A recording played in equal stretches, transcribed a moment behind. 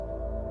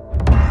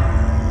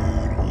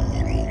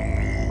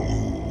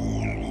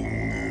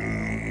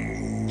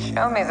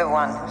Show me the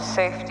one whose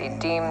safety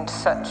deemed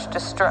such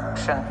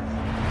destruction.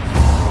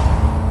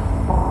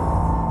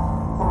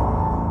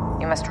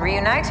 You must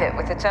reunite it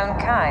with its own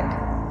kind.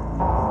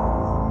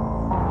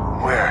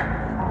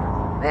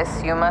 Where?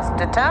 This you must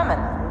determine.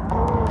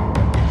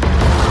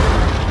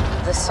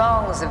 The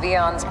songs of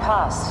eons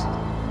past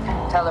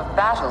tell of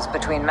battles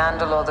between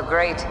Mandalore the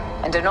Great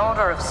and an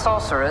order of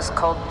sorcerers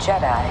called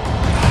Jedi.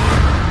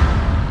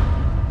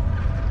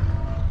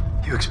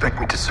 You expect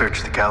me to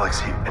search the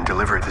galaxy and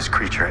deliver this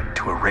creature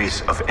to a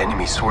race of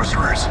enemy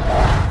sorcerers?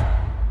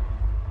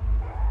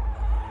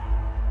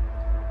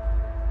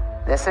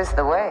 This is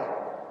the way.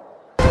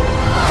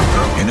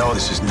 You know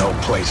this is no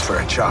place for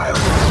a child.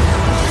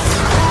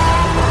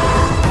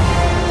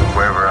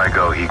 Wherever I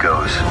go, he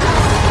goes.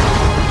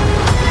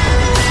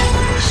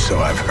 So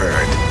I've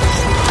heard.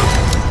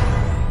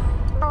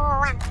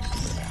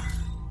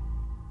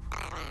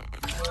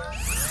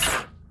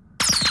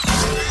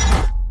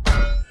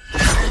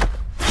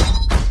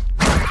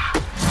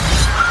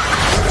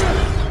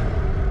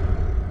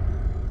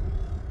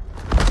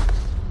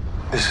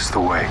 This is the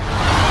way.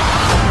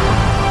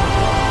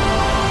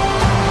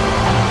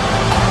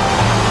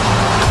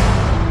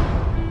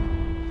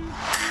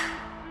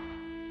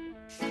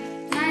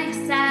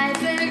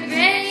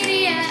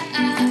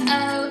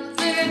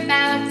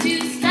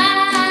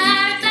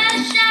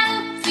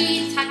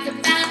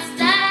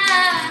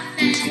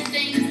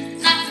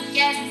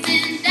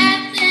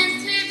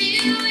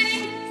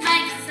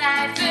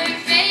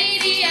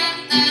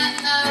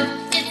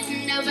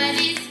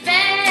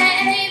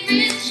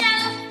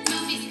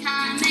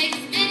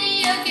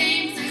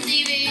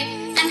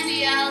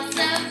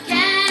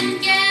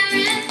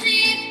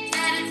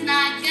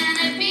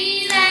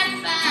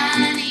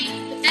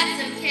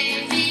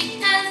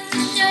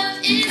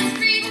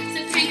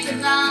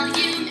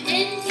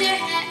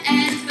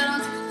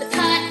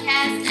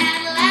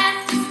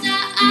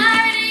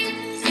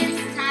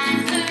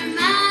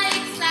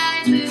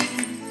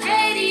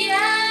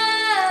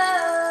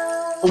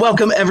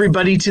 Welcome,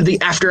 everybody, to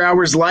the After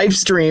Hours live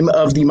stream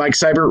of the Mike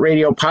Seibert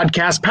Radio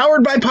podcast,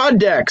 powered by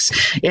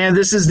Poddex. And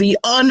this is the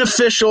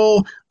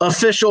official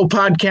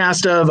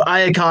podcast of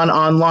Iacon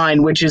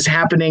Online, which is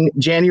happening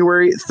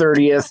January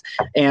 30th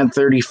and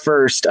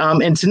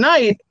 31st. And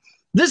tonight,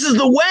 this is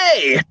the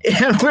way,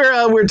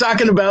 and we're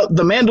talking about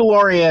The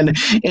Mandalorian,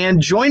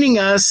 and joining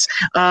us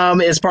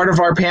as part of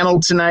our panel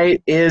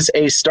tonight is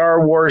a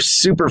Star Wars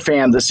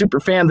superfan, the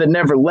superfan that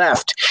never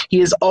left. He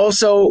is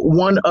also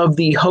one of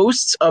the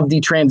hosts of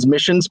the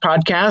Transmissions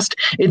podcast.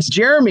 It's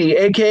Jeremy,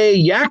 aka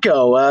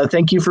Yakko.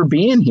 Thank you for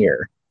being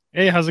here.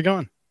 Hey, how's it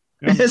going?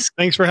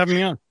 Thanks for having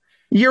me on.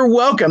 You're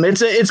welcome.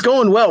 It's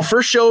going well.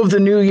 First show of the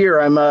new year.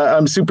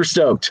 I'm super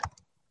stoked.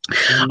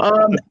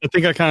 I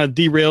think I kind of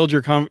derailed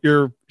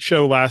your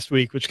show last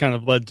week, which kind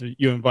of led to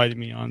you inviting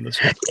me on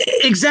this one.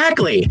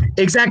 Exactly.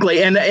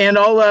 And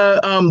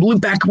I'll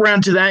loop back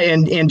around to that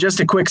in just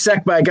a quick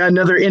sec, but I got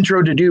another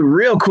intro to do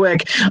real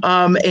quick.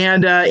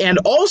 And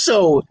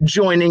also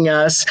joining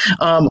us,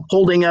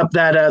 holding up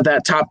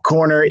that top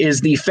corner,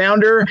 is the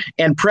founder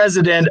and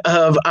president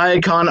of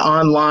Iacon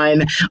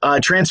Online,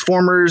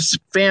 Transformers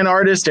fan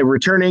artist, and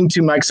returning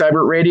to Mike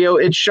Seibert Radio.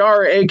 It's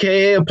Shar,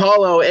 aka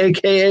Apollo,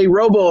 aka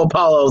Robo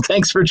Apollo.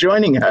 Thanks for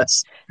joining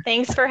us.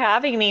 Thanks for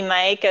having me,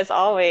 Mike, as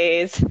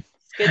always.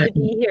 It's good to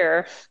be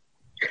here.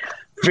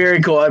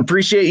 Very cool. I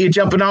appreciate you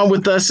jumping on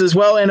with us as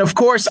well. And of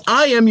course,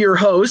 I am your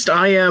host.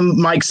 I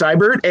am Mike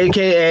Seibert,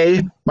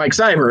 aka Mike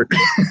Seibert.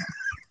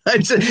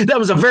 That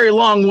was a very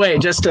long way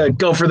just to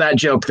go for that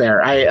joke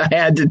there. I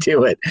had to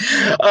do it.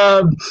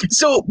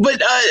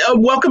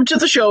 Welcome to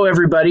the show,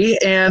 everybody.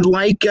 And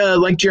like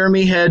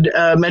Jeremy had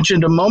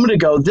mentioned a moment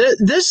ago,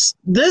 this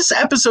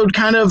episode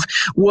kind of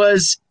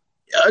was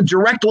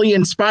directly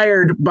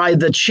inspired by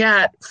the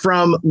chat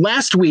from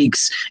last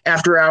week's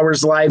After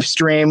Hours live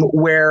stream,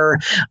 where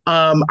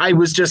I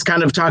was just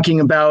kind of talking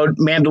about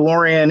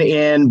Mandalorian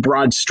in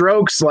broad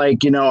strokes.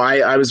 Like,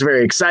 I was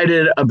very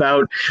excited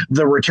about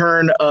the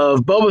return of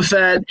Boba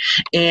Fett,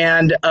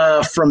 and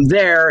from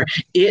there,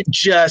 it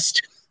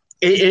just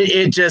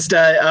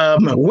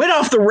went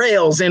off the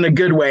rails in a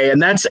good way.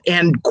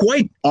 And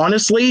quite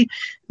honestly,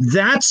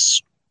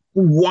 that's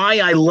why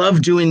I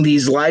love doing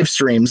these live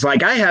streams.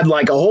 Like, I had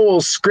like a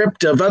whole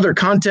script of other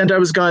content I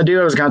was going to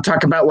do. I was going to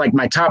talk about like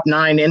my top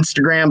 9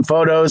 Instagram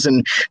photos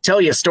and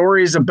tell you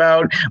stories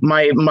about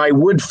my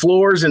wood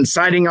floors and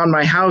siding on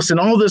my house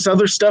and all this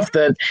other stuff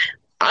that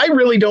I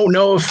really don't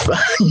know if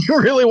you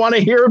really want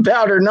to hear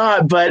about or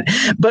not, but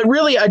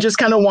really I just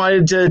kind of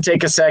wanted to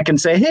take a sec and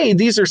say, hey,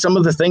 these are some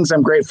of the things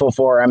I'm grateful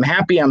for. I'm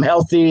happy, I'm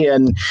healthy,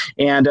 and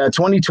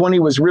 2020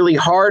 was really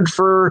hard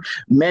for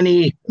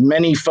many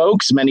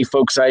folks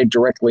I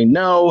directly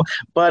know,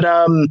 but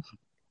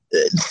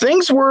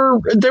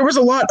there was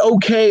a lot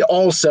okay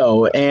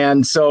also.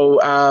 And so,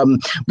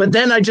 but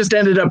then I just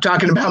ended up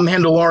talking about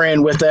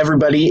Mandalorian with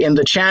everybody in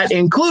the chat,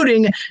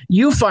 including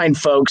you fine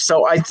folks.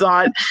 So I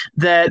thought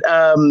that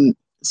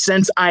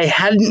since I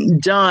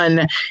hadn't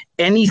done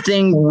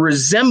anything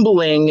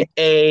resembling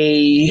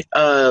a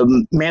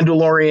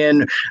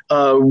Mandalorian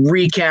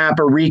recap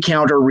or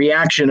recount or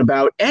reaction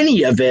about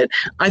any of it,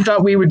 I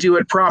thought we would do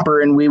it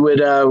proper, and we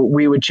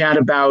would chat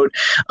about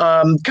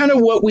kind of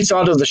what we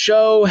thought of the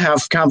show,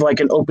 have kind of like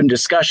an open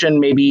discussion,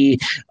 maybe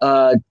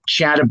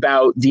chat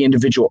about the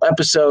individual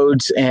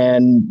episodes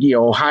and, you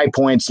know, high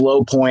points,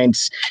 low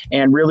points,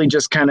 and really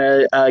just kind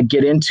of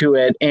get into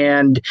it.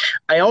 And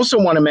I also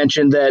want to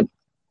mention that,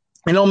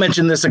 and I'll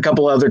mention this a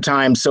couple other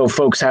times so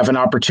folks have an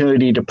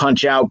opportunity to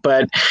punch out,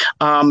 but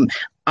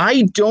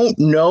I don't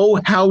know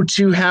how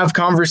to have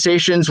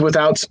conversations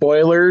without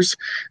spoilers.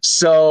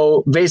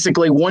 So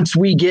basically, once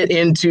we get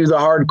into the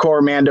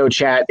hardcore Mando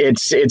chat,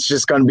 it's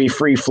just going to be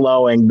free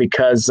flowing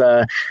because,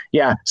 So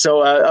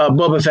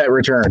Boba Fett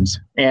returns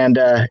and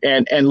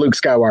Luke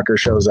Skywalker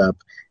shows up,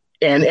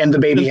 and the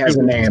baby has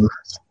a name.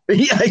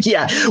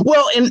 Yeah.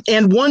 Well,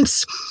 and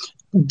once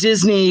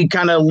Disney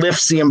kind of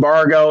lifts the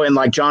embargo and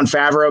like Jon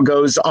Favreau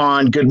goes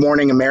on Good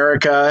Morning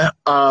America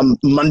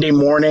Monday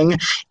morning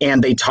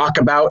and they talk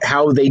about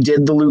how they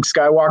did the Luke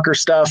Skywalker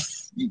stuff,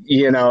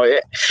 you know,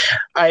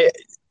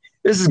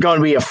 this is going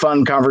to be a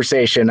fun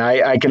conversation.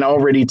 I can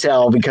already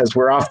tell because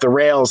we're off the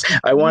rails.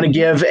 I want to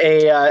give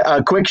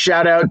a quick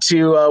shout out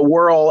to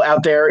Whirl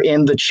out there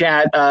in the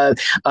chat.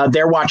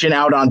 They're watching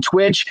out on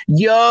Twitch.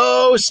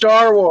 Yo,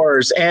 Star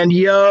Wars and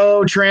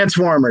yo,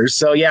 Transformers.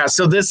 So yeah,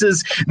 so this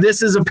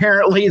is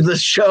apparently the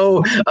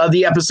show,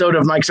 the episode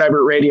of Mike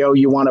Seibert Radio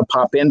you want to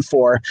pop in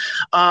for.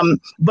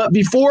 But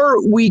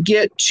before we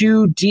get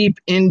too deep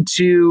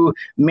into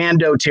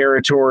Mando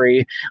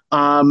territory,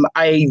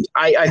 I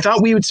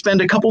thought we would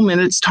spend a couple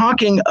minutes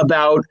talking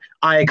about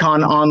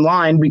Iacon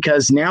Online,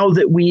 because now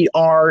that we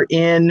are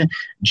in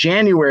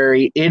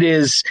January,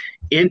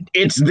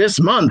 it's this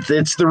month.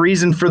 It's the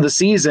reason for the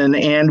season,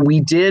 and we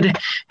did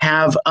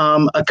have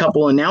a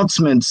couple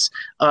announcements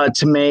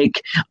to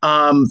make.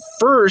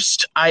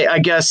 First, I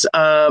guess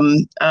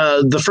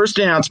the first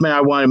announcement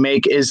I want to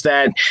make is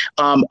that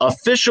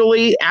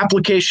officially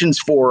applications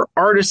for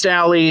Artist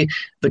Alley,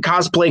 the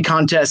cosplay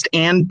contest,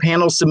 and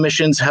panel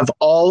submissions have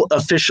all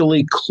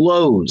officially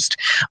closed.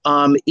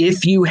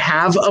 If you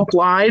have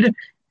applied,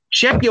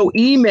 check your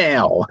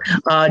email.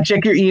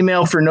 Check your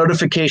email for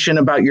notification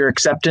about your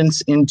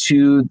acceptance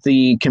into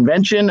the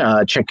convention.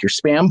 Check your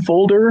spam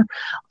folder.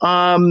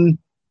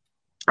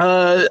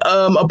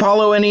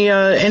 Apollo, any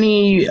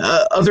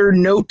other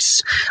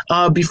notes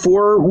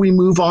before we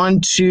move on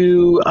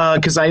to,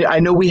 because I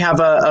know we have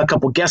a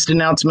couple guest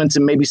announcements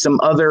and maybe some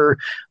other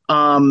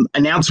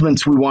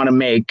announcements we want to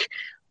make.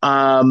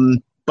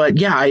 But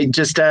yeah, I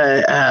just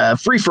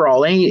free for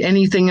all.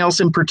 Anything else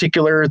in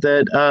particular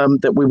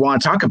that we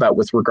want to talk about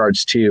with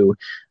regards to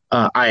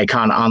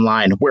Iacon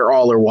Online? We're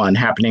All Are One,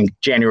 happening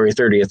January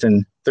 30th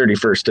and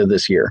 31st of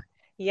this year.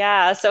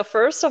 Yeah, so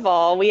first of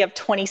all, we have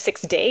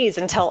 26 days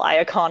until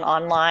Iacon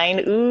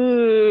Online.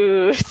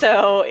 Ooh,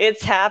 so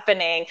it's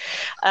happening.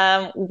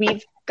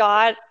 We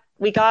got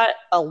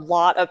a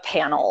lot of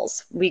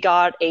panels. We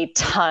got a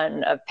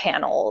ton of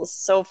panels.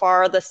 So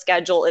far, the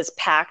schedule is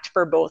packed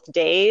for both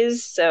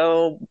days.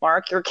 So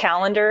mark your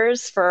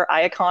calendars for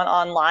Iacon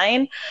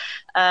Online.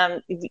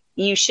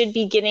 You should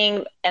be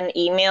getting an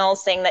email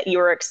saying that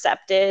you're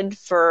accepted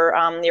for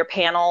your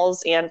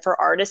panels and for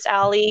Artist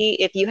Alley.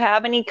 If you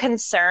have any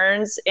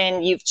concerns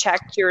and you've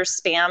checked your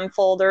spam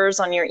folders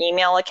on your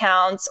email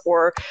accounts,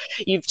 or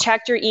you've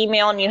checked your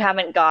email and you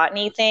haven't got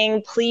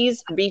anything,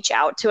 please reach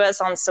out to us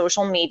on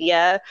social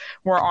media.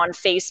 We're on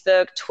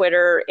Facebook,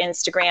 Twitter,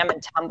 Instagram,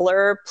 and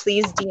Tumblr.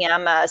 Please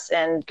DM us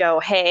and go,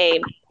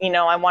 hey,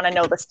 I want to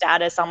know the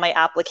status on my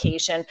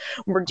application.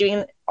 We're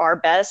doing our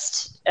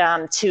best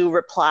to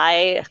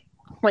reply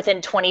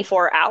within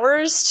 24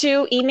 hours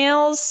to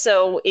emails.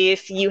 So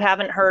if you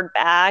haven't heard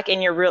back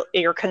and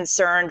you're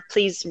concerned,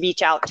 please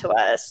reach out to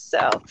us.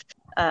 So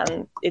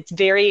it's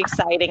very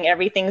exciting.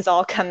 Everything's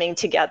all coming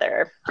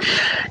together.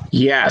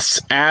 Yes,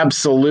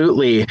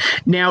 absolutely.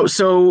 Now,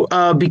 so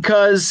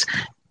because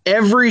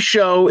every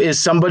show is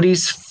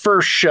somebody's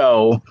first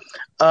show,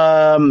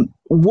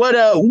 what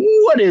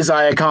is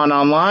Iacon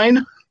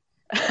Online?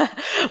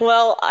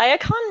 Well,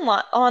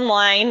 Iacon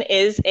Online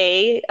is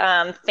a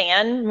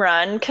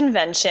fan-run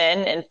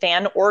convention and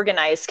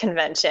fan-organized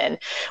convention.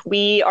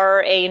 We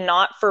are a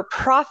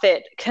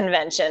not-for-profit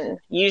convention.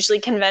 Usually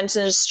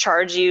conventions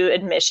charge you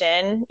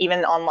admission,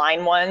 even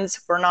online ones.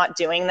 We're not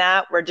doing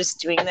that. We're just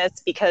doing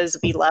this because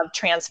we love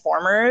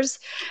Transformers.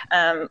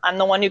 I'm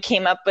the one who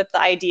came up with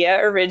the idea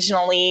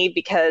originally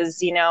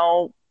because,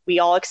 we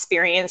all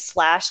experienced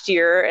last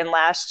year, and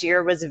last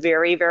year was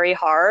very, very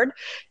hard.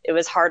 It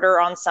was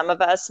harder on some of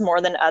us more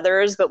than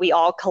others, but we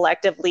all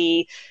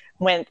collectively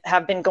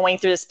have been going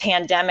through this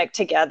pandemic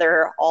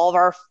together. All of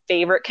our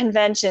favorite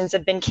conventions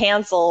have been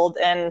canceled,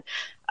 and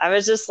I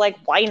was just like,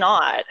 why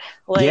not?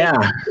 Like,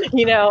 Yeah.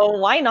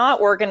 Why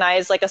not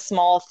organize like a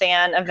small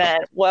fan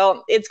event?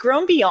 Well, it's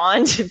grown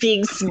beyond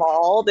being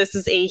small. This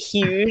is a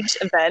huge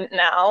event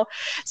now.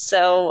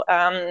 So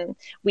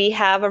we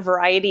have a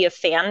variety of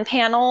fan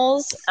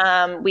panels.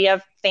 We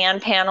have fan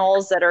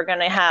panels that are going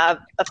to have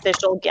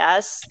official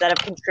guests that have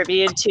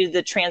contributed to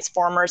the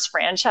Transformers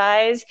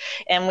franchise.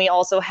 And we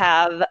also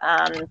have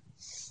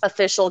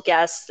official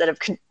guests that have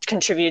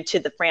contributed to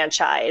the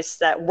franchise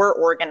that we're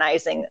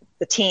organizing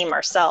the team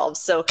ourselves.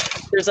 So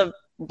there's a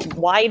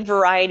wide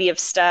variety of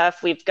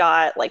stuff. We've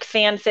got like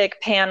fanfic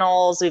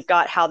panels. We've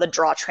got how to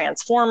draw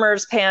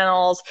Transformers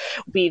panels.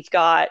 We've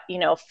got,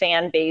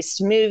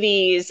 fan-based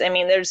movies. I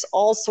mean, there's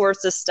all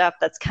sorts of stuff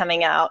that's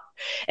coming out.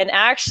 And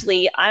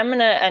actually, I'm going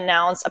to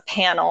announce a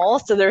panel.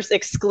 So there's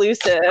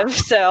exclusive.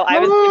 So I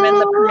was given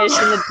the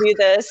permission to do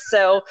this.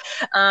 So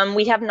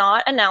we have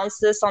not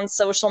announced this on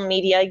social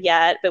media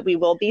yet, but we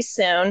will be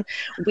soon.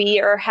 We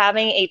are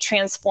having a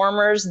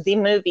Transformers the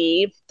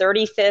Movie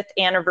 35th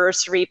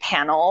anniversary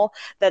panel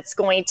that's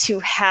going to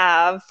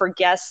have, for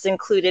guests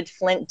included,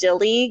 Flint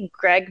Dille,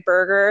 Greg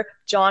Berger,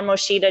 John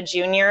Moshida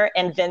Jr.,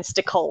 and Vince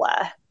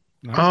DiCola.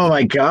 Oh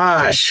my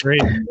gosh.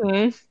 Great.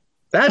 Mm-hmm.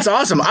 That's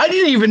awesome. I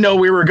didn't even know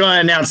we were going to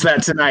announce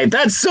that tonight.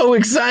 That's so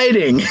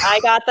exciting. I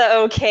got the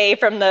okay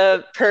from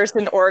the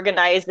person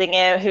organizing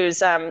it,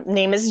 whose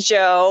name is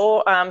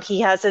Joe.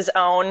 He has his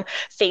own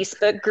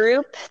Facebook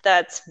group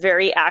that's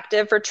very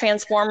active for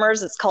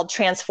Transformers. It's called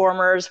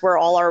Transformers We're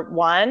All Are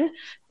One.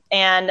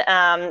 And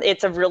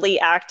it's a really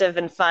active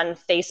and fun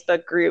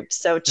Facebook group.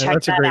 So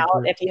check that out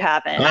group if you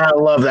haven't. I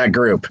love that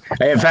group.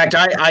 In fact,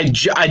 I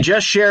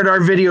just shared our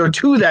video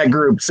to that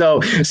group. So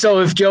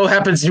if Joe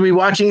happens to be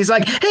watching, he's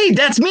like, hey,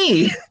 that's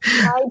me.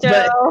 Hi,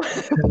 Joe.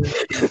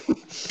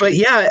 But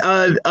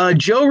yeah,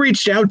 Joe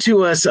reached out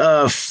to us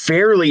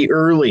fairly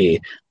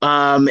early.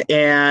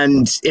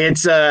 And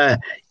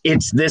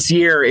it's this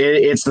year.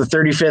 It's the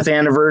 35th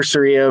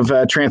anniversary of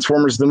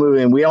Transformers the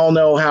movie. And we all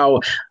know how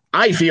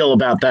I feel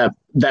about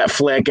that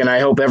flick, and I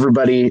hope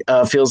everybody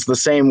feels the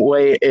same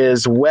way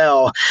as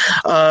well.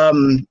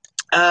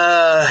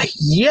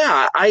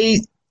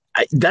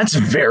 That's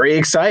very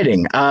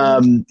exciting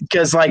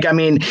because,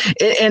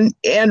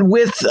 and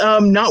with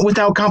not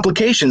without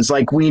complications.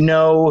 Like, we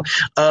know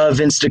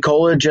Vince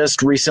DiCola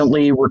just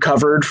recently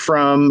recovered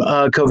from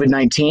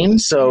COVID-19,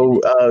 so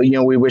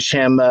we wish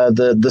him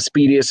the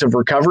speediest of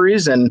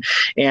recoveries. And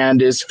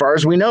as far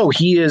as we know,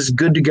 he is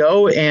good to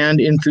go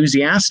and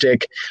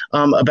enthusiastic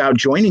about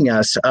joining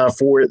us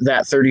for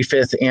that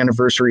 35th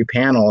anniversary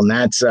panel, and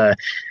that's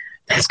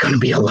going to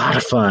be a lot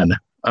of fun.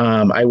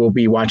 I will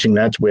be watching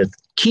that with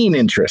keen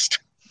interest.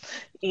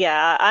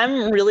 Yeah,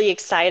 I'm really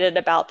excited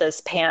about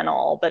this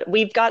panel, but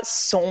we've got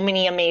so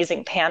many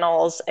amazing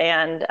panels,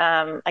 and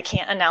I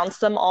can't announce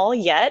them all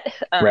yet.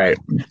 Right.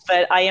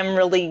 But I am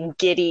really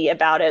giddy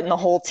about it, and the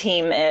whole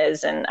team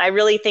is. And I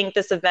really think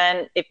this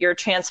event, if you're a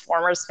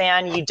Transformers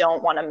fan, you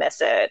don't want to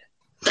miss it.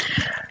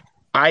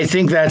 I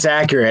think that's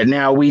accurate.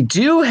 Now, we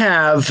do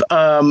have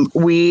a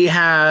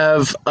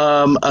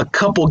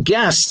couple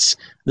guests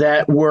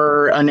that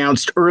were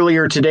announced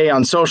earlier today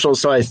on social,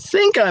 so I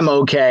think I'm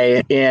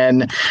okay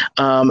in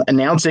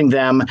announcing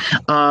them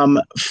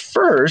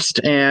first.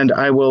 And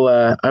I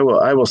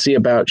will see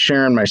about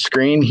sharing my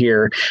screen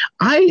here.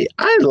 I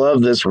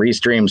love this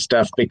Restream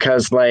stuff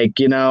because,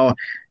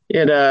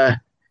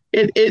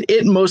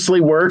 it mostly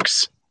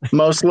works,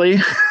 mostly.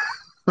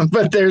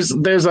 But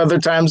there's other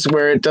times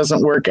where it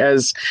doesn't work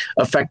as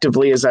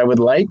effectively as I would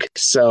like.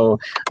 So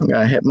I'm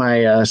going to hit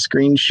my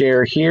screen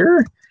share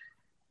here.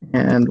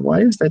 And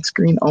why is that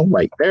screen all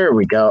white? There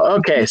we go.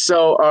 Okay,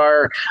 so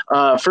our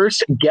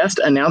first guest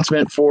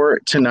announcement for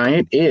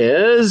tonight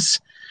is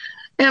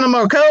Anna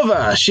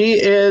Markova.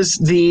 She is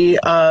the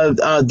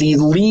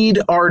lead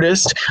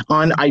artist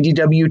on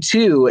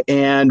IDW2,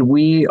 and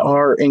we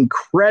are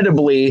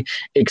incredibly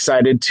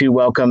excited to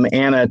welcome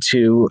Anna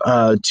to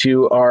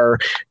our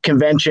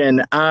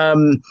convention.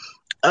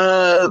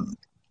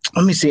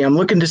 Let me see. I'm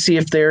looking to see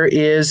if there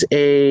is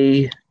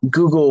a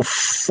Google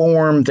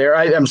form there.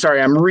 I'm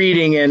sorry. I'm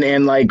reading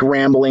and like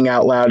rambling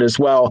out loud as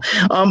well.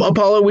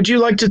 Apollo, would you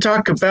like to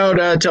talk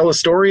about tell a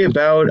story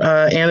about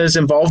Anna's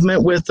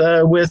involvement with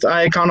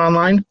Iacon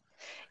Online?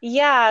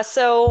 Yeah,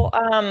 so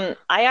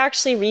I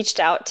actually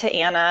reached out to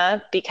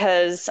Anna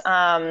because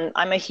I'm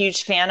a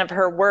huge fan of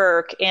her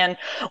work. And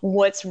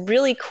what's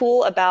really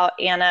cool about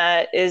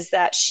Anna is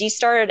that she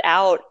started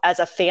out as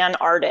a fan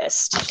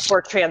artist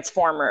for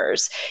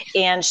Transformers,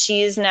 and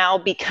she's now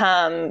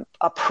become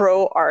a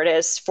pro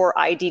artist for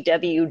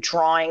IDW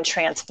drawing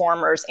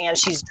Transformers, and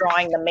she's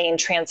drawing the main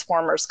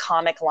Transformers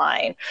comic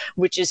line,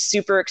 which is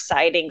super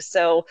exciting.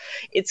 So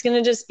it's going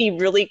to just be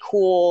really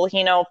cool,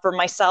 for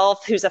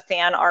myself, who's a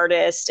fan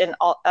artist, and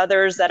all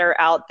others that are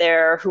out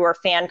there who are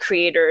fan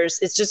creators.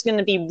 It's just going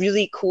to be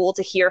really cool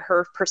to hear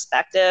her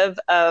perspective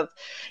of,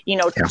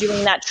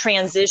 doing that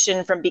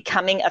transition from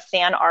becoming a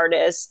fan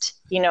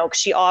artist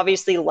she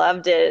obviously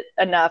loved it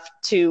enough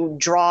to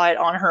draw it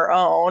on her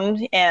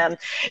own and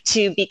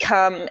to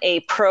become a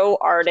pro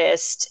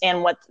artist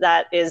and what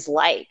that is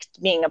like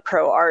being a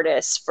pro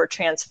artist for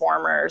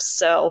Transformers.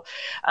 So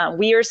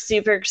we are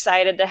super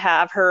excited to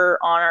have her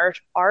on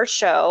our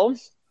show.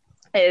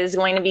 It is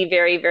going to be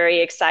very,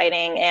 very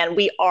exciting. And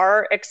we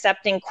are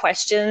accepting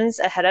questions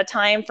ahead of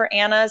time for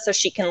Anna so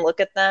she can look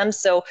at them.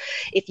 So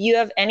if you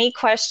have any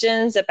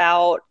questions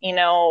about,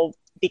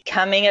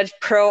 becoming a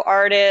pro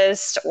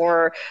artist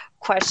or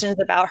questions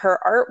about her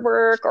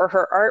artwork or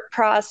her art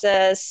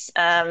process,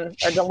 or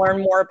to learn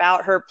more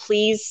about her,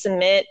 please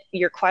submit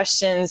your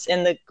questions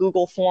in the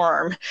Google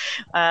form.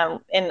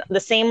 And the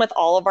same with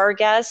all of our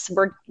guests.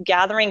 We're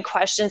gathering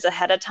questions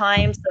ahead of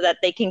time so that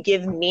they can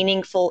give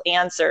meaningful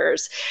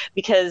answers.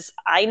 Because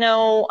I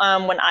know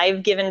when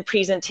I've given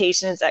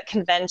presentations at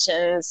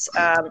conventions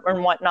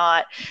and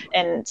whatnot,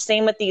 and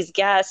same with these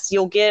guests,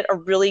 you'll get a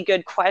really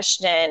good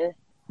question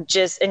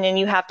and then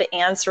you have to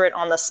answer it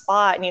on the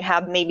spot, and you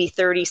have maybe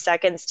 30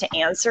 seconds to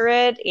answer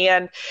it.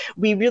 And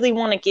we really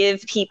want to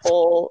give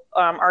people,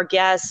 our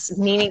guests,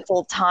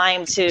 meaningful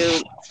time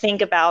to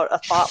think about a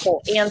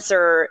thoughtful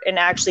answer and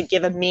actually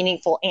give a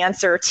meaningful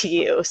answer to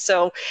you.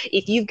 So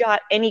if you've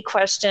got any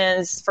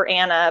questions for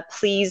Anna,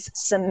 please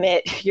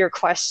submit your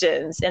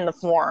questions in the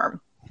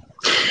form.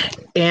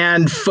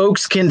 And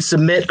folks can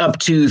submit up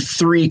to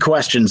 3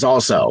 questions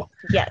also.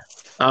 Yes.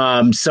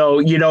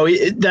 So,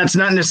 that's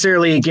not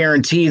necessarily a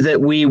guarantee that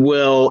we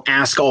will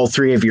ask all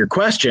 3 of your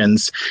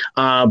questions,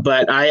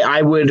 but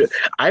I would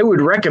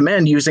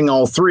recommend using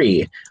all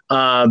 3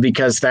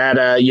 because that,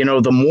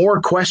 the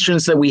more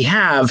questions that we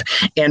have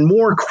and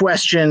more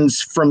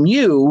questions from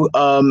you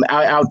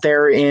out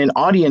there in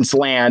audience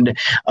land,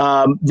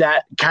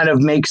 that kind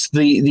of makes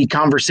the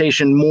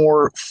conversation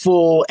more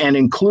full and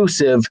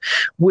inclusive,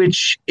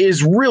 which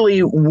is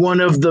really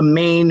one of the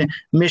main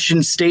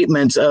mission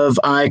statements of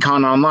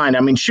Icon Online.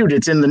 I mean, shoot,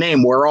 it's in the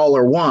name. We're all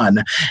are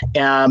one.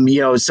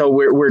 So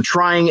we're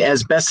trying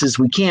as best as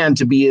we can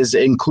to be as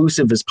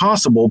inclusive as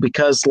possible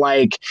because,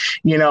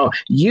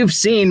 you've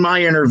seen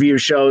my interview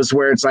shows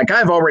where it's like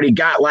I've already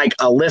got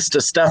a list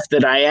of stuff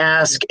that I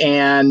ask,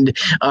 and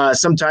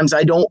sometimes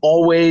I don't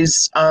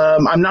always.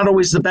 I'm not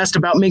always the best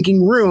about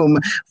making room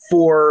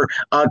for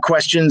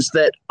questions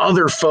that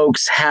other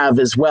folks have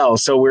as well.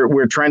 So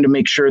we're trying to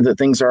make sure that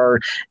things are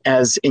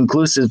as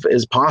inclusive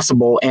as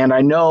possible. And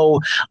I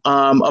know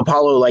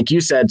Apollo, like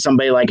you said,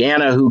 somebody like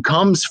Anna who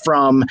comes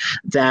from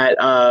that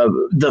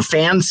the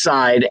fan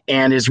side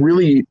and is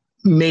really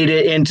made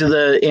it into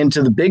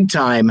the big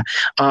time.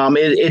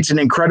 It's an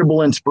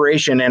incredible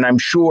inspiration, and I'm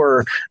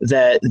sure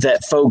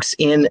that folks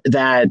in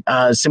that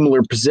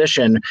similar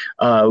position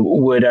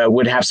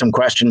would have some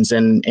questions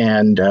and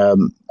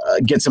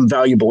get some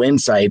valuable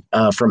insight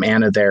from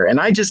Anna there.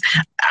 And I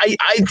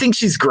think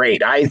she's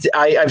great.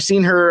 I've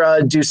seen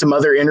her do some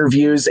other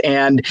interviews,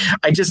 and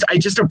I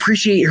just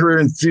appreciate her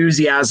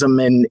enthusiasm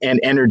and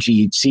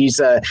energy. She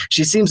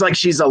seems like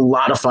she's a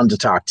lot of fun to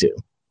talk to.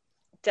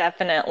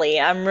 Definitely.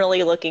 I'm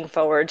really looking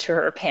forward to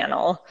her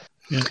panel.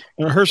 Yeah.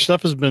 Her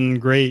stuff has been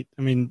great.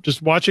 I mean,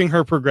 just watching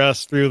her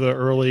progress through the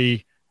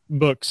early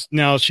books,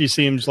 now she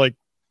seems like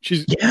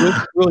she's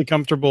really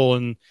comfortable,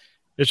 and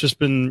it's just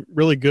been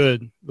really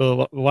good.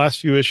 The last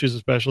few issues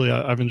especially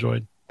I've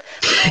enjoyed.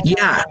 Oh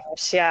yeah.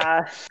 Gosh,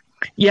 yeah.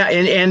 Yeah,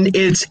 and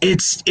it's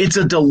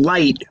a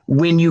delight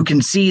when you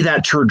can see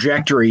that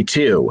trajectory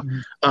too.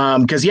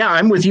 Because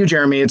I'm with you,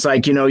 Jeremy. It's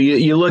like,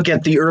 you look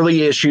at the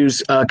early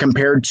issues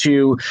compared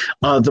to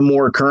the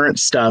more current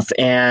stuff,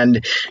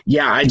 and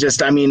that's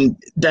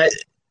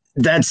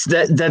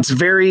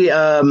very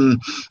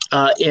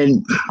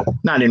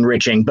not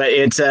enriching, but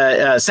it's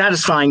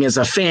satisfying as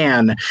a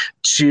fan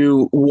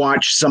to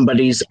watch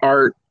somebody's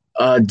art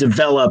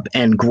develop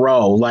and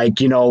grow.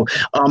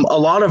 A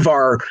lot of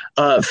our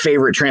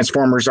favorite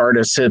Transformers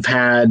artists have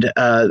had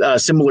a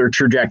similar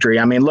trajectory.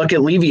 I mean, look at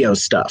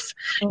Levio's stuff.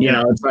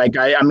 Mm-hmm. It's like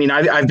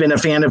I've been a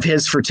fan of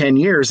his for 10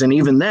 years, and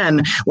even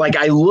then,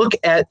 I look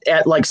at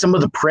some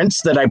of the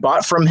prints that I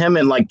bought from him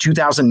in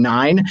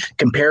 2009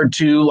 compared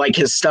to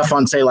his stuff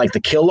on, say, the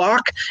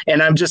Killock,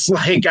 and I'm just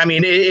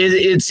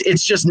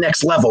it's just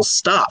next level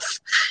stuff.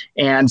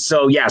 And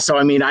so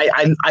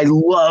I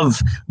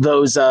love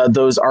those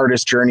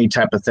artist journey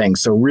type of thing.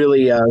 So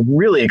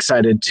really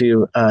excited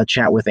to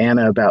chat with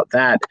Anna about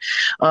that.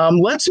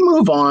 Let's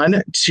move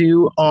on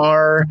to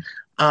our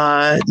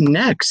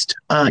next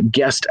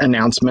guest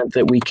announcement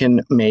that we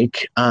can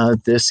make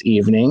this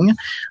evening.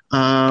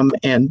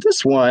 And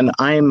this one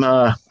I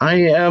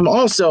am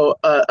also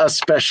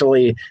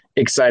especially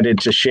excited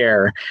to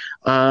share.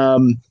 I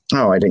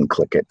didn't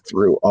click it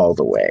through all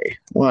the way.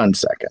 1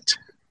 second.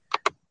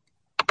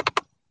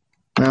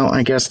 Well,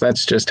 I guess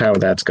that's just how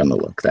that's going to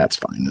look. That's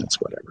fine. That's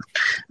whatever.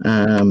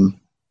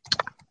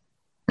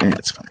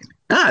 That's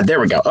fine. There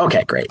we go.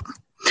 Okay, great.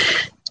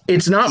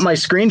 It's not my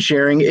screen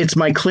sharing. It's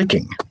my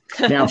clicking.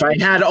 Now, if I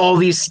had all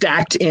these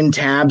stacked in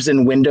tabs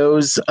and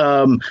windows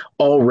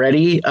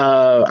already,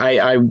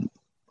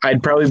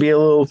 I'd probably be a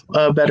little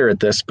better at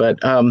this. But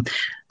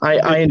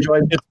I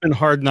enjoyed. It's been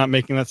hard not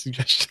making that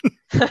suggestion.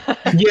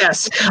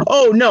 Yes.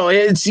 Oh no,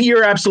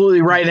 you're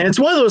absolutely right, and it's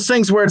one of those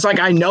things where it's like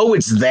I know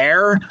it's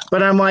there,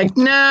 but I'm like,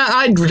 nah,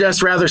 I'd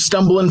just rather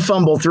stumble and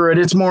fumble through it.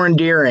 It's more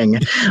endearing.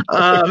 Liz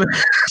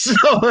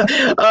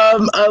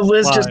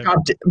just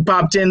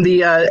popped in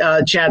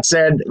the chat,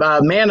 said,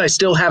 "Man, I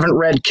still haven't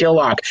read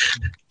Killock.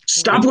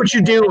 Stop what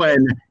you're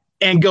doing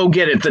and go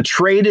get it. The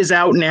trade is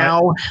out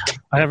now."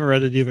 I haven't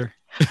read it either.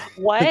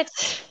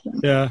 What?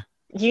 Yeah.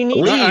 You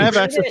need. I have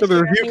access to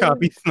the review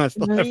copies. And I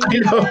still have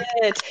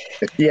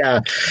Yeah,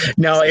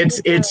 no,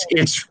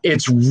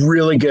 it's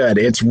really good.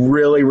 It's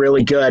really,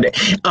 really good.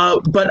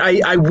 But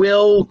I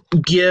will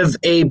give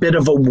a bit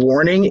of a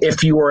warning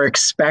if you are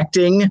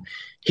expecting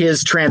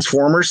his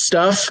Transformers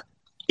stuff.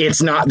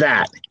 It's not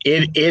that.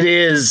 It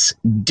is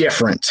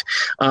different.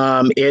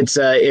 It's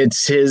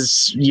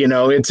his,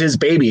 it's his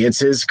baby. It's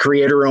his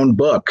creator-owned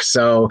book.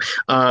 So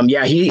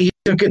he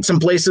took it some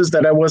places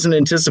that I wasn't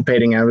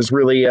anticipating. I was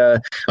really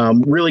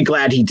really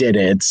glad he did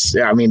it.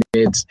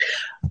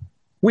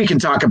 We can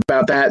talk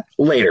about that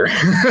later.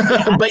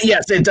 But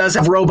yes, it does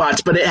have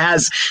robots, but it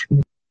has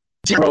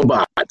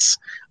robots,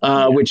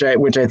 which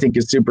I think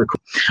is super cool.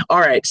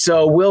 All right,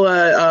 so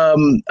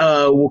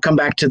we'll come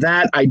back to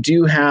that. I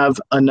do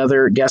have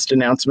another guest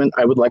announcement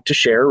I would like to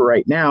share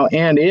right now,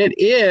 and it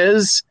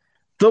is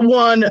the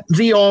one,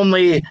 the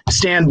only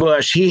Stan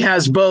Bush. He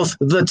has both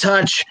the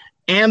touch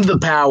and the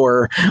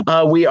power.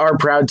 We are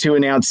proud to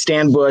announce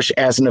Stan Bush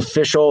as an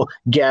official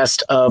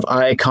guest of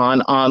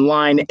Icon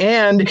Online,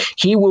 and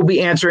he will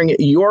be answering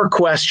your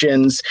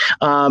questions.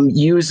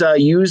 Use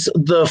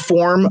the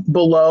form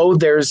below.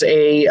 There's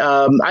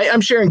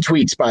I'm sharing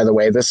tweets, by the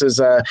way. This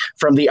is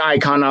from the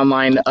Icon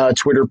Online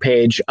Twitter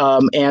page,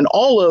 and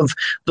all of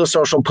the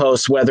social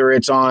posts, whether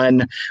it's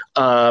on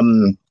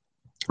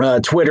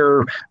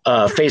Twitter,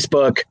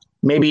 Facebook,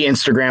 maybe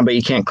Instagram, but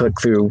you can't click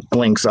through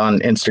links on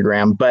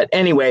Instagram. But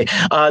anyway,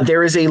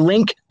 there is a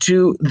link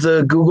to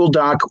the Google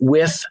Doc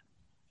with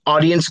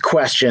audience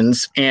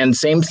questions, and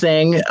same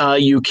thing,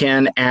 you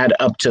can add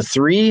up to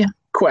 3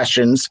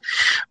 questions.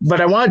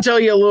 But I want to tell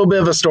you a little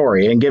bit of a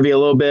story and give you a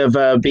little bit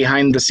of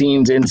behind the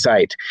scenes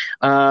insight.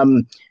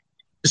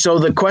 So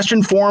the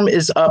question form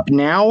is up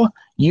now.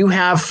 You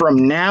have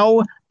from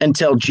now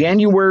until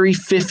January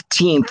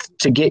 15th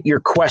to get your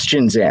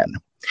questions in.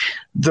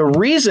 The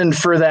reason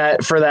for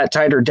that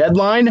tighter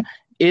deadline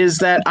is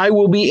that I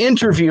will be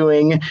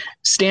interviewing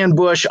Stan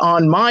Bush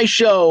on my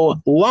show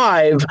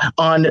live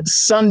on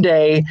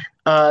Sunday,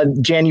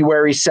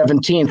 January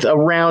 17th,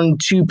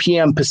 around 2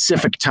 p.m.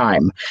 Pacific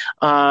time.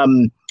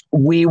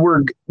 We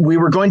were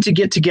going to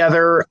get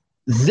together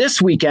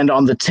this weekend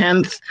on the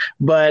 10th,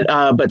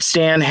 but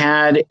Stan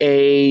had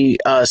a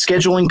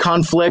scheduling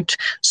conflict,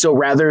 so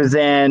rather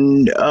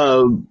than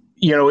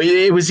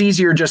it was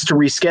easier just to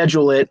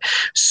reschedule it.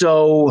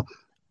 So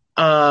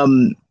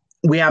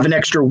we have an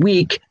extra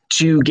week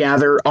to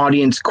gather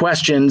audience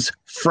questions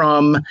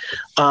from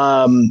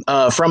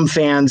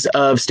fans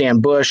of Stan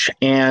Bush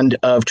and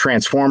of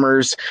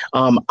Transformers.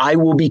 I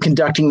will be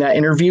conducting that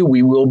interview.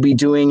 We will be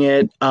doing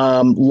it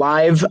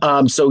live.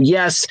 So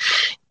yes,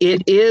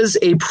 it is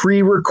a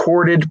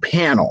pre-recorded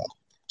panel.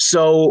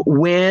 So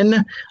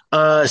when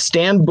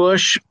Stan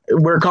Bush,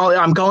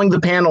 I'm calling the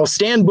panel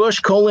Stan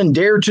Bush: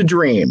 Dare to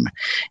Dream,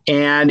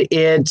 and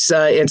it's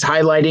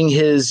highlighting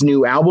his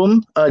new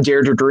album,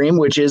 Dare to Dream,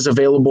 which is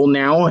available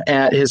now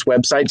at his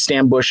website,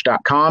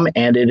 stanbush.com,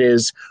 and it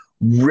is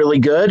really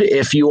good.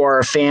 If you are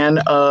a fan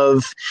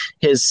of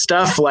his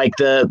stuff, like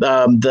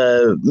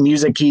the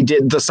music he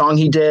did, the song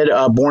he did,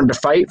 Born to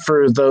Fight,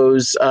 for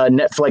those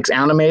Netflix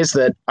animes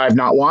that I've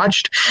not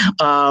watched,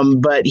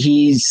 but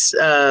he's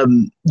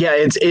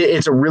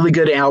it's a really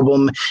good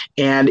album,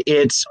 and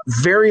it's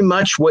very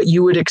much what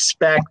you would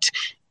expect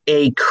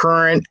a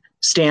current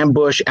Stan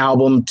Bush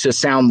album to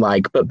sound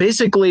like. But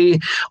basically,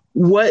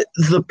 what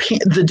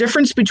the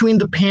difference between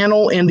the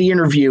panel and the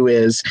interview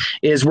is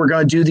we're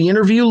going to do the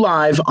interview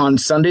live on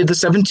Sunday the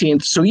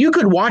 17th. So you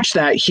could watch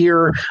that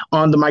here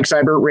on the Mike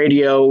Seibert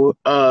Radio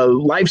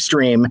live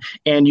stream,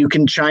 and you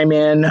can chime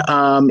in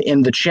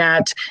the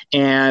chat.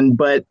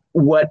 But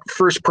what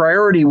first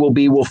priority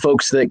will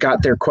folks that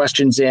got their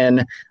questions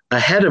in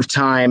ahead of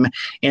time,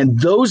 and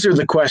those are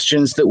the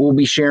questions that we'll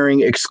be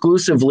sharing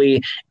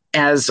exclusively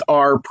as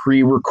our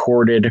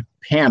pre-recorded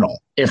panel,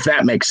 if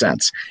that makes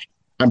sense.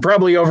 I'm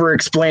probably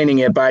over-explaining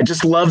it, but I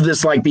just love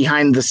this like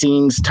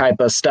behind-the-scenes type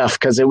of stuff,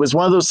 because it was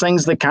one of those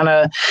things that kind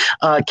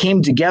of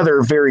came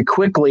together very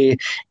quickly.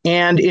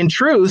 And in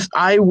truth,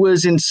 I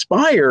was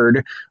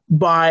inspired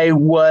by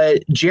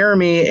what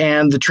Jeremy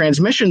and the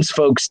Transmissions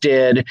folks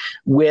did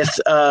with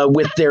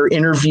their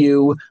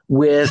interview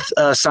with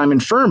Simon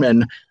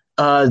Furman,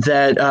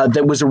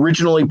 that was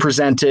originally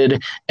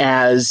presented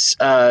as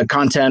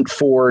content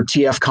for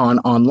TFCon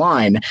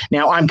Online.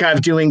 Now I'm kind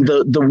of doing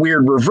the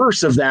weird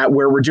reverse of that,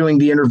 where we're doing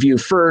the interview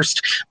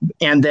first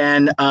and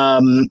then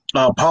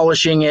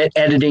polishing it,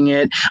 editing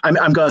it.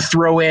 I'm going to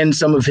throw in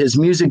some of his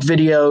music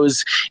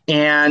videos,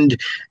 and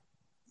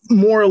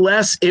more or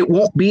less it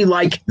won't be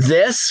like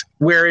this,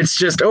 where it's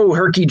just,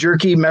 herky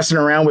jerky messing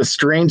around with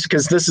strings,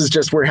 because this is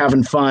just, we're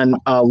having fun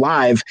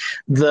live.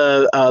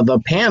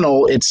 The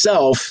panel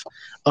itself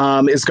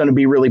is going to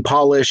be really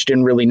polished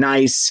and really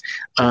nice.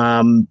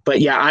 But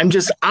yeah,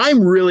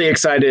 I'm really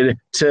excited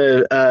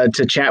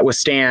to chat with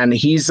Stan.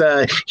 He's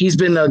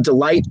been a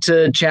delight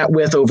to chat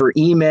with over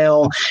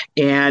email,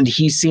 and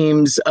he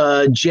seems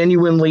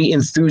genuinely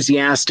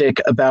enthusiastic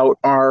about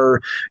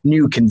our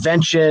new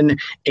convention,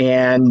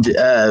 and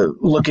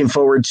looking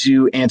forward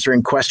to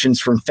answering questions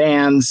from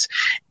fans.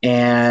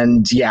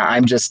 And yeah,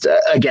 I'm just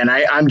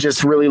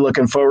really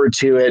looking forward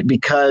to it,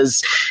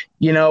 because,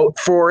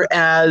 for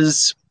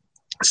as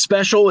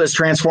special as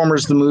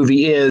Transformers the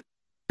movie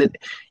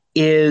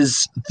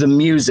is the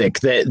music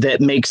that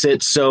makes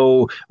it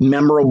so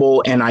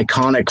memorable and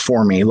iconic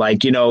for me.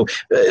 Like,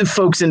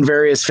 folks in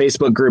various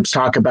Facebook groups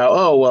talk about,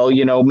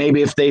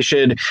 maybe if they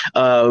should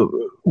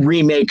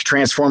remake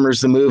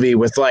Transformers the movie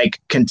with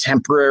like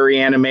contemporary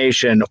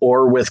animation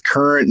or with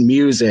current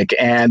music.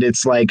 And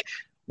it's like,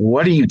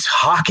 what are you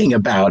talking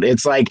about?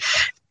 It's like,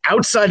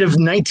 outside of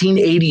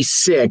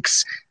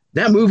 1986,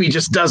 that movie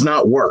just does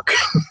not work.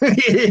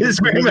 It is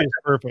very much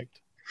perfect.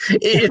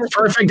 It's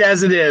perfect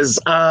as it is.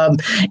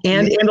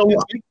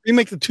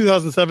 Remake the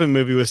 2007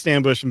 movie with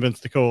Stan Bush and Vince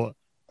DiCola.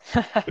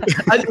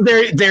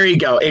 There you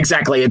go.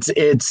 Exactly. It's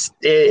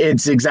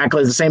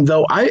exactly the same.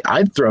 Though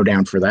I'd throw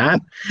down for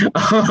that,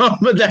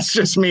 but that's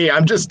just me.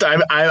 I'm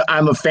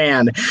a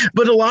fan.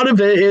 But a lot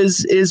of it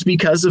is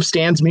because of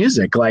Stan's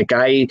music. Like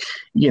those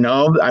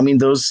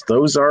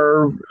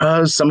are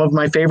some of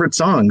my favorite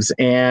songs,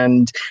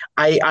 and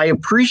I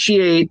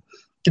appreciate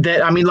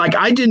that. I mean, like,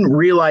 I didn't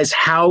realize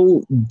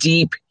how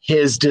deep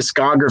his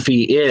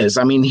discography is.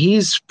 I mean,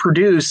 he's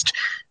produced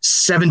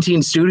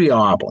 17 studio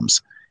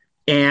albums.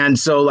 And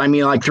so, I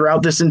mean, like,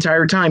 throughout this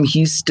entire time,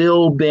 he's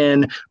still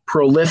been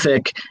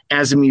prolific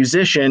as a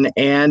musician.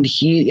 And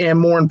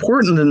more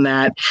important than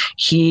that,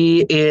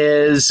 he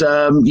is,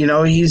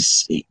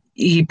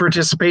 he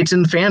participates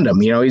in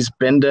fandom. He's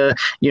been to,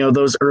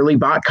 those early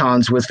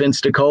BotCons with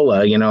Vince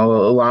DiCola. A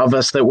lot of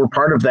us that were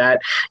part of that,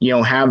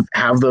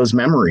 have those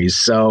memories.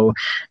 So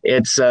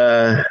it's,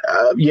 so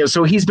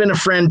he's been a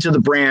friend to the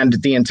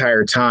brand the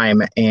entire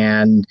time.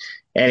 And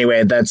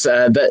anyway, that's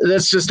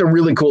just a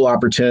really cool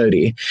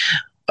opportunity.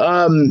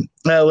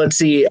 Let's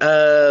see. In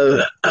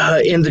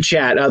the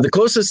chat, the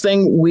closest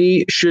thing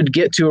we should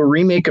get to a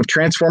remake of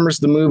Transformers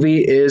the movie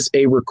is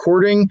a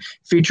recording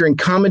featuring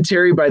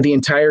commentary by the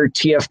entire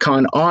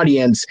TFCon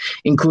audience,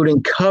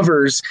 including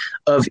covers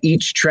of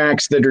each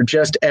tracks that are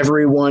just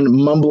everyone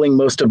mumbling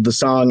most of the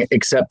song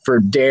except for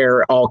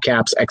 "Dare!" all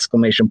caps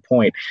exclamation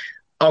point.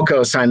 I'll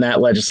co-sign that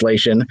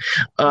legislation.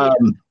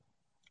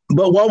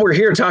 But while we're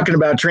here talking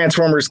about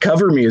Transformers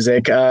cover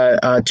music,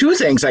 two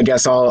things I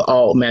guess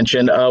I'll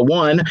mention.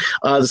 One,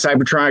 the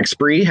Cybertronic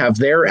Spree have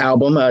their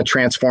album,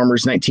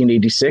 Transformers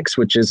 1986,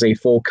 which is a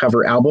full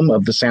cover album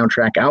of the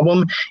soundtrack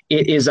album.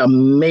 It is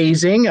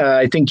amazing.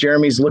 I think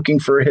Jeremy's looking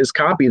for his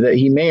copy that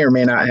he may or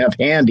may not have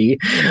handy.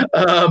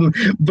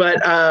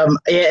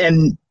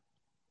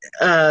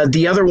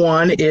 The other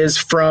one is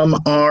from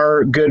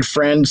our good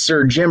friend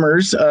Sir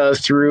Jimmers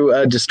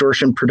through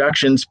Distortion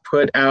Productions,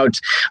 put out,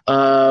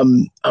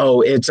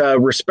 it's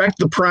Respect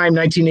the Prime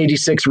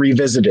 1986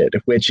 Revisited,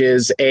 which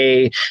is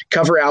a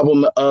cover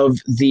album of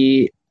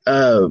the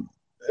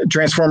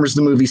Transformers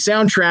the movie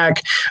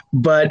soundtrack,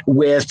 but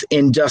with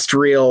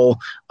industrial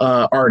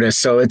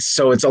artists. So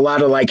it's a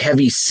lot of like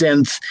heavy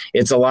synth.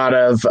 It's a lot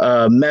of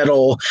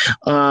metal.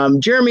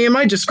 Jeremy, am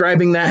I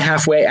describing that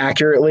halfway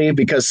accurately?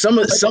 Because some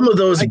of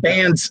those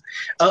bands,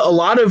 a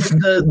lot of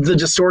the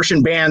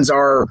Distortion bands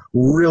are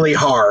really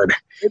hard.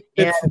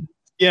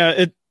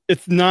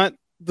 It's not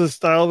the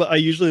style that I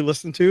usually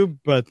listen to,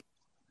 but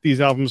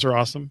these albums are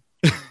awesome.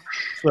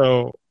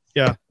 So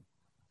yeah.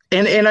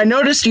 And I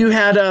noticed you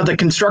had the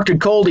Constructed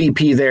Cold EP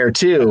there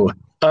too.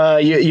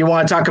 You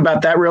want to talk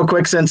about that real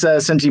quick since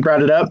you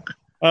brought it up?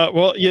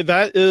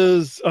 That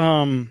is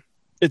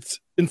it's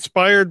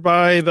inspired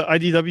by the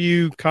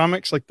IDW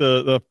comics, like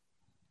the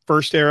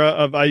first era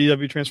of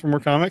IDW Transformer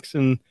comics,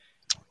 and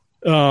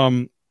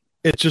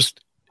it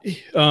just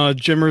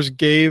Jimmers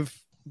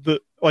gave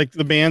the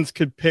bands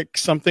could pick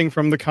something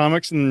from the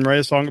comics and write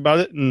a song about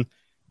it. And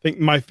I think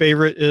my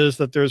favorite is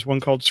that there's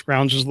one called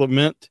Scrounge's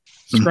Lament.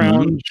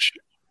 Scrounge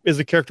is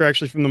a character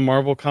actually from the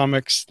Marvel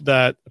comics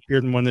that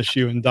appeared in one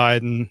issue and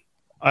died, and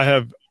I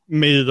have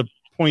made it a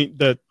point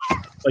that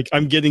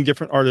I'm getting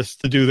different artists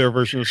to do their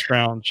version of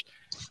Scrounge.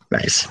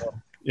 Nice. So,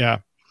 yeah.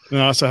 And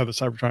I also have the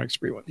Cybertronic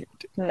Spree one here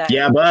too. Nice.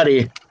 Yeah,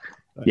 buddy.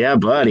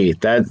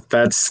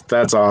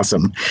 That's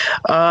awesome.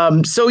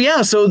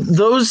 So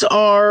those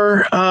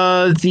are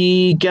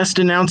the guest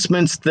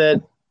announcements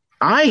that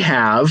I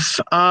have.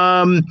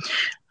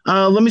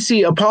 Let me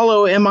see.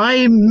 Apollo, am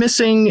I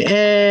missing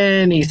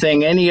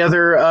anything? Any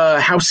other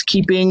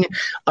housekeeping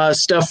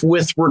stuff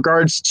with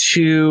regards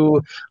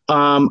to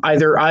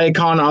either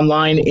Iacon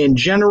Online in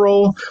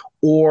general,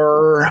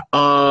 or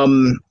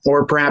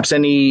perhaps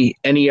any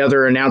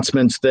other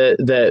announcements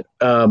that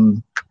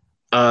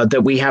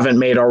that we haven't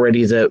made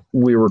already that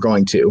we were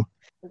going to?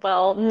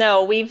 Well,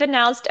 no, we've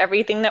announced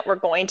everything that we're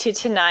going to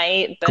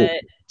tonight, but Cool.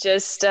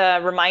 just a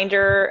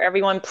reminder,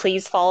 everyone,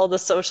 please follow the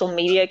social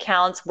media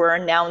accounts. We're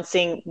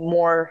announcing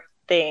more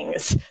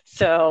things.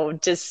 So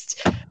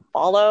just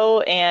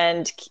follow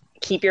and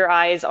keep your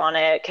eyes on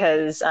it,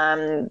 because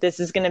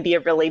this is going to be a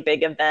really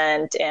big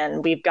event,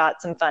 and we've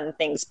got some fun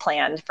things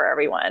planned for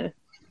everyone.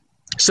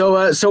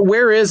 So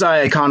where is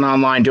Iacon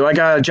Online? Do I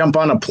gotta jump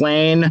on a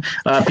plane?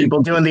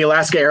 People doing the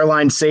Alaska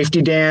Airlines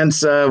safety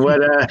dance?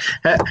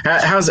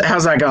 How's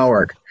that gonna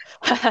work?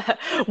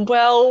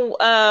 Well,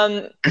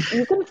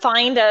 you can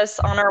find us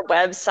on our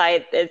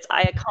website. It's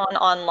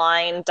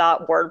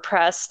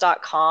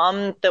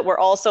iacononline.wordpress.com, but we're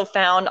also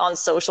found on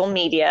social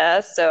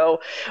media.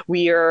 So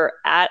we are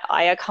at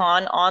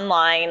Iacon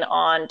Online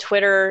on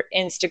Twitter,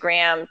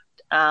 Instagram,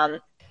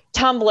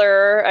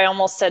 Tumblr. I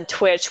almost said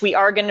Twitch. We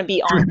are going to be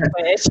on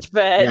Twitch,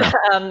 but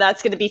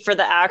that's going to be for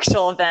the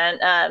actual event.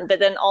 But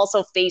then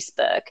also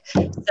Facebook.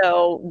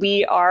 So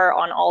we are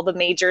on all the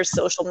major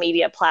social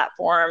media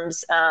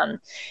platforms.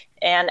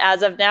 And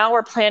as of now,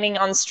 we're planning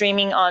on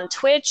streaming on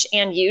Twitch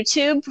and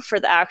YouTube for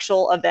the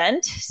actual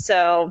event.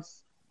 So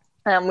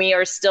we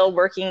are still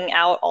working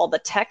out all the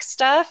tech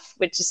stuff,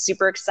 which is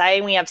super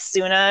exciting. We have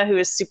Suna, who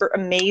is super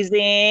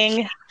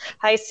amazing.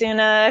 Hi,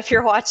 Suna, if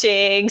you're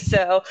watching.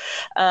 So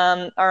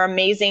our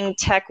amazing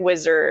tech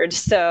wizard.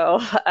 So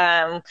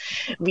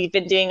we've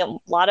been doing a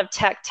lot of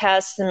tech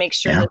tests to make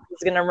sure this is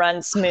going to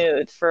run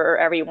smooth for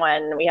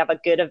everyone. We have a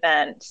good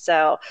event.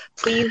 So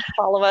please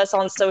follow us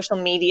on social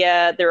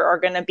media. There are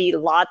going to be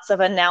lots of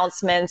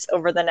announcements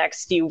over the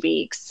next few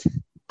weeks,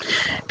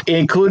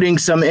 including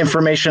some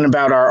information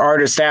about our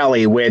Artist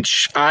Alley,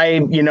 which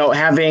I,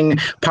 having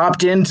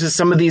popped into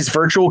some of these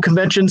virtual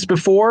conventions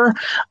before,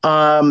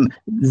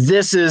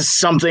 this is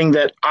something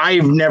that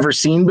I've never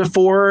seen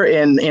before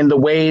in the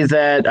way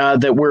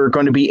that we're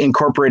going to be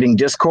incorporating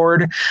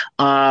Discord.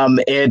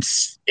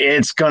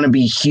 It's going to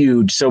be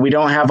huge. So we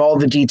don't have all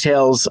the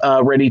details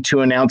ready to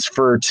announce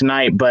for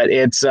tonight, but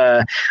it's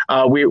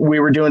we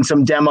were doing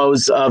some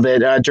demos of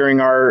it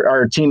during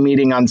our team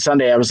meeting on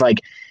Sunday. I was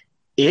like,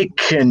 it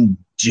can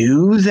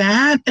do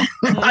that.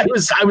 I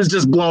was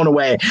just blown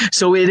away.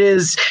 So it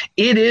is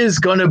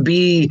going to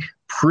be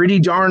pretty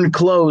darn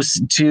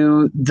close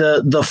to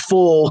the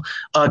full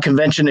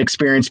convention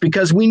experience,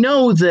 because we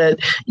know that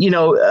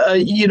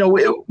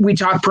we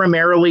talk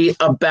primarily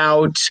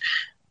about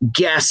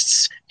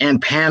guests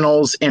and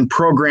panels and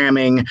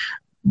programming,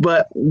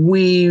 but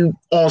we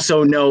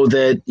also know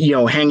that,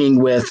 hanging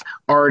with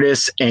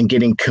artists and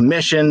getting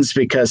commissions,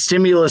 because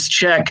stimulus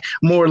check,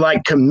 more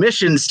like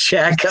commissions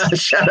check.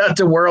 Shout out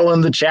to Whirl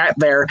in the chat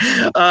there.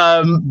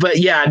 But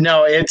yeah,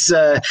 no, it's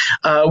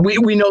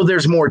we know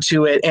there's more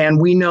to it. And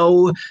we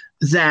know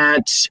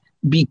that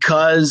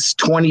because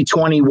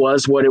 2020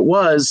 was what it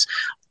was,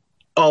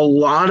 a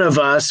lot of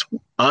us,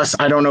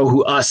 I don't know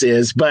who us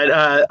is, but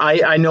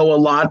I know a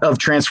lot of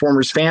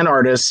Transformers fan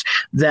artists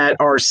that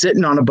are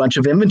sitting on a bunch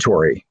of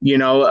inventory,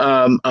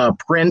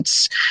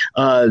 prints,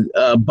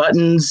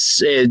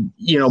 buttons,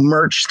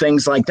 merch,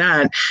 things like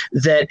that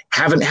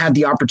haven't had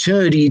the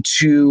opportunity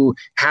to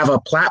have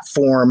a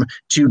platform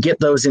to get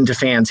those into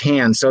fans'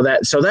 hands. So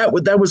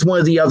that was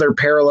one of the other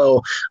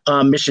parallel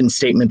mission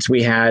statements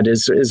we had,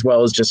 as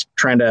well as just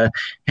trying to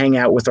hang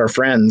out with our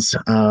friends.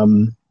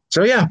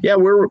 So yeah,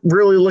 we're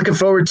really looking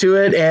forward to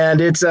it. And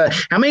it's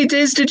how many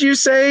days did you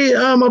say,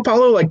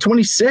 Apollo? Like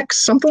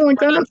 26, something like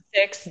that?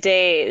 26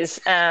 days.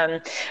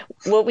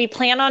 What we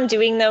plan on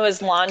doing, though,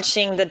 is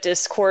launching the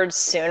Discord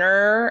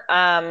sooner.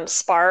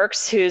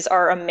 Sparks, who's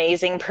our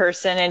amazing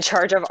person in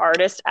charge of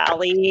Artist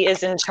Alley,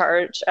 is in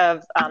charge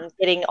of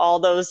getting all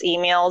those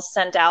emails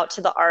sent out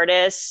to the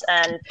artists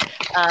and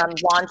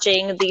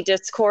launching the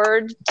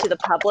Discord to the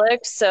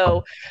public.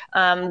 So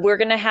we're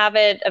going to have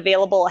it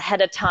available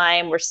ahead of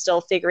time. We're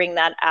still figuring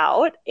that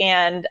out,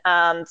 and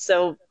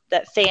so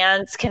that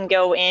fans can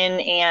go in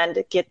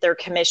and get their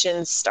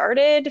commissions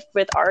started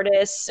with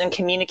artists and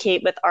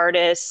communicate with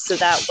artists, so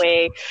that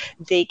way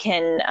they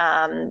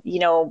can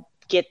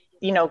get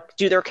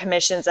do their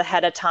commissions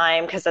ahead of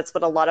time, because that's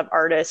what a lot of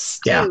artists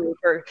do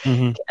for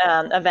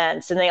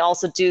events, and they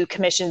also do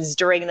commissions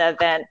during the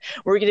event.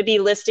 We're going to be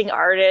listing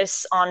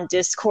artists on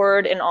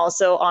Discord and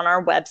also on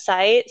our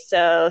website,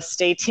 so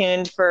stay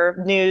tuned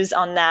for news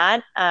on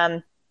that.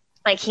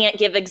 I can't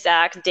give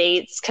exact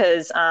dates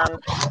because,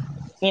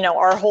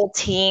 our whole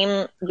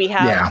team, we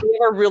have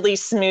a really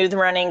smooth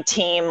running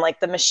team.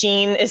 Like, the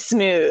machine is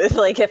smooth.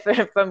 Like, if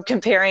I'm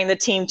comparing the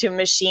team to a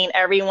machine,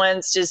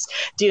 everyone's just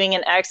doing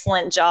an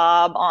excellent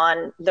job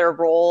on their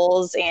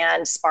roles,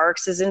 and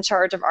Sparks is in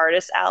charge of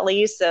Artist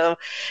Alley. So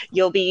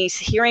you'll be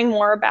hearing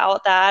more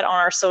about that on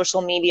our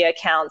social media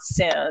accounts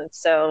soon.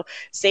 So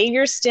save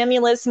your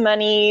stimulus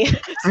money,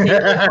 save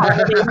your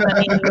holiday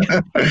money,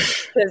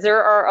 because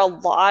there are a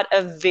lot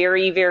of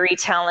very, very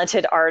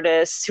talented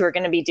artists who are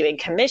going to be doing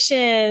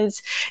commissions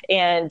conventions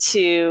and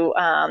to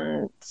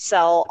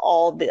sell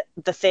all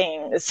the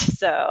things.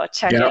 So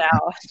check it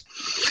out.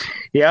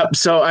 Yep.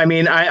 So, I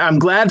mean, I'm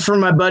glad for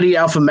my buddy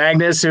Alpha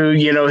Magnus, who,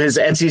 his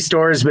Etsy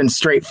store has been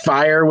straight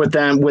fire with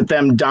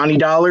them Donnie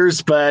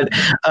dollars. But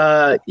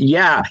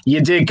yeah,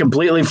 you did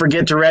completely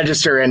forget to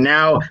register, and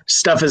now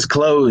stuff is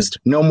closed.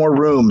 No more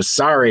rooms.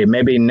 Sorry,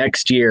 maybe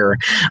next year.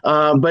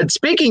 But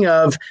speaking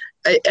of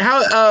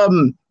how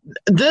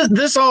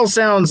this all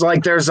sounds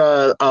like there's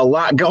a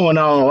lot going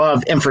on, a lot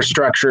of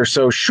infrastructure.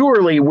 So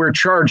surely we're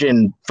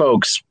charging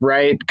folks,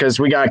 right? Because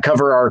we got to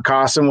cover our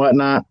costs and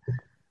whatnot.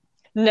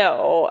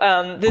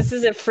 No, this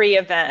is a free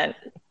event.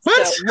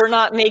 What? So we're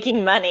not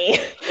making money.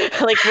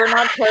 We're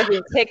not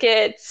charging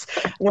tickets.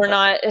 We're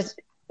not.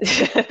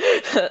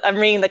 I'm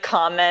reading the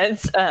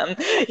comments.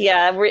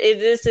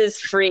 This is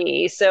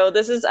free. So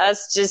this is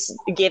us just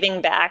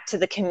giving back to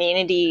the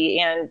community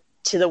and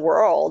to the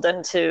world,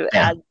 and to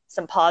add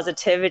some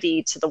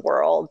positivity to the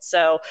world.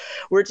 So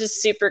we're just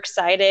super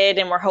excited,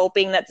 and we're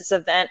hoping that this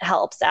event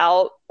helps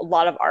out a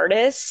lot of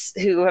artists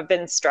who have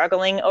been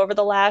struggling over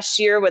the last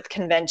year with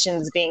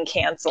conventions being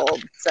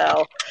canceled.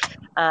 So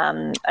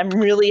I'm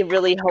really,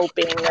 really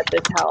hoping that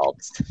this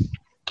helps.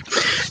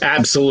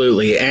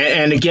 Absolutely.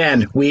 And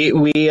again,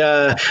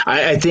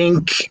 I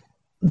think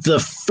the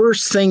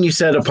first thing you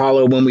said,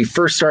 Apollo, when we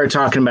first started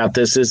talking about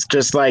this is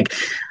just like,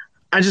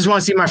 I just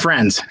want to see my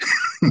friends.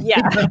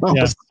 Yeah.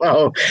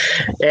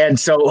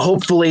 So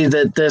hopefully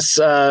that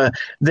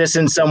this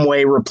in some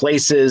way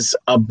replaces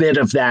a bit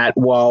of that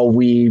while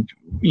we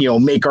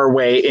make our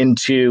way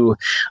into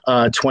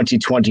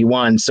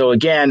 2021. So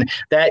again,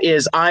 that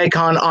is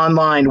Iacon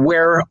Online,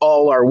 where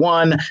all are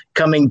one,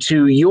 coming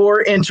to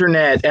your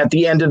internet at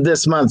the end of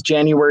this month,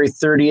 January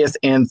 30th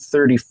and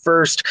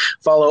 31st.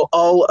 Follow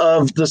all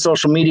of the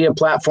social media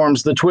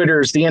platforms, the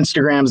Twitters, the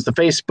Instagrams, the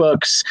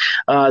Facebooks,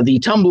 the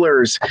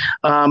Tumblrs.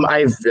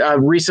 I've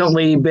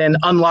recently been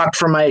unlocked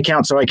from my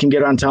account so I can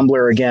get on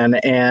Tumblr again,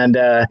 and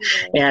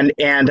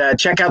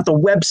check out the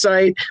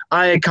website,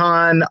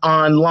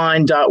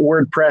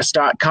 iacononline.wordpress.com,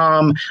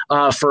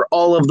 for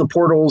all of the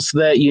portals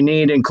that you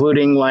need,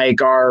 including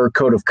like our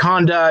code of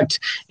conduct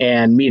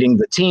and meeting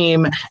the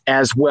team,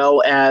 as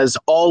well as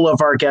all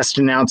of our guest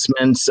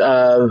announcements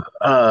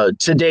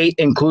to date,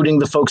 including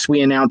the folks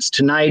we announced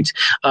tonight,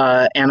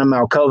 Anna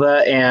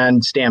Malkova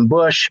and Stan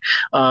Bush,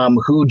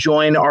 who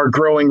join our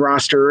growing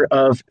roster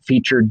of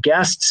featured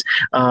guests,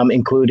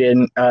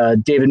 including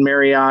David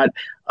Marriott,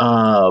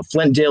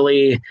 Flint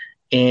Dilley,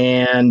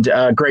 and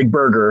Greg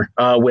Berger,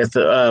 with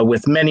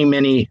many,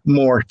 many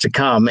more to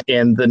come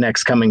in the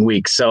next coming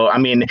weeks. So, I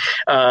mean,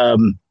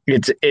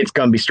 it's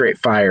going to be straight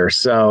fire.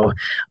 So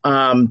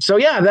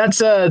yeah,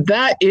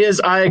 that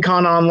is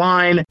Iacon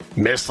Online.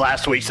 Missed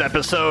last week's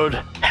episode?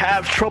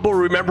 Have trouble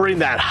remembering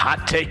that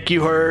hot take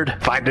you heard?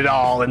 Find it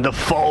all in the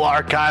full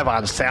archive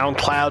on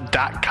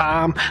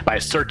SoundCloud.com by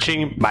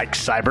searching Mike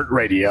Seibert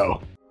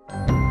Radio.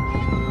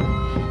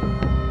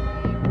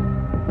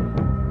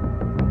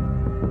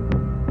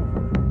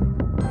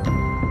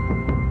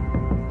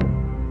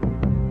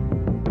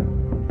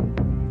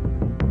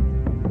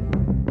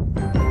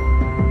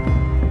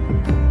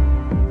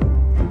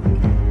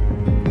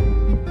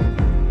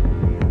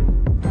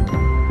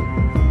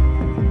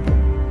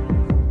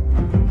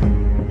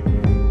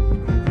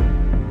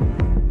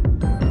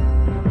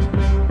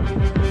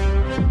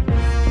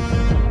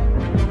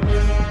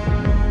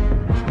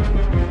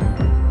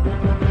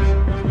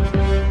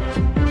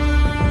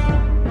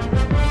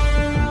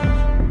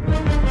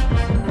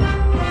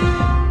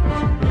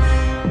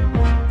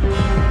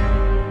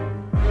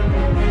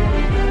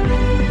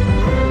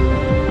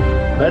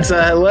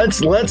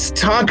 Let's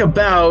talk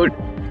about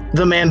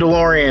The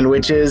Mandalorian,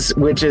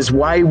 which is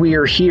why we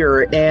are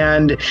here.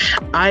 And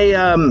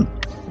I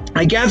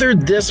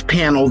gathered this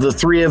panel, the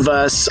three of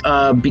us,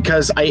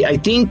 because I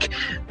think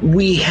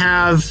we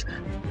have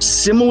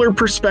similar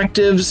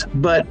perspectives,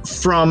 but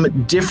from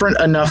different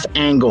enough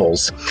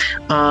angles.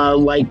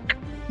 Like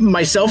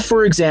myself,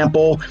 for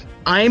example,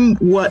 I'm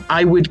what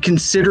I would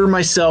consider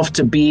myself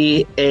to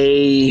be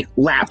a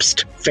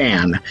lapsed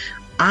fan.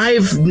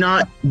 I've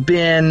not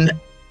been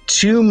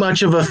too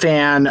much of a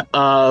fan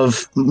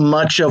of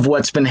much of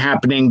what's been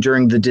happening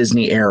during the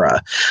Disney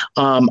era.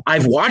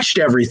 I've watched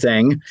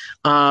everything,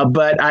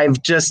 but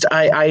I've just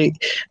I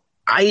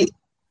kind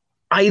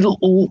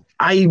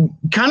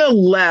of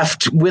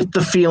left with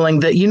the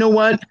feeling that, you know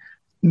what,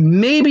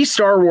 maybe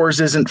Star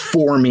Wars isn't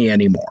for me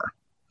anymore.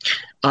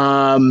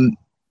 And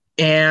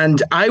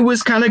I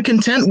was kind of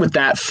content with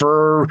that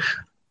for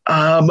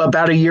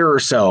about a year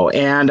or so,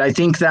 and I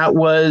think that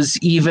was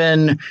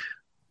even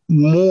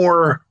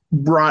more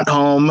brought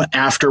home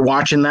after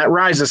watching that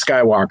Rise of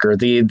Skywalker,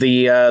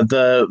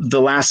 the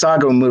last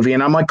Saga movie,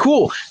 and I'm like,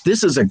 cool,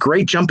 this is a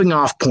great jumping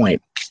off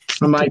point.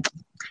 I'm like,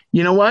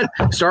 you know what,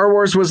 Star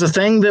Wars was a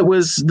thing that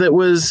was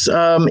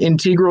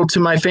integral to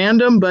my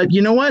fandom, but you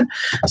know what,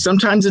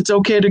 sometimes it's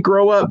okay to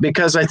grow up,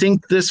 because I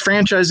think this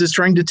franchise is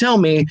trying to tell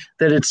me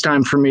that it's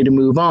time for me to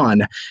move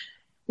on.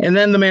 And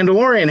then The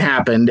Mandalorian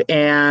happened,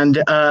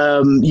 and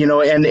I'll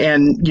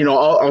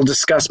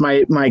discuss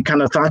my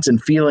kind of thoughts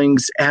and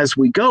feelings as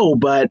we go.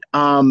 But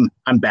I'm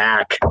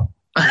back.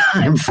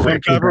 I'm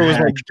freaking was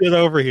like, get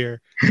over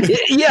here.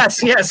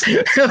 Yes.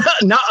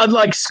 Not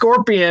unlike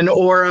Scorpion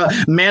or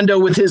Mando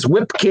with his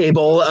whip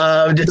cable.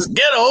 Just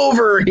get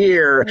over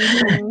here.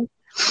 Mm-hmm.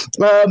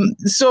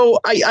 So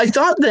I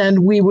thought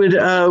then we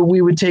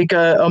would take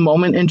a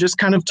moment and just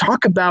kind of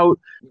talk about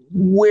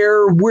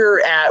where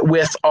we're at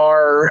with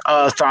our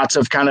thoughts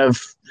of kind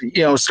of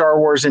Star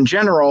Wars in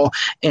general,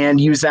 and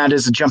use that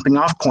as a jumping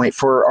off point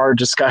for our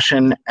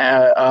discussion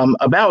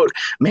about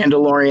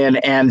Mandalorian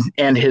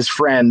and his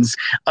friends.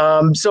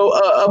 So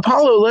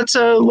Apollo,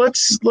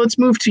 let's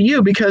move to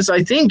you, because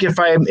I think if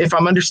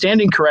I'm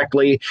understanding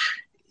correctly,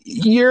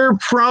 you're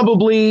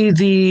probably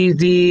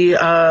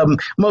the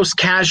most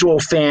casual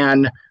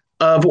fan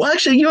of. Well,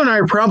 actually, you and I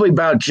are probably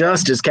about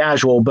just as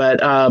casual,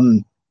 but.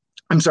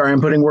 I'm sorry,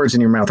 I'm putting words in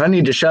your mouth. I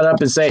need to shut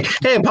up and say,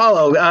 hey,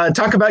 Apollo,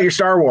 talk about your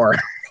Star Wars.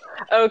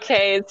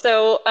 Okay,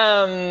 so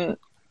I'm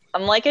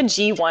like a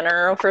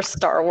G1er for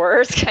Star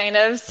Wars, kind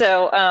of.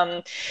 So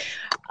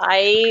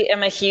I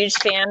am a huge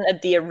fan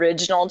of the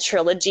original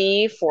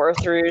trilogy, 4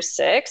 through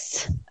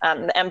 6.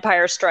 The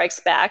Empire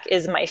Strikes Back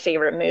is my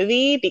favorite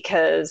movie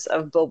because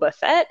of Boba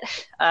Fett.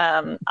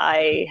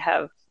 I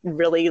have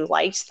really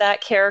liked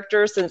that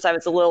character since I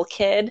was a little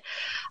kid.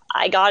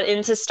 I got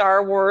into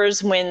Star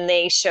Wars when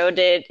they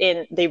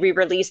they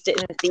re-released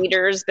it in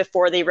theaters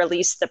before they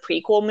released the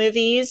prequel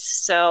movies.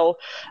 So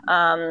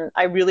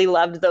I really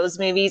loved those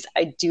movies.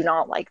 I do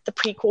not like the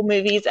prequel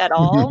movies at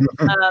all.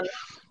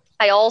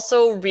 I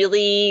also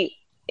really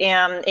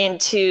am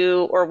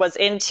into, or was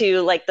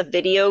into, like the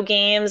video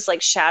games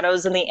like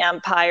Shadows in the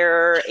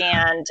Empire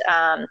and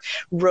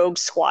Rogue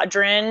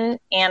Squadron,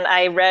 and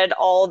I read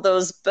all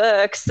those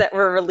books that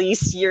were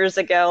released years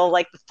ago,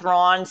 like the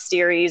Thrawn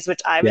series, which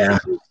I was a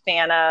huge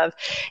fan of,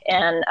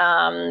 and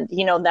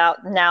that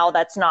now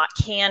that's not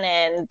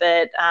canon,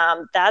 but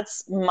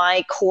that's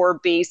my core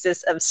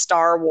basis of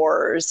Star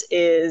Wars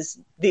is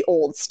the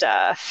old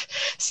stuff.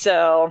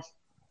 So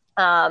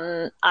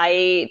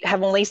I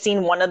have only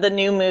seen one of the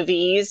new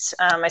movies.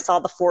 I saw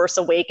The Force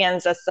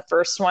Awakens. That's the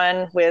first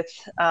one with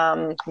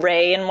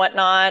Rey and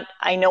whatnot.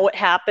 I know what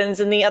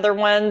happens in the other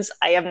ones.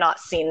 I have not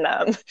seen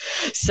them.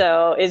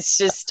 So it's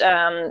just,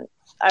 I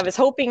was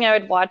hoping I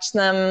would watch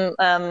them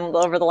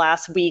over the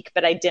last week,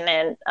 but I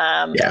didn't. But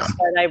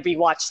I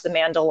rewatched The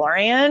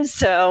Mandalorian.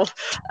 So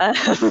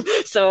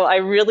I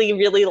really,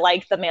 really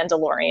like The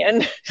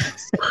Mandalorian.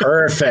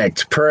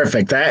 Perfect.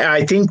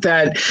 I think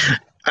that...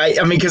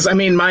 because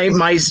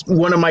my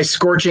one of my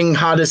scorching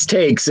hottest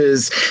takes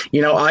is,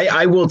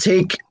 I will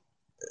take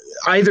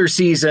either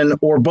season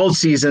or both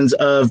seasons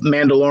of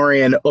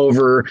Mandalorian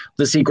over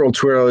the sequel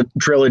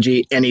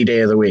trilogy any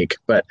day of the week,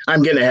 but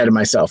I'm getting ahead of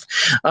myself.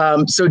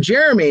 So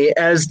Jeremy,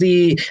 are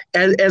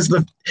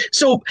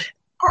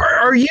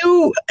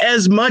you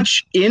as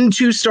much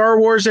into Star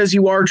Wars as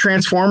you are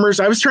Transformers?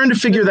 I was trying to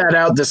figure that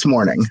out this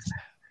morning.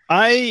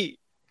 I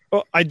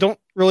don't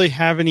really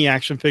have any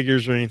action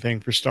figures or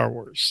anything for Star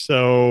Wars.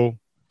 So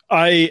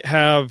I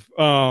have,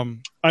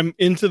 I'm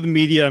into the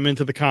media. I'm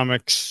into the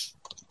comics,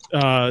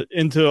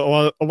 into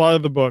a lot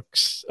of the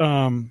books.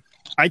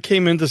 I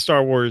came into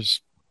Star Wars,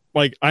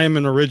 like I am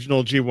an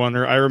original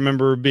G1er. I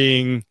remember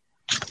being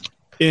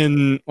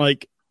in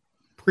like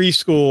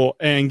preschool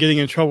and getting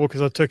in trouble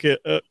because I took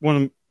a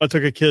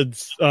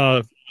kid's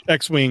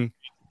X-Wing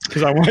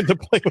because I wanted to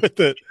play with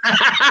it.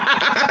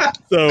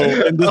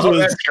 So, and this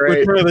was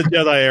before the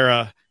Jedi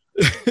era.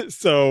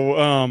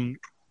 So,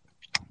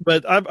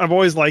 but I've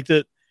always liked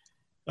it.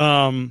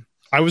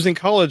 I was in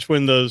college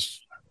when those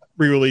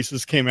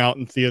re-releases came out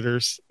in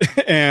theaters,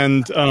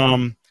 and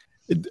I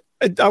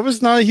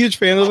was not a huge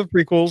fan of the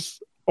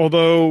prequels,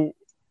 although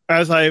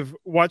as I've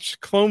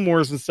watched Clone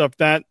Wars and stuff,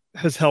 that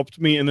has helped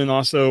me. And then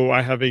also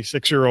I have a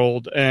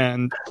 6-year-old,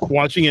 and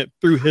watching it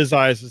through his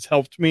eyes has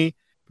helped me,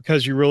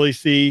 because you really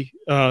see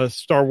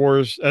Star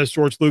Wars as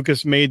George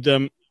Lucas made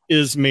them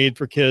is made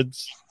for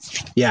kids.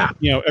 Yeah.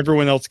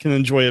 Everyone else can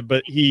enjoy it,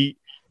 but he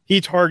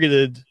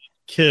targeted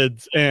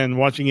kids, and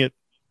watching it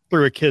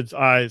through a kid's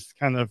eyes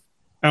kind of,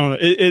 I don't know,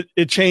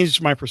 it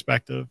changed my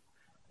perspective.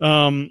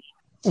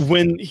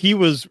 When he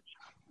was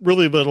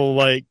really little,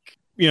 like,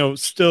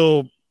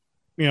 still,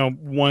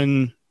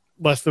 one,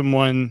 less than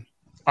one,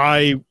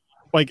 I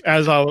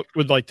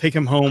would take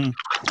him home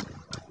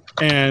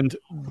and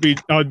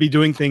I would be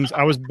doing things.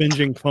 I was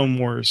binging Clone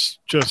Wars.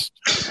 Just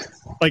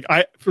like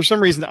for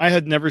some reason, I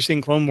had never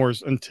seen Clone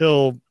Wars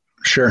until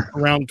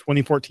around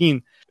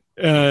 2014.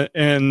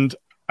 And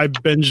I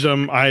binged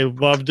them. I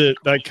loved it.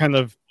 That kind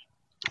of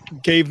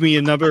gave me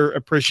another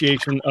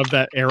appreciation of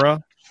that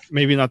era.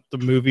 Maybe not the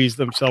movies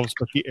themselves,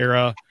 but the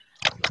era.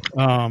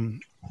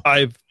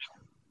 I've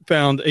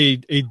found a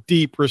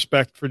deep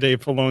respect for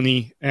Dave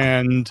Filoni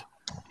and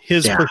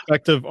his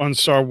perspective on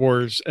Star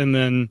Wars. And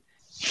then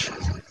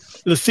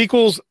the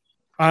sequels,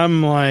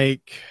 I'm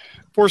like,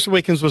 Force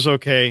Awakens was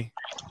okay.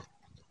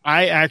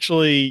 I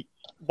actually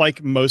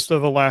like most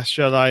of The Last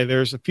Jedi,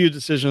 there's a few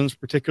decisions,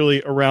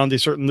 particularly around a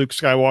certain Luke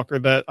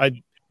Skywalker, that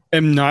I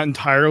am not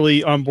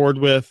entirely on board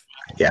with.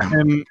 Yeah.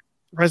 And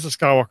Rise of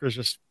Skywalker is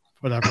just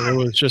whatever. It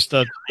was just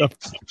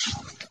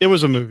it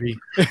was a movie.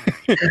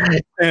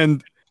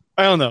 And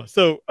I don't know.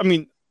 So, I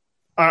mean,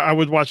 I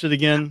would watch it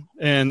again,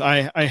 and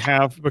I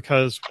have,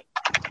 because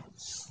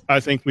I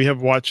think we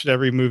have watched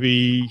every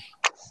movie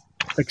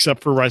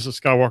except for Rise of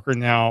Skywalker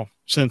now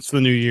since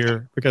the new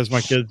year, because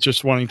my kid's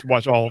just wanting to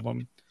watch all of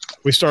them.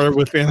 We started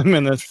with Phantom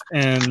Menace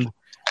and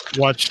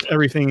watched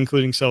everything,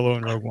 including Solo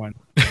and Rogue One.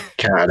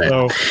 Got it.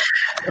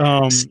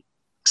 So,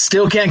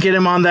 still can't get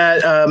him on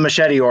that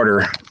machete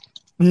order.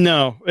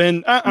 No,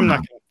 and I'm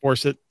not going to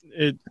force it.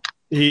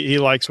 He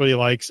likes what he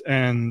likes,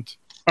 and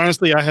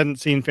honestly, I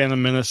hadn't seen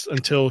Phantom Menace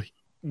until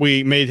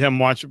we made him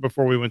watch it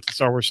before we went to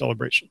Star Wars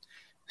Celebration.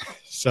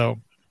 So,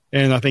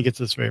 and I think it's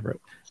his favorite.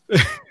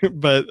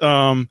 But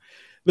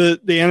the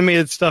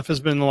animated stuff has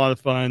been a lot of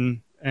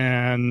fun,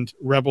 and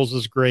Rebels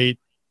is great.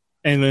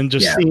 And then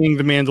just seeing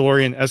The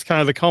Mandalorian as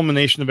kind of the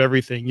culmination of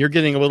everything. You're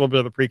getting a little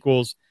bit of the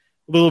prequels,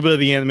 a little bit of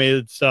the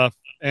animated stuff,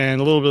 and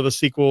a little bit of the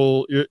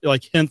sequel,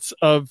 like hints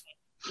of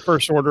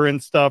First Order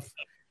and stuff.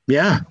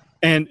 Yeah.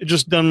 And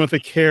just done with a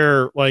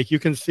care. Like, you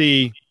can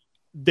see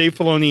Dave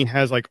Filoni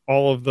has like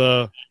all of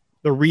the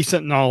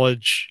recent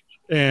knowledge,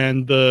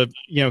 and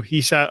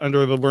he sat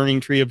under the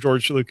learning tree of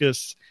George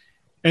Lucas.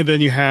 And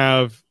then you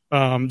have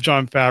Jon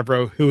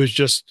Favreau, who is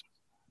just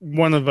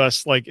one of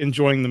us, like,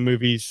 enjoying the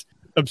movies,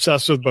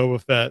 obsessed with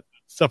Boba Fett,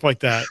 stuff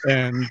like that.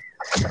 And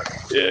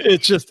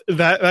it's just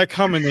that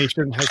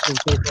combination has been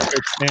so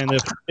perfect. And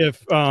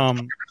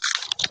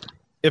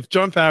if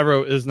Jon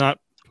Favreau is not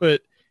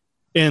put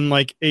in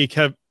like a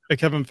Kevin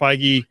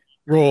Feige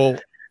role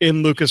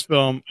in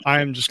Lucasfilm,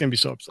 I'm just going to be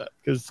so upset,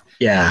 because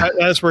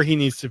that's where he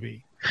needs to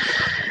be.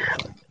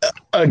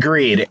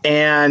 Agreed.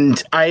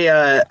 And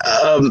I,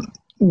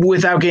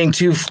 without getting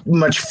too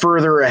much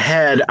further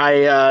ahead,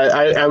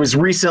 I was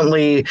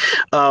recently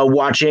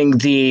watching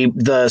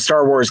the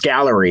Star Wars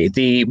Gallery,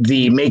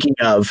 the making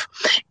of,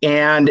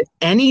 and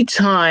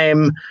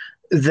anytime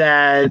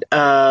that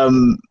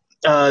that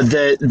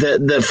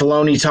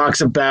Filoni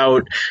talks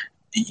about,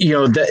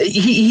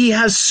 he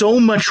has so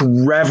much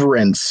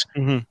reverence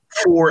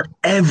for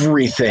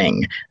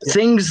everything.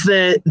 Things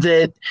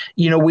that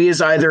we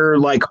as either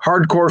like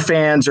hardcore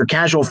fans or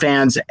casual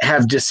fans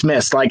have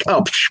dismissed, like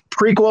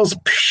prequels,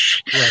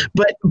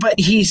 right. but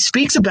he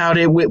speaks about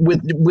it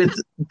with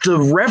the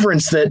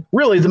reverence that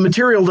really the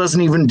material doesn't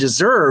even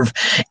deserve.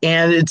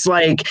 And it's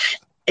like,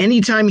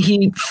 anytime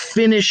he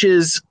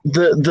finishes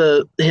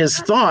his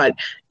thought,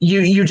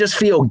 you just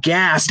feel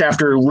gassed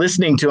after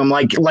listening to him,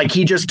 like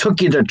he just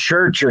took you to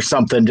church or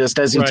something, just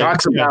as he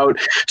talks about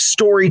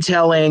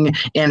storytelling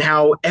and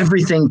how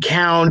everything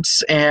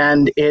counts.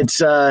 And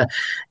it's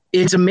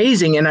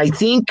amazing. And I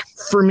think,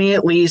 for me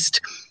at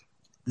least,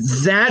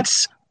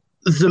 that's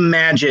the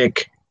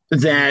magic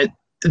that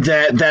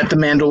The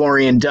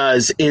Mandalorian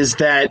does, is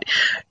that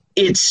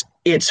it's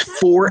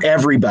for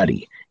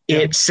everybody.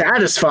 It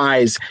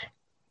satisfies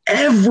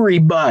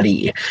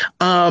everybody,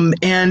 and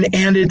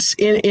it's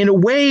in a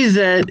way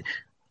that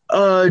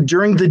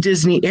during the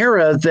Disney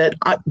era that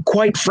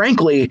quite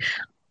frankly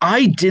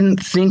I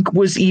didn't think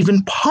was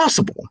even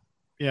possible.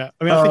 I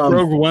mean, I think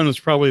Rogue One was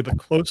probably the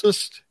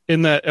closest,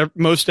 in that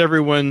most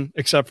everyone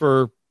except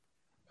for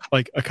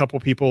like a couple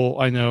people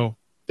I know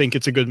think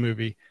it's a good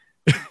movie.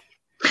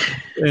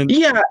 And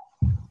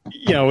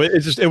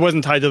it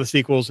wasn't tied to the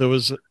sequels. It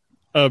was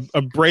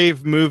a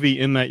brave movie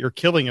in that you're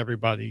killing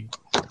everybody.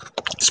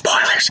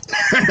 Spoilers.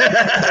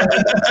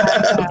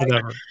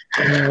 Whatever.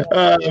 I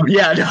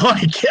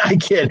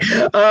kid.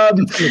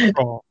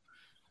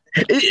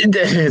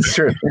 It's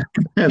true.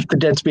 The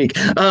dead speak.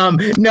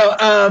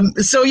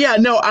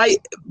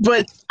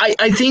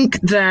 I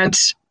think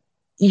that,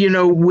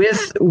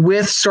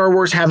 with Star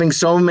Wars having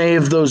so many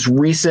of those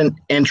recent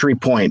entry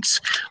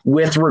points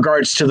with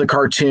regards to the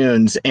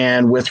cartoons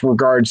and with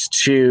regards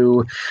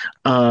to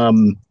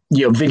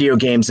video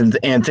games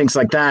and things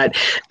like that,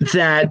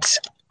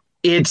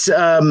 it's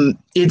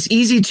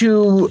easy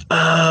to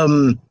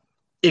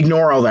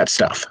ignore all that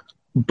stuff.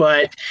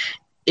 But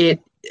that's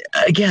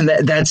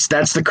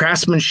the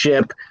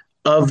craftsmanship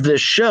of the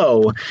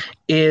show,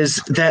 is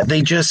that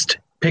they just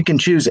pick and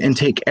choose and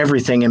take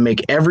everything and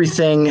make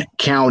everything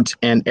count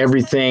and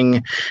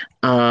everything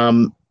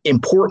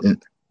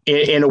important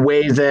in a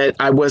way that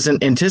I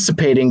wasn't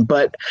anticipating.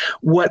 But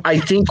what I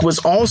think was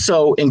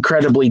also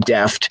incredibly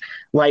deft,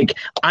 like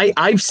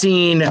I've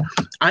seen,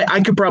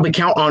 I could probably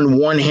count on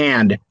one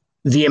hand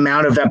the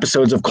amount of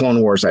episodes of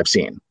Clone Wars I've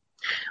seen.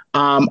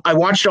 I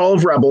watched all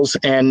of Rebels,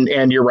 and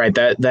you're right,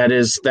 that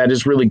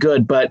is really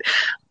good. But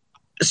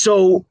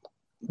so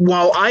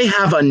while I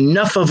have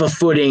enough of a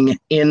footing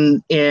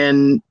in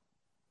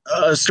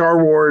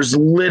Star Wars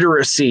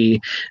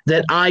literacy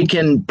that I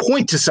can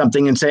point to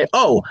something and say,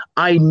 oh,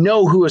 I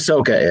know who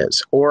Ahsoka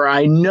is, or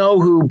I know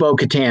who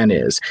Bo-Katan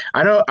is.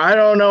 I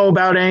don't know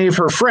about any of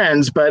her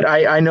friends, but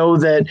I know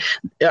that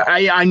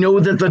I know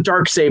that the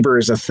Darksaber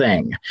is a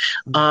thing.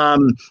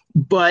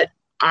 But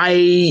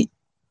I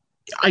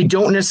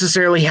don't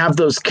necessarily have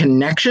those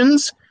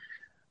connections,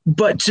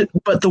 but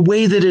the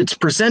way that it's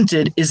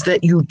presented is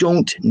that you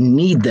don't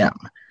need them.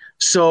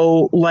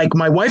 So, like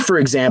my wife, for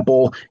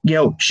example,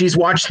 she's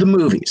watched the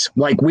movies.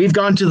 Like, we've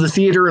gone to the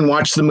theater and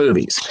watched the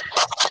movies.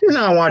 She's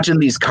not watching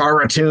these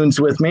cartoons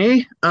with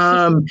me.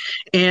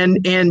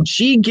 And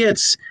she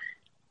gets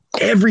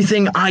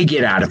everything I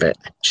get out of it.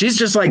 She's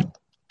just like,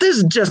 this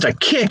is just a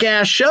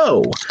kick-ass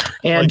show.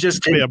 And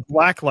just a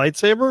black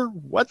lightsaber?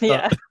 What the?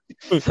 Yeah.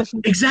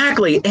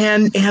 Exactly.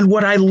 And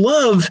what I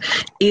love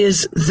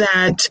is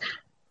that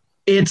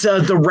it's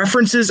the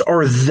references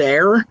are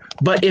there,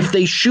 but if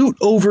they shoot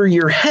over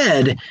your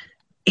head,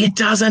 it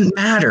doesn't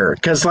matter,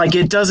 because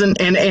it doesn't.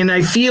 And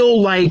I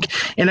feel like,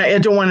 and I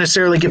don't want to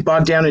necessarily get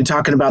bogged down in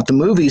talking about the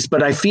movies,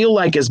 but I feel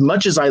like as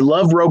much as I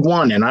love Rogue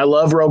One, and I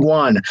love Rogue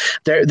One,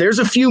 there's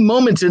a few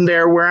moments in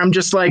there where I'm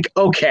just like,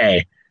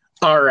 okay,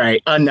 all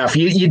right, enough.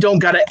 You don't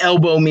got to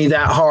elbow me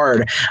that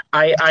hard.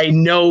 I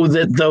know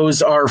that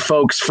those are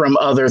folks from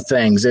other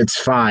things. It's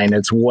fine.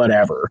 It's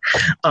whatever.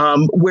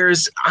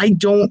 Whereas I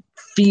don't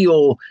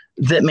feel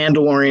that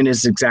Mandalorian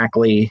is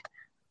exactly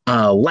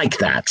like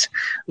that.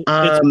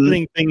 It's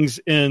putting things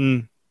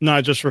in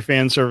not just for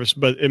fan service,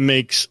 but it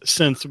makes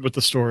sense with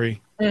the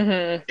story.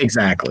 Mm-hmm.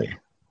 Exactly.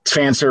 It's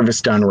fan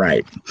service done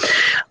right.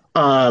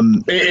 At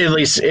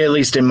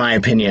least in my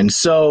opinion.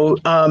 So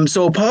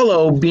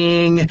Apollo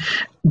being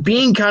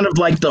kind of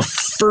like the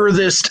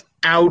furthest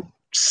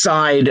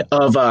outside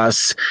of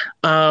us,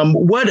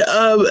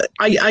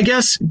 I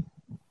guess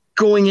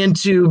going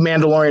into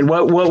Mandalorian,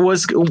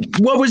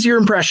 what was your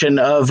impression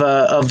of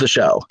the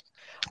show?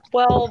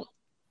 Well,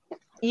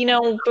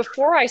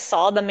 before I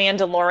saw The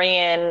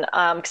Mandalorian,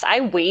 because I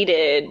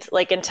waited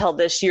until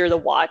this year to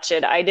watch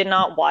it. I did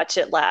not watch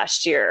it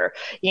last year,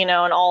 and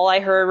all I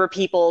heard were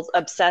people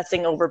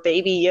obsessing over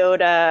Baby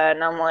Yoda,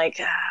 and I'm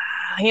like,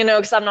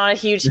 because I'm not a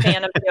huge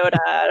fan of Yoda.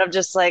 I'm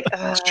just like,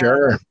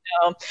 sure.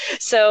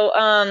 So,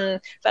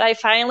 but I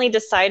finally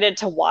decided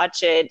to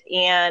watch it,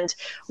 and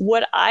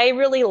what I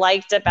really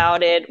liked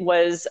about it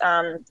was,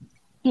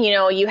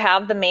 you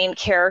have the main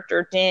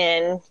character,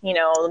 Din,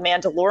 the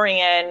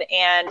Mandalorian,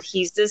 and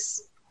he's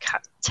this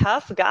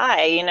tough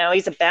guy,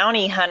 he's a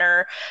bounty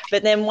hunter.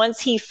 But then once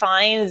he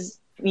finds,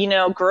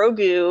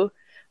 Grogu,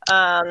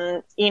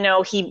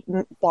 he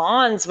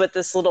bonds with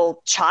this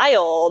little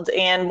child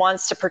and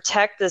wants to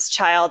protect this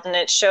child. And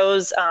it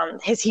shows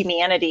his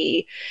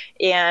humanity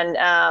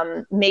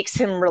and makes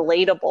him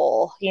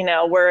relatable,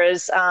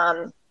 whereas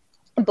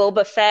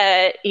Boba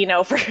Fett,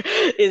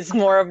 is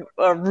more of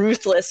a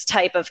ruthless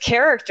type of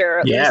character.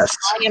 At least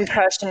my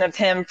impression of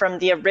him from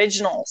the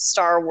original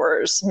Star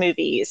Wars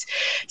movies.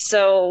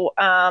 So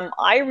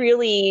I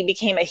really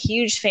became a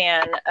huge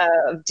fan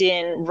of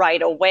Din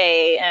right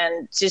away,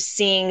 and just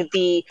seeing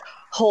the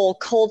whole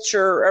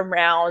culture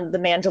around the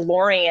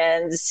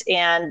Mandalorians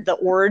and the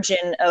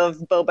origin of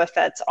Boba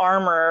Fett's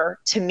armor,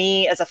 to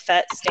me as a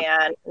Fett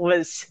stan,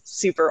 was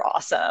super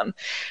awesome.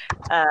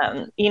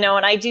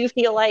 And I do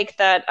feel like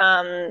that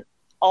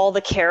all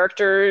the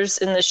characters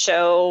in the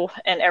show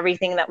and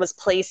everything that was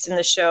placed in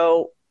the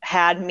show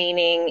had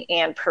meaning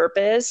and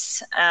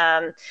purpose.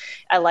 I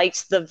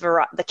liked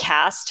the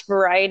cast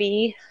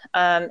variety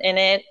in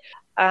it.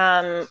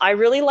 I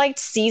really liked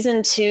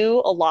season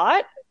 2 a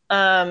lot.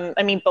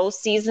 Both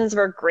seasons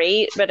were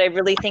great, but I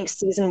really think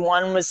season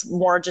 1 was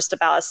more just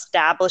about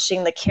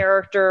establishing the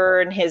character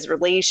and his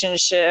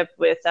relationship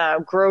with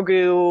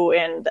Grogu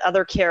and the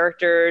other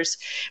characters.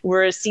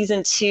 Whereas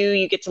season 2,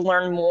 you get to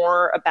learn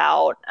more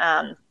about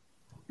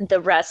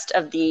the rest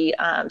of the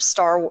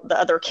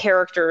other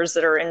characters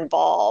that are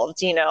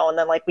involved, and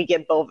then we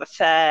get Boba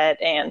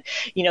Fett and,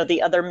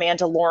 the other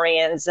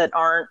Mandalorians that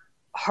aren't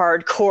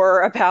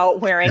hardcore about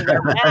wearing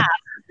their mask,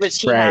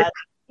 which he has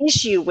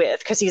issue with,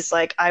 because he's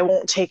like, I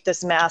won't take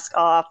this mask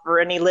off for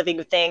any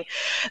living thing.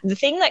 The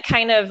thing that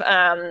kind of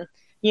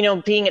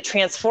being a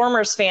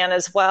Transformers fan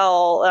as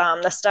well,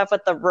 the stuff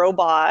with the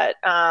robot,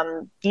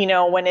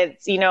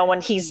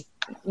 when he's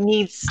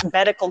needs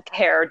medical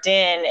care,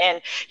 Din,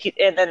 and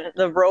then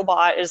the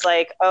robot is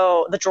like,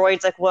 oh, the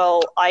droid's like,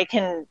 well,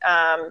 you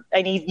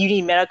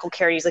need medical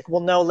care. He's like,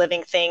 well, no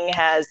living thing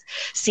has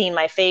seen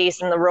my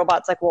face. And the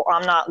robot's like, well,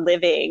 I'm not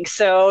living.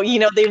 So,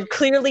 they've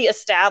clearly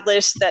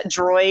established that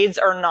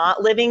droids are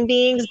not living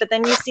beings, but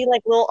then you see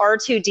little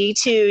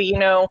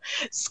R2-D2,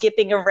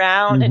 skipping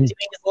around and doing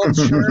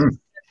his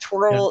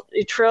little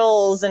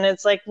trills, and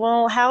it's like,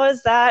 well, how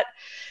is that?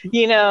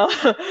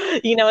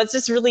 It's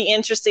just really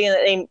interesting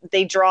that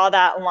they draw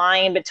that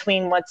line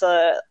between what's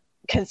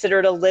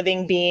considered a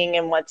living being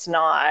and what's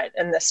not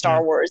in the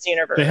Star Wars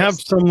universe. They have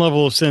some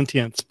level of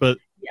sentience, but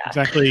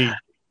exactly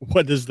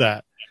what is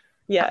that?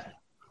 Yeah.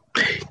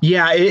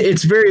 Yeah,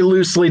 it's very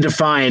loosely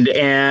defined,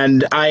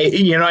 and I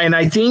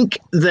think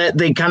that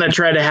they kind of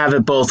try to have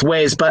it both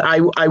ways. But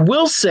I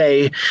will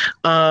say,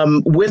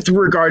 with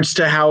regards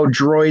to how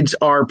droids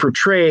are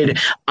portrayed,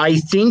 I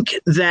think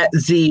that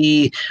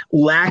the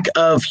lack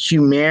of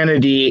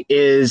humanity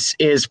is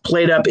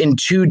played up in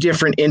two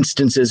different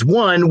instances.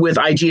 One with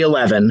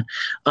IG-11,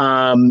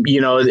 I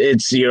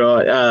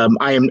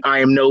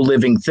am no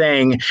living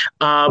thing,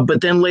 but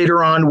then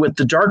later on with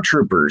the Dark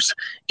Troopers,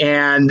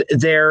 and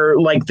their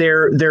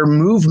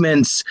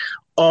movements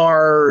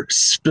are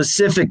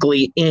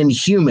specifically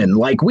inhuman.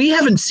 Like, we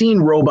haven't seen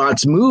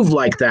robots move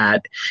like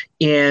that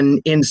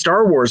in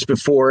Star Wars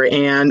before,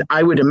 and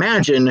I would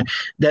imagine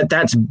that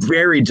that's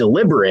very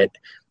deliberate.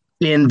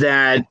 In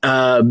that,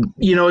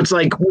 it's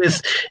like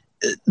with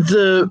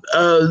the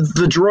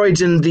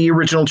droids in the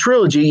original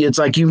trilogy, it's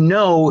like,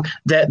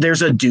 that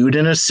there's a dude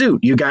in a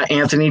suit. You got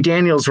Anthony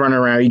Daniels running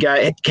around. You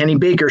got Kenny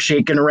Baker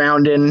shaking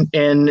around in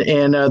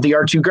the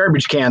R2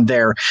 garbage can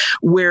there.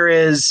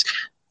 Whereas,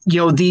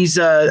 these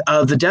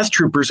the Death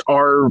Troopers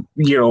are,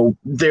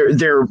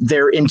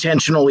 they're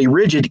intentionally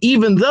rigid,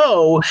 even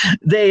though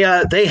they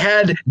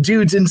had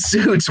dudes in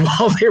suits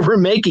while they were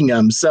making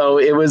them. So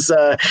it was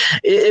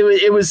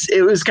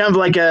kind of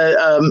like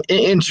a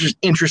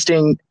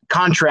interesting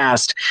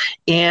contrast.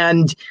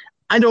 And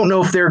I don't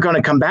know if they're going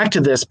to come back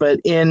to this, but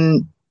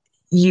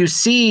you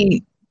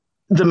see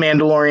the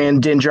Mandalorian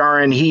Din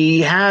Djarin,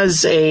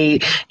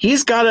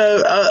 he's got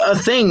a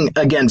thing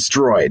against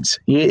droids.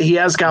 He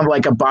has kind of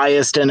like a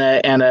bias and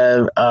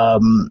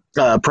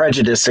a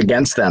prejudice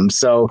against them.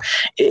 So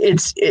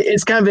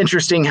it's kind of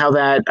interesting how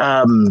that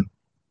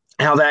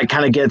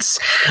kind of gets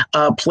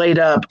played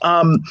up.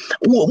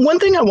 One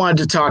thing I wanted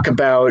to talk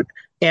about,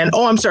 and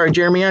I'm sorry,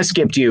 Jeremy, I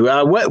skipped you.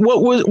 What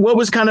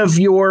was kind of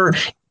your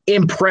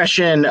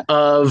impression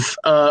of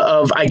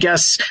I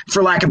guess,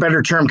 for lack of a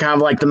better term, kind of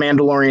like the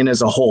Mandalorian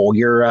as a whole?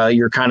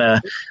 You're kind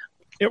of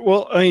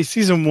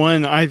season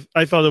 1,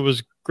 I thought it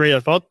was great.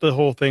 I thought the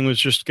whole thing was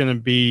just going to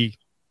be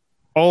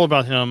all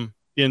about him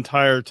the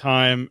entire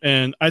time,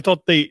 and I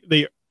thought they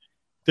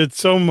did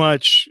so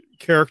much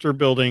character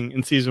building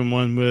in season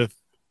 1 with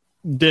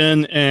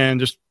Din and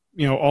just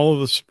all of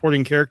the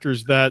supporting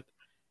characters, that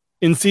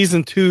in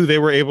season 2 they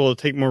were able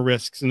to take more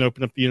risks and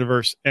open up the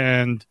universe,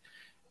 and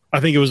I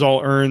think it was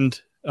all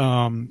earned.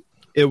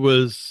 It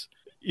was,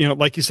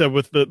 like you said,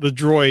 with the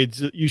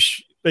droids,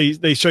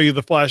 they show you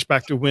the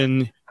flashback to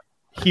when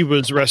he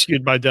was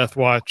rescued by Death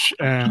Watch,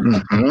 and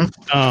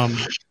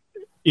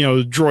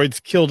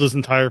droids killed his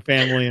entire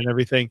family and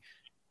everything.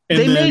 And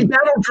they made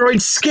battle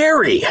droids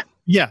scary.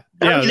 Yeah.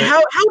 I mean, how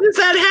does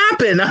that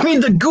happen? I mean,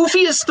 the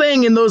goofiest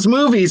thing in those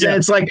movies, and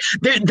it's like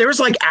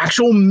there's like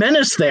actual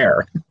menace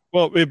there.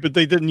 Well, but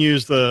they didn't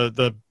use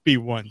the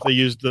B1. They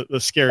used the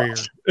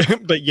scarier.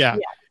 But yeah.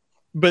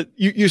 But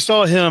you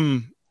saw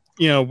him,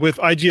 with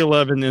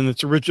IG-11 in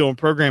its original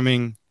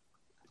programming,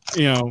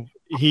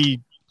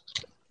 he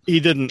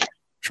didn't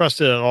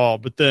trust it at all.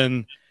 But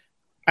then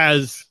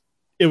as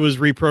it was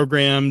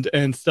reprogrammed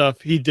and stuff,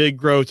 he did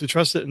grow to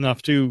trust it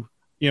enough to,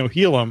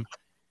 heal him.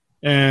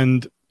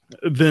 And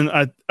then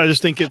I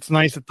just think it's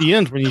nice at the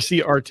end when you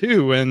see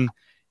R2 and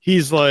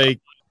he's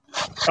like,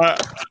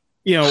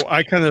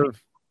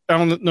 I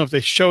don't know if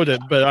they showed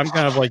it, but I'm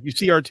kind of like, you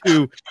see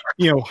R2,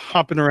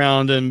 hopping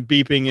around and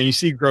beeping, and you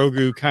see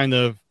Grogu kind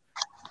of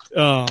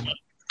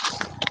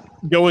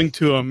going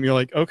to him. You're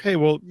like, okay,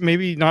 well,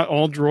 maybe not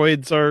all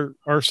droids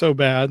are so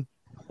bad.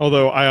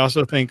 Although I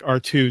also think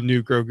R2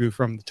 knew Grogu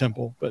from the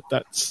temple, but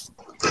that's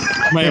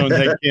my own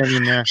take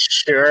in there.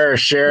 Sure.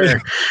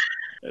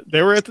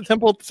 They were at the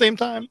temple at the same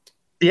time.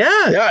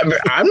 Yeah,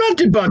 I'm not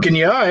debunking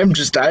you. I'm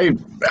just I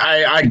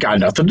got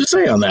nothing to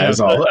say on that.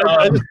 Is all.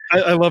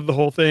 I love the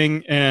whole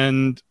thing,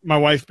 and my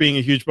wife being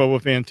a huge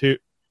Boba fan too.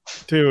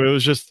 It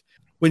was just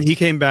when he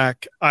came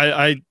back,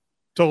 I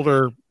told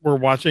her we're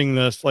watching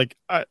this. Like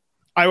I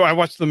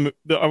watched them.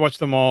 I watched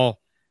them all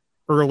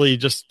early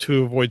just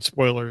to avoid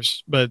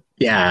spoilers. But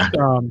yeah,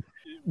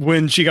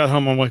 when she got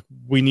home, I'm like,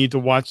 we need to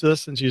watch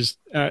this, and she's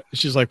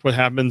like, what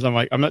happens? I'm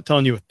like, I'm not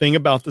telling you a thing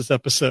about this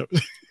episode.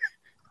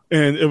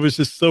 And it was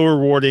just so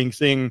rewarding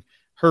seeing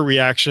her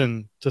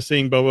reaction to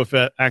seeing Boba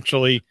Fett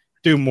actually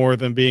do more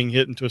than being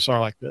hit into a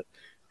Sarlacc pit.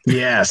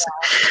 Yes.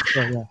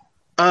 So,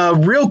 yeah.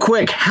 Real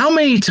quick, how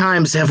many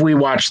times have we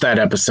watched that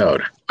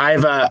episode?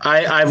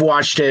 I've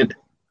watched it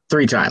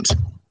 3 times.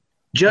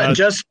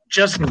 Just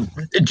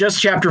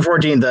chapter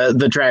 14,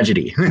 the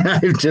tragedy.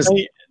 just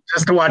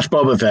to watch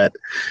Boba Fett.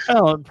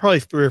 Oh,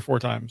 probably 3 or 4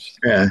 times.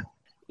 Yeah.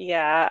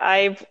 Yeah,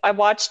 I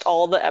watched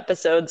all the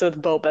episodes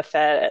with Boba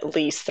Fett at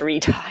least 3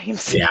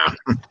 times. Yeah.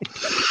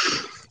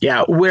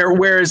 Yeah,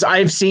 whereas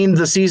I've seen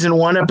the season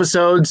 1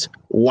 episodes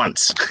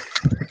once.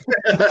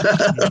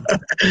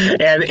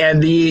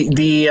 and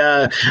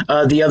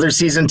the other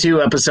season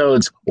 2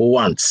 episodes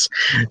once.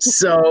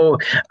 So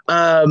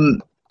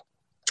and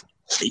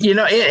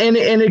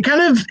it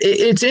kind of,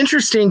 it's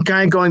interesting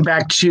kind of going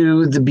back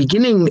to the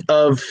beginning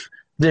of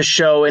this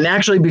show, and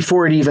actually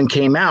before it even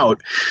came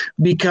out,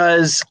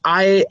 because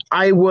I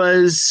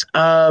was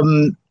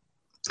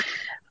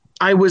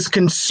I was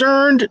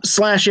concerned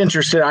 /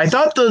 interested. I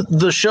thought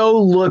the show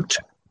looked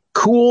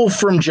cool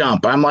from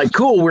jump. I'm like,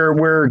 cool,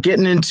 we're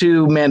getting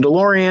into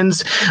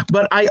Mandalorians,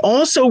 but I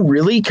also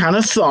really kind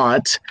of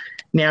thought.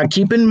 Now,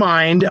 keep in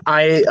mind,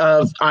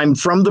 I'm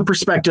from the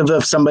perspective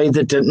of somebody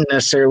that didn't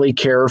necessarily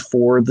care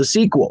for the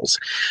sequels.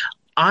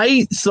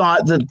 I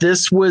thought that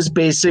this was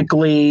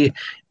basically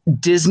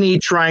Disney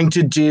trying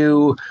to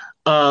do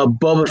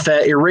Boba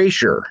Fett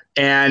erasure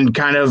and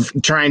kind of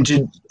trying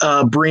to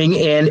bring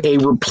in a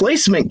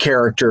replacement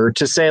character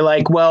to say,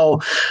 like,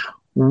 well,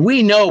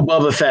 we know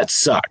Boba Fett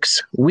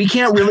sucks. We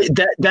can't really.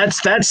 That's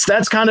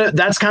kind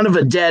of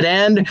a dead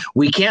end.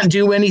 We can't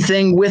do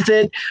anything with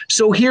it.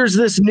 So here's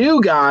this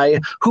new guy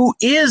who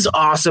is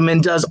awesome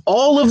and does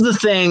all of the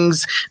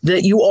things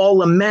that you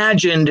all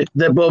imagined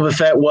that Boba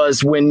Fett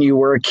was when you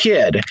were a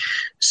kid.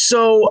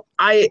 So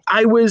I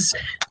was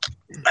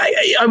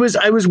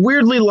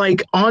weirdly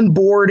like on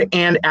board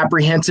and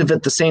apprehensive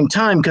at the same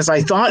time, because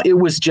I thought it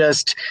was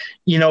just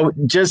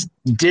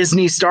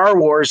Disney Star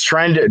Wars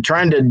trying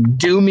to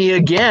do me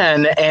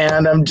again,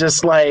 and I'm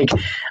just like,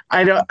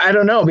 I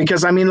don't know,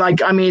 because I mean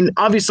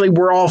obviously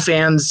we're all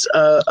fans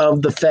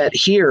of the Fett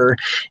here,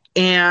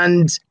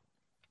 and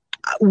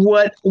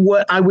what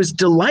I was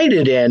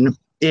delighted in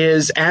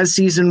is as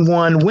season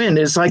 1 went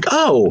is like,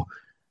 oh,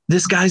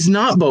 this guy's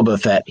not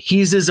Boba Fett.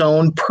 He's his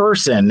own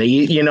person,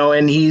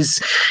 and he's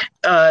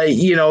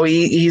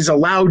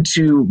allowed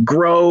to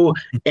grow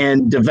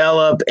and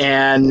develop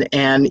and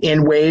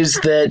in ways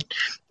that,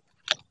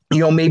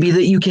 maybe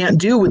that you can't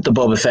do with the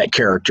Boba Fett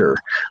character.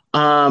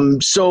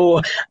 So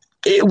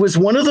it was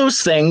one of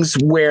those things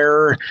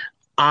where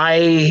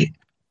I,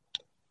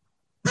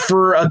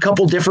 for a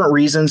couple different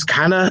reasons,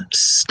 kind of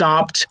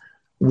stopped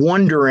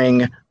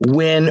wondering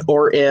when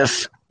or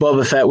if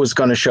Boba Fett was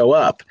going to show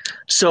up.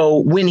 So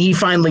when he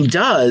finally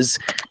does,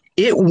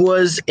 it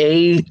was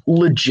a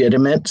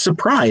legitimate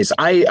surprise.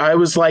 I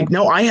was like,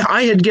 no,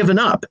 I had given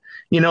up.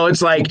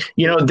 It's like,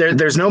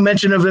 there's no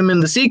mention of him in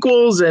the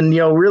sequels, and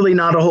really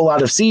not a whole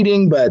lot of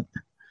seeding. But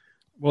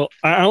well,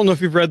 I don't know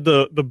if you've read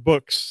the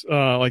books,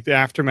 like the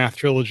Aftermath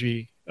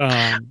trilogy,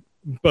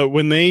 but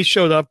when they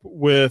showed up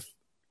with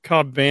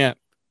Cobb Vanth,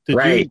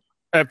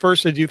 at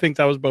first did you think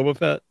that was Boba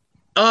Fett?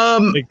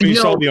 You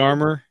saw the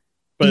armor.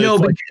 But no,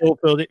 it's like still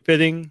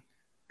fitting.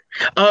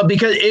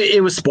 Because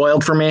it was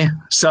spoiled for me,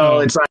 so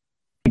it's like,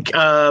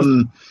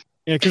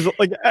 because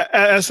like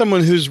as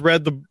someone who's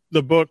read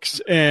the books,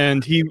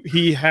 and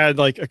he had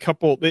like a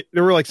couple,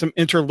 there were like some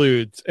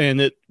interludes, and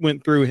it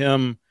went through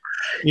him,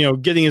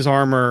 getting his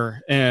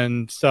armor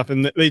and stuff,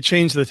 and they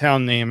changed the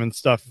town name and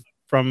stuff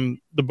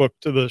from the book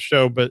to the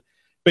show, but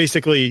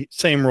basically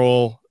same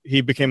role.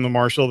 He became the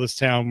marshal of this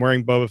town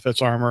wearing Boba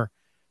Fett's armor,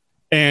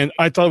 and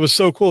I thought it was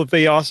so cool that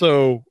they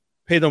also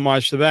paid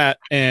homage to that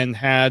and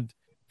had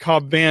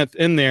Cobb Vanth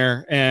in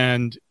there,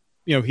 and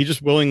he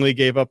just willingly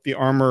gave up the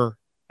armor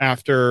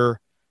after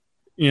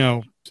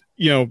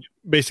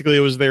basically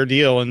it was their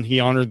deal, and he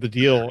honored the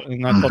deal,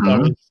 and I thought that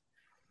was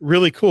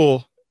really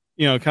cool,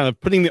 kind of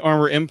putting the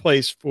armor in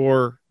place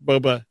for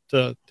Boba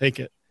to take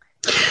it.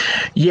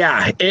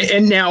 Yeah,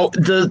 and now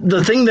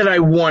the thing that I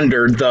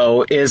wondered,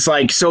 though, is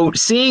like, so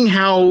seeing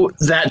how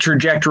that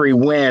trajectory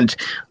went,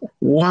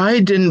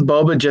 why didn't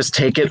Boba just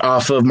take it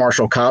off of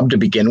Marshal Cobb to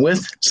begin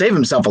with? Save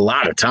himself a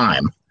lot of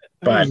time.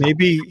 But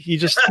maybe he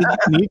just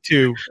didn't need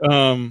to.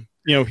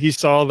 He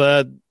saw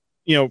that,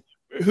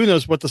 who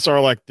knows what the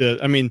Sarlacc did.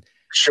 I mean,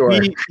 sure,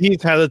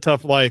 he's had a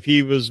tough life.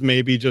 He was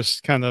maybe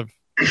just kind of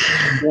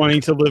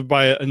wanting to live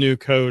by a new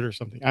code or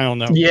something. I don't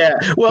know. Yeah.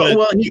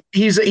 Well,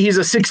 he's a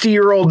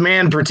 60-year-old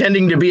man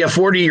pretending to be a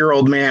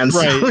 40-year-old man.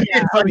 So right.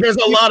 There's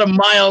a lot of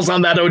miles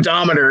on that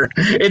odometer.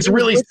 It's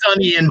really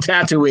sunny in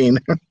Tatooine.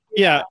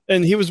 Yeah.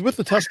 And he was with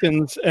the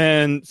Tuskens.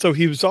 And so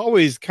he was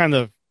always kind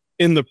of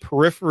in the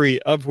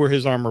periphery of where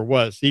his armor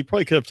was. He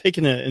probably could have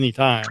taken it at any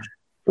time.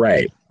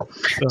 Right.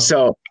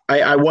 So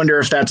I wonder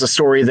if that's a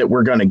story that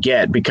we're going to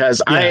get, because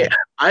I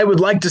would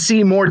like to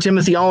see more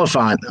Timothy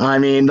Olyphant. I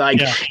mean,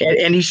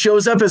 and he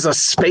shows up as a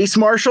space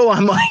marshal.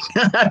 I'm like,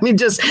 I mean,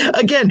 just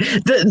again,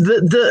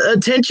 the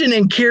attention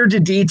and care to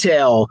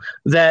detail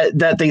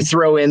that they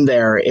throw in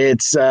there.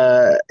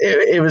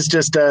 It was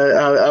just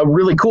a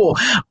really cool.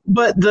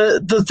 But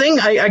the thing,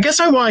 I guess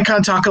I want to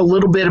kind of talk a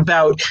little bit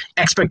about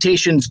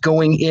expectations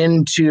going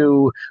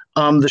into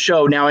the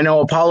show. Now, I know,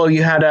 Apollo,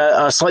 you had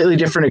a slightly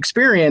different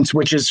experience,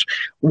 which is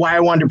why I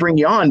wanted to bring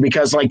you on,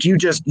 because like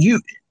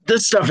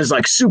this stuff is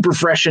like super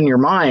fresh in your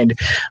mind,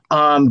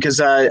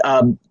 because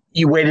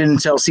you waited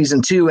until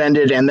season 2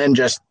 ended and then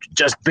just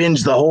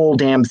binged the whole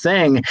damn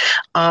thing.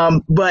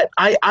 But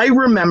I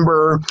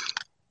remember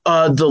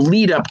the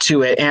lead up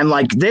to it, and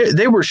like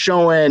they were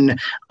showing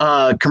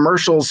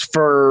commercials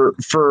for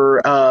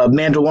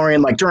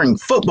Mandalorian like during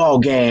football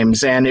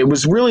games, and it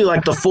was really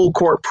like the full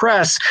court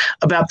press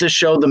about this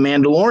show, The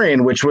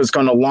Mandalorian, which was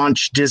going to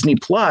launch Disney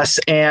Plus.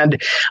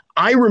 And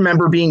I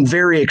remember being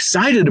very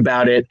excited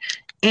about it,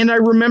 and I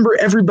remember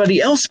everybody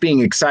else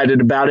being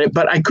excited about it,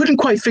 but I couldn't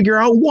quite figure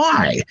out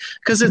why,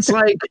 because it's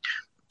like,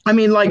 I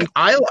mean, like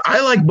I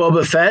like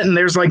Boba Fett, and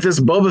there's like this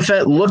Boba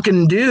Fett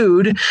looking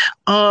dude.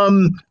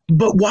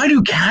 But why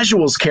do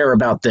casuals care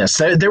about this?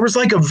 There was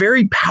like a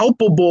very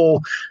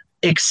palpable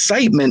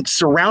excitement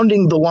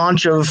surrounding the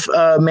launch of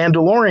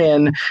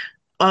Mandalorian.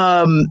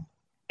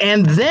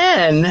 And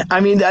then, I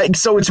mean,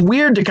 so it's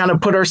weird to kind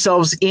of put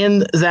ourselves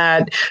in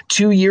that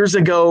 2 years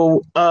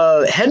ago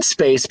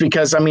headspace,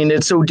 because I mean,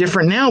 it's so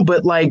different now.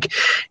 But like,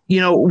 you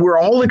know, we're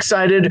all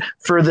excited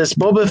for this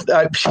this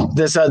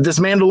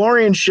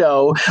Mandalorian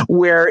show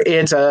where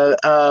it's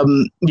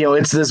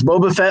it's this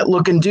Boba Fett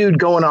looking dude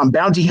going on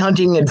bounty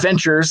hunting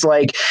adventures.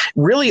 Like,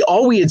 really,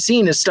 all we had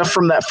seen is stuff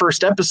from that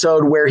first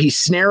episode where he's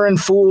snaring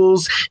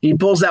fools. He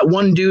pulls that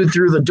one dude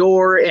through the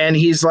door, and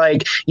he's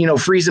like, you know,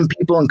 freezing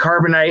people in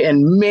carbonite,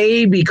 and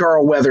maybe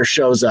Carl Weathers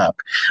shows up.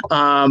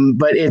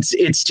 But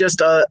it's just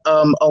a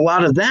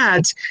lot of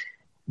that.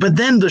 But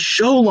then the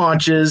show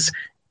launches,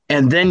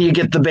 and then you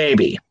get the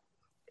baby.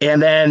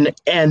 And then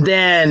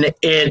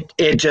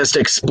it just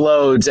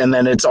explodes, and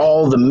then it's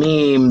all the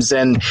memes,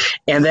 and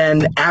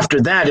then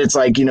after that it's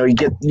like, you know, you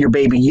get your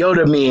Baby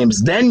Yoda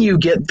memes, then you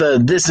get the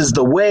 "this is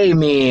the way"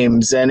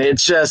 memes, and it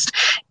just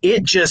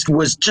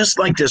was just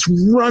like this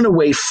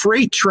runaway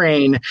freight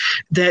train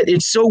that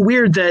it's so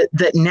weird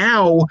that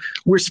now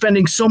we're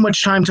spending so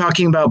much time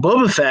talking about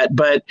Boba Fett.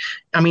 But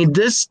I mean,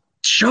 this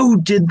show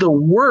did the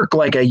work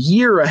like a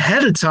year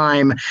ahead of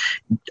time,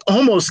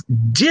 almost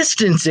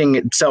distancing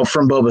itself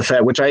from Boba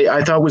Fett, which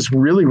I thought was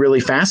really, really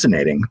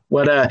fascinating.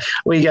 What do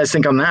you guys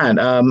think on that?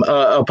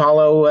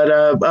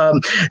 Apollo,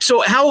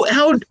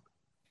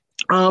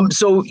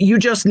 so you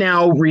just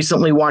now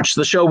recently watched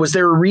the show. Was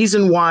there a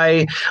reason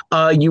why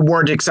you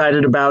weren't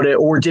excited about it,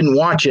 or didn't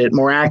watch it,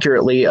 more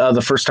accurately,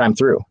 the first time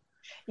through?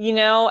 You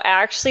know,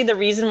 actually, the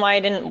reason why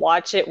I didn't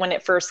watch it when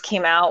it first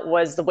came out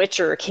was The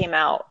Witcher came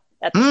out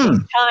at the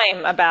same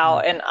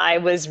time and I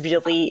was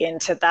really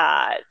into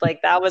that.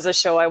 Like, that was a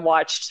show I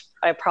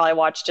probably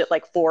watched it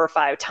like 4 or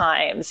 5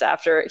 times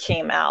after it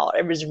came out.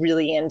 I was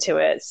really into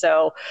it.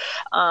 So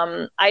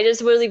I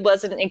just really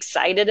wasn't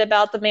excited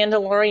about The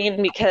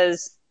Mandalorian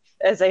because,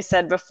 as I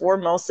said before,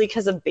 mostly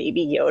because of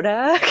Baby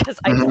Yoda, because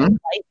I don't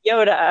like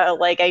Yoda.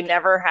 Like, I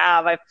never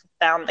have. I've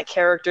found the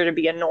character to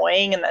be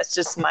annoying, and that's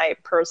just my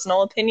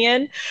personal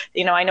opinion.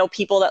 You know, I know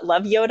people that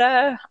love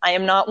Yoda. I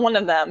am not one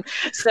of them.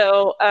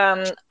 So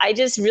I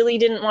just really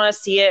didn't want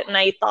to see it, and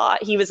I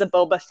thought he was a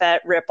Boba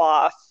Fett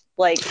ripoff.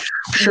 Like,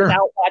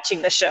 without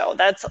watching the show.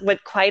 That's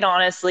what, quite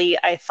honestly,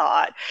 I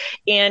thought.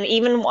 And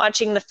even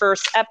watching the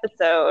first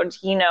episode,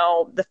 you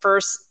know, the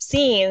first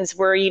scenes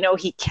where, you know,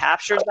 he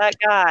captures that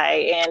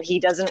guy and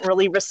he doesn't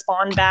really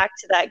respond back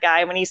to that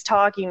guy when he's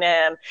talking to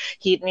him.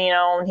 He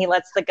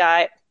lets the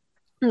guy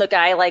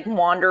like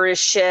wander his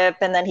ship,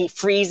 and then he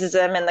freezes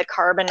him in the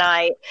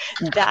carbonite.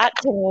 That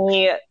to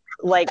me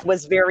like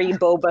was very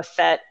Boba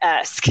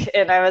Fett-esque.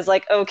 And I was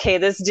like, okay,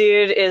 this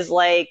dude is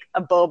like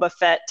a Boba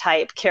Fett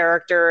type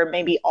character.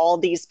 Maybe all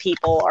these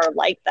people are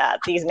like that,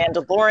 these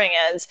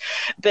Mandalorians.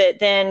 But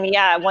then,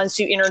 yeah, once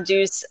you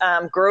introduce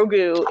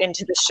Grogu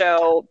into the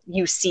show,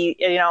 you see,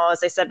 you know,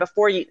 as I said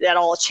before, that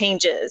all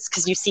changes,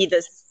 because you see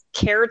this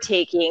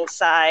caretaking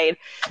side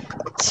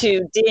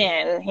to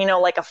Din, you know,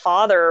 like a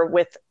father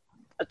with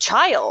a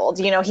child.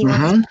 You know, he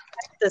wants to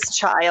protect this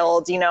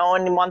child, you know,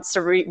 and wants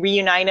to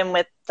reunite him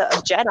with the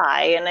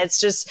Jedi. And it's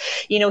just,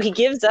 you know, he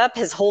gives up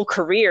his whole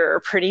career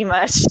pretty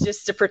much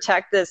just to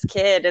protect this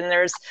kid. And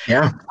there's,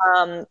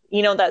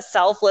 you know, that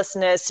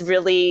selflessness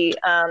really,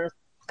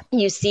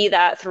 you see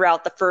that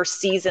throughout the first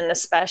season,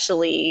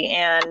 especially,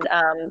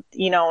 and,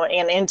 you know,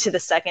 and into the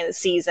second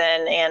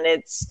season. And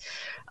it's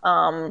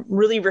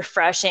really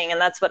refreshing. And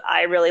that's what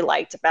I really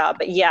liked about.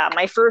 But yeah,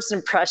 my first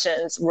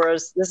impressions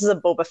was, this is a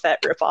Boba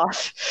Fett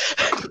ripoff.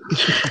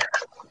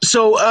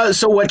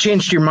 So what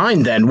changed your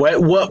mind then?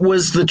 What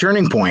was the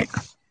turning point?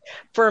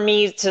 For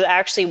me to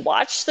actually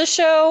watch the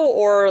show,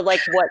 or like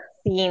what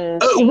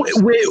scenes?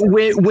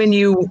 When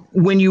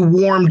you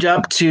warmed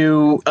up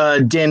to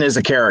Din as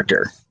a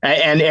character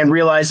and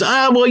realized,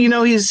 well, you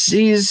know, he's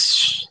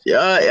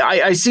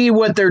I see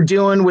what they're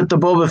doing with the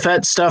Boba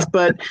Fett stuff,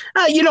 but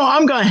you know,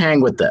 I'm gonna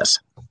hang with this.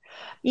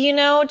 You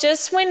know,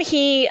 just when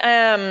he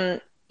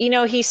you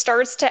know, he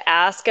starts to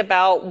ask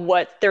about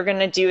what they're going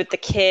to do with the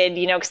kid,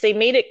 you know, because they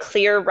made it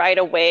clear right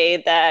away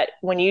that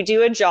when you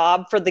do a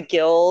job for the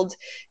guild,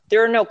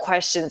 there are no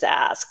questions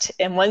asked.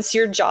 And once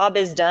your job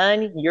is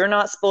done, you're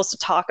not supposed to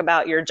talk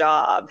about your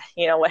job.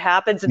 You know, what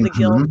happens in the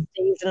guild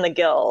stays in the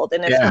guild,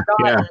 and it's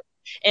forgotten.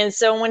 And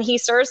so when he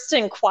starts to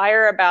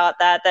inquire about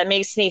that, that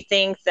makes me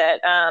think that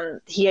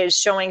he is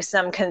showing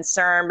some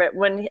concern. But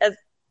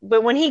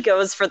when he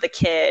goes for the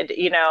kid,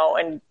 you know,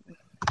 and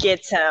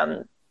gets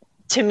him,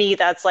 to me,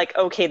 that's like,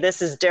 okay,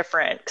 this is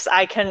different, because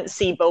I couldn't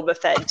see Boba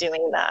Fett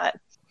doing that.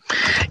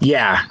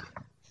 Yeah.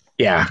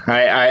 Yeah,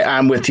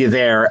 I'm with you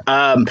there.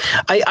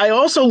 I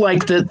also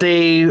like that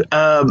they,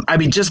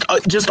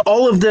 just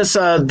all of this,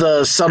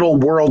 the subtle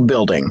world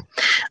building,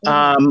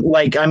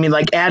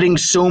 like adding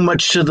so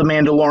much to the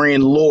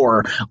Mandalorian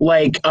lore.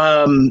 Like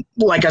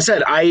I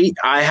said, I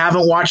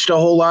haven't watched a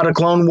whole lot of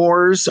Clone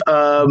Wars,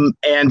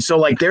 and so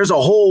like there's a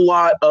whole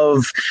lot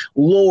of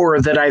lore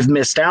that I've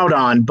missed out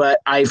on, but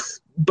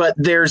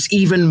there's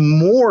even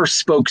more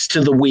spokes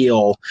to the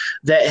wheel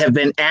that have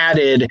been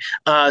added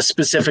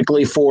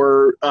specifically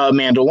for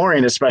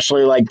Mandalorian,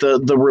 especially like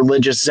the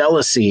religious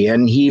zealousy.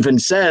 And he even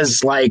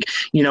says, like,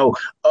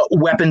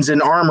 weapons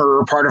and armor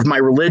are part of my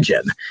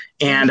religion.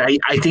 And I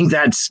think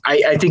that's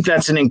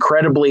an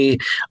incredibly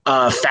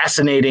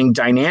fascinating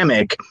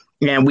dynamic.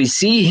 And we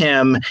see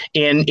him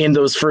in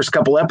those first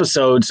couple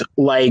episodes,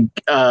 like,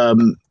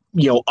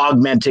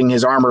 augmenting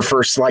his armor,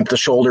 first like the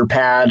shoulder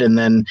pad and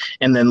then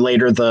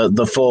later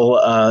the full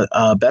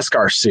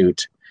Beskar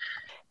suit.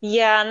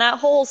 Yeah, and that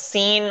whole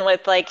scene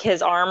with like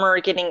his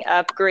armor getting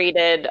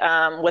upgraded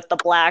with the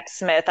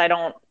blacksmith, I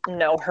don't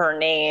know her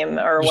name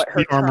or what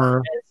her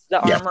armor is. The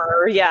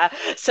armor, yeah.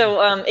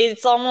 So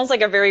it's almost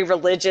like a very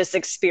religious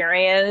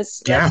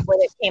experience. That's what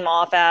it came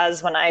off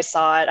as when I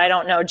saw it. I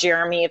don't know,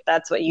 Jeremy, if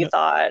that's what you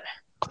thought.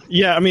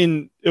 Yeah, I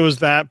mean, it was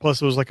that, plus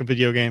it was like a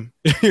video game.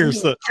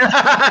 Here's the...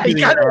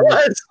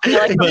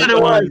 It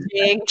was.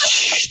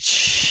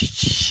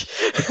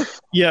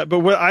 Yeah, but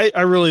what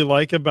I really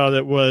like about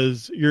it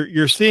was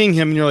you're seeing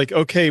him and you're like,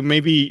 okay,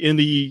 maybe in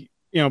the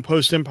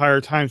post-Empire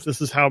times,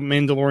 this is how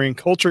Mandalorian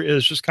culture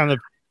is, just kind of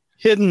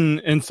hidden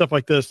and stuff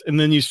like this. And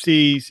then you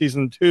see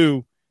season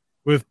 2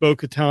 with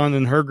Bo-Katan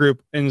and her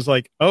group, and it's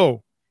like,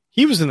 oh,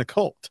 he was in a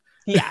cult.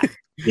 Yeah.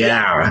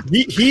 Yeah.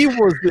 He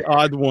was the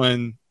odd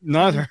one,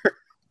 not her.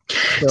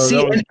 So see,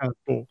 that was kind of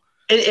cool.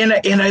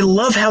 And I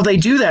love how they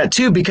do that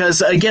too,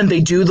 because again, they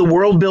do the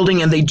world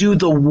building and they do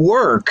the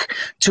work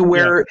to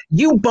where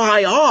you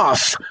buy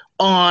off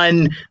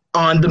on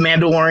the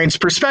Mandalorian's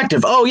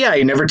perspective. Oh yeah,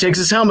 he never takes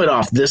his helmet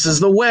off. This is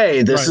the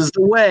way. This is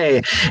the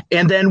way.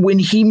 And then when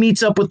he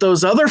meets up with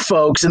those other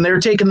folks and they're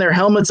taking their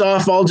helmets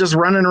off, all just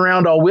running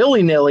around all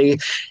willy-nilly,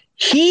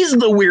 he's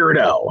the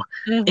weirdo.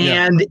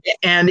 Mm-hmm.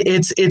 And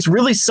it's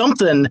really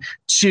something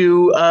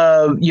to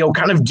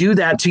kind of do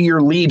that to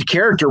your lead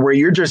character, where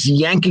you're just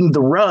yanking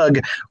the rug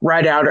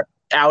right out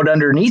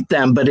underneath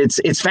them. But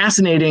it's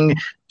fascinating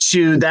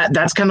to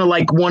that's kind of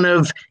like one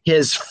of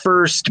his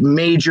first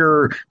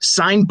major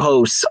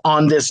signposts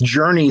on this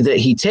journey that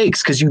he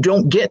takes, because you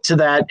don't get to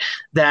that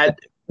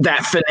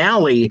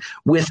finale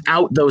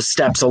without those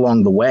steps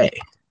along the way.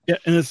 Yeah,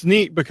 and it's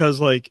neat because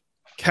like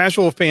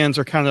casual fans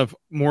are kind of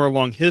more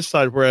along his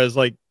side, whereas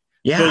like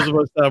those of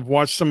us that have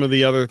watched some of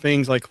the other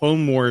things like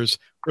Clone Wars,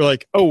 we're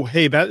like, oh,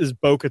 hey, that is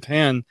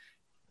Bo-Katan,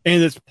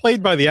 and it's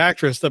played by the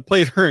actress that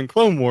played her in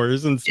Clone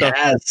Wars and stuff.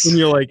 Yes. And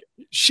you're like,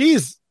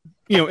 she's,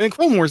 in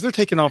Clone Wars, they're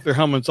taking off their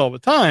helmets all the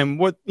time.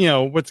 What's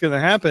going to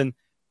happen?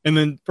 And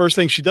then first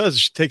thing she does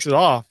is she takes it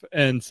off.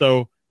 And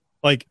so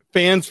like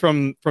fans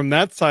from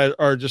that side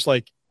are just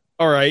like,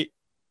 all right.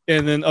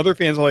 And then other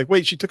fans are like,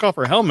 wait, she took off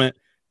her helmet,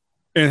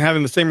 and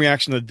having the same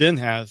reaction that Din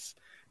has.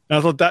 And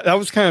I thought that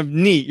was kind of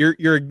neat.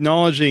 You're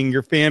acknowledging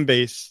your fan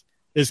base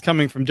is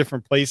coming from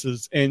different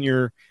places, and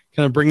you're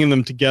kind of bringing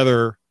them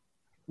together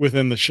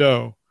within the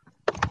show.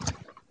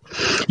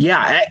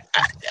 Yeah,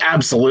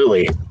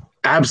 absolutely.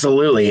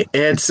 Absolutely.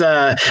 It's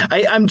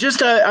I'm just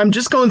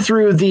going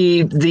through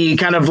the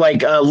kind of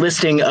like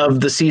listing of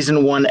the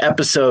season 1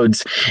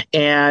 episodes,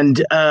 and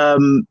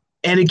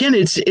again,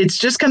 it's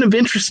just kind of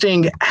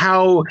interesting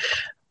how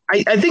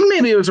I think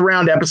maybe it was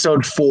around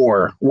episode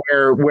 4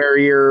 where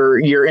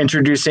you're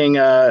introducing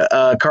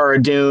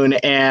Cara Dune,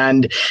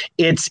 and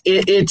it's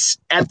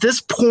at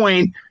this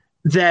point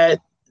that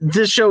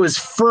this show is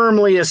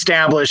firmly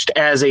established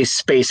as a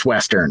space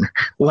western,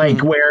 like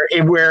where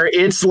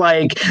it's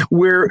like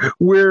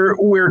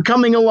we're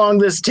coming along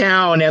this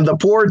town and the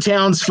poor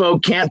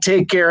townsfolk can't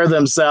take care of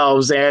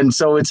themselves, and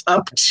so it's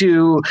up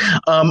to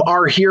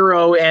our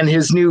hero and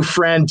his new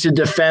friend to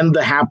defend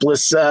the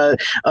hapless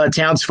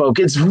townsfolk.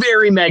 It's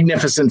very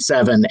Magnificent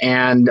Seven,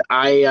 and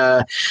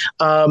I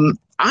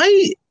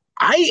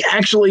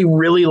actually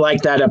really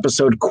like that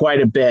episode quite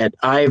a bit.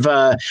 I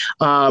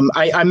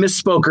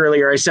misspoke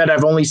earlier. I said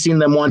I've only seen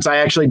them once. I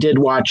actually did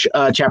watch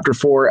Chapter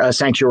 4,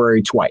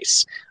 Sanctuary,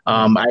 twice.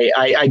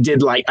 I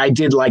did like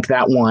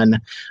that one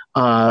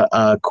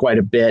quite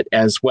a bit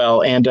as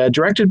well, and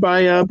directed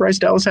by Bryce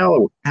Dallas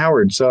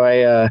Howard. So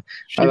I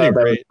thought that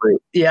was great.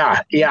 Yeah.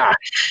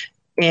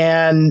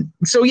 And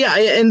so,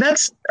 and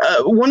that's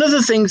one of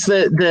the things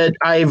that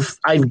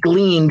I've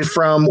gleaned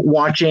from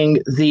watching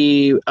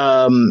the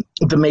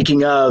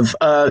making of.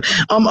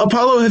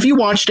 Apollo, have you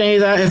watched any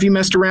of that? Have you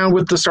messed around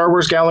with the Star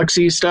Wars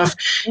Galaxy stuff?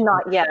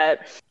 Not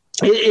yet.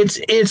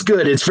 It's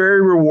good. It's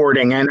very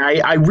rewarding, and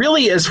I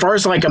really, as far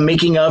as like a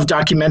making of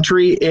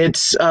documentary,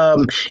 it's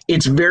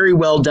very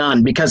well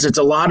done, because it's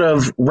a lot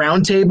of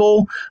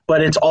roundtable,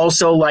 but it's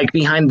also like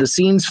behind the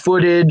scenes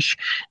footage,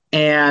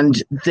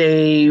 and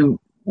they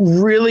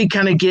really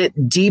kind of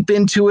get deep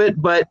into it,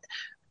 but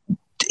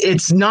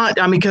it's not,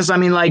 I mean, because I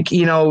mean, like,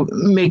 you know,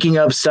 making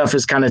of stuff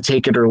is kind of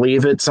take it or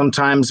leave it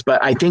sometimes,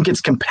 but I think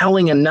it's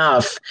compelling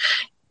enough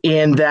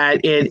in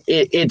that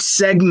it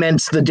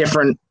segments the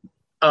different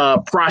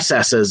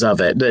processes of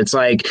it. It's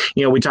like,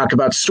 you know, we talk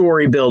about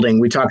story building,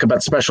 we talk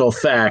about special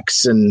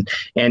effects, and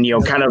you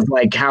know, kind of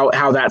like how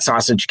that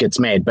sausage gets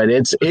made. But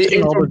it's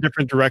all the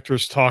different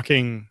directors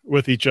talking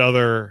with each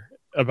other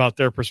about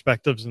their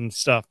perspectives and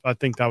stuff. I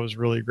think that was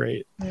really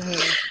great.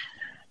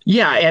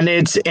 Yeah, and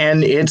it's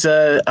an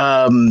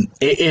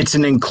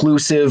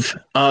inclusive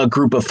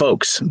group of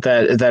folks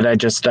that I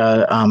just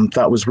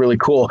thought was really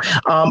cool.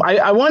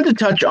 I wanted to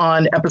touch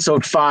on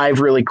episode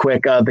 5 really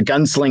quick, the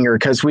Gunslinger,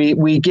 because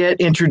we get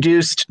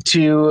introduced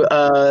to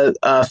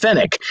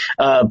Fennec,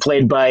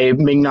 played by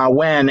Ming-Na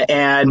Wen,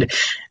 and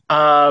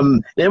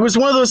it was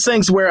one of those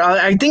things where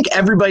I think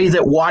everybody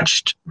that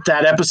watched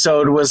that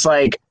episode was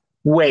like,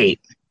 "Wait,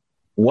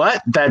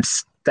 what?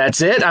 That's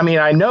it?" I mean,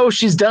 I know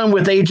she's done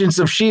with Agents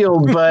of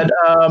S.H.I.E.L.D., but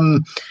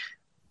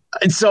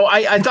so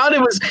I thought it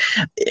was,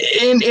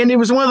 and it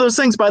was one of those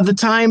things, by the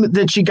time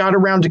that she got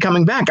around to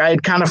coming back, I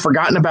had kind of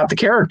forgotten about the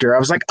character. I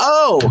was like,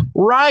 oh,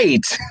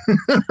 right.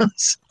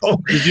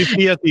 So, did you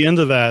see at the end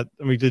of that,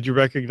 I mean, did you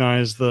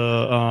recognize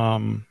the,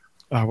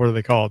 what are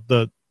they called?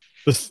 The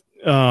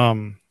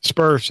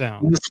spur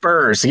sound. The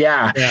spurs,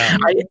 yeah.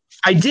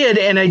 I did,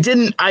 and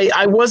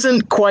I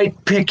wasn't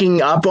quite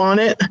picking up on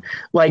it.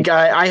 Like,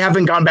 I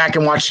haven't gone back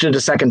and watched it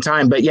a second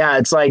time, but yeah,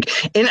 it's like,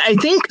 and I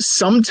think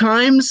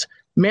sometimes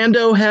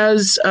Mando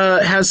has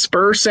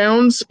spur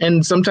sounds,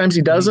 and sometimes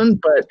he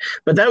doesn't,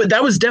 but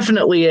that was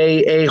definitely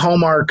a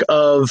hallmark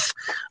of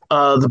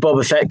the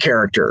Boba Fett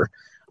character.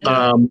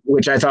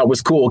 Which I thought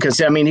was cool, because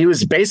I mean, he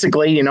was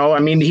basically, you know, I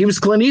mean, he was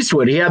Clint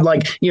Eastwood. He had,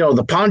 like, you know,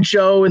 the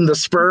poncho and the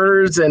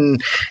spurs,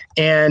 and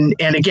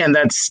again,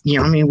 that's, you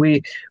know, I mean,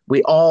 we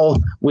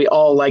all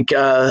like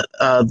the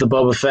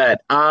Boba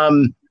Fett.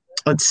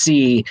 Let's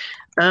see.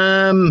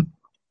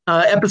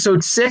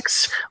 Episode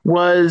 6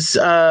 was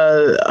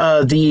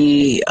I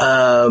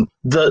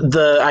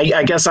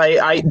guess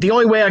the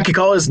only way I could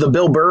call it is the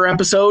Bill Burr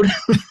episode.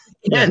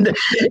 and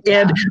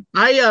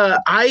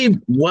I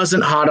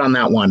wasn't hot on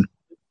that one.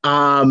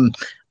 I'm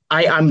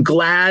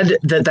glad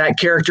that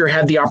character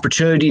had the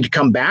opportunity to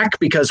come back,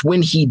 because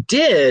when he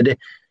did,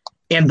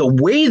 and the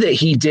way that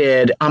he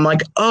did, I'm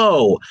like,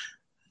 oh,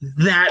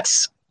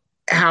 that's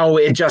how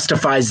it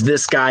justifies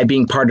this guy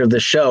being part of the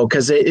show.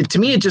 Because to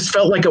me, it just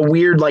felt like a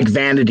weird, like,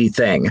 vanity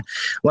thing.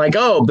 Like,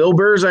 oh, Bill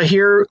Burr's a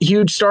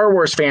huge Star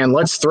Wars fan.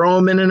 Let's throw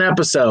him in an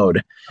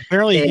episode.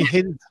 Apparently, he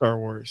hated Star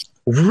Wars.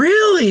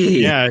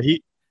 Really? Yeah.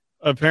 He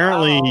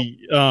apparently,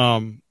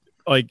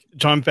 like,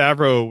 Jon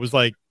Favreau was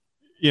like,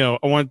 you know,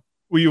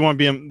 you want to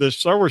be on the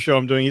Star Wars show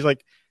I'm doing? He's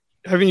like,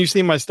 haven't you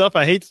seen my stuff?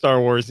 I hate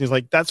Star Wars. And he's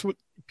like, that's what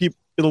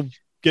it'll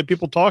get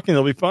people talking.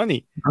 It'll be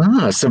funny.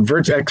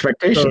 Subverts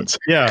expectations. So,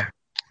 yeah.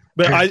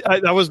 But I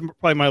that was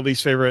probably my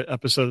least favorite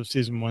episode of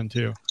season 1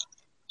 too.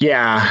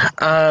 Yeah.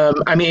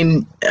 I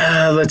mean,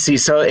 let's see.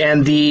 So,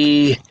 and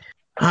the,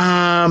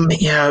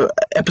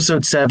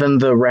 episode 7,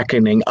 The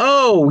Reckoning.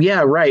 Oh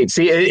yeah. Right.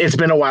 See, it's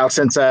been a while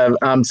since I've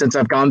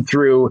gone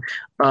through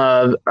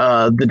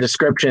the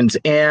descriptions,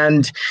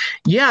 and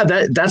yeah,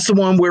 that's the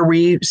one where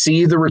we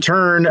see the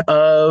return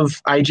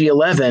of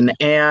IG-11,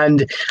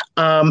 and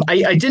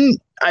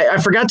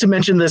I forgot to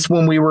mention this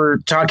when we were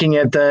talking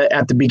at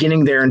the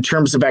beginning there in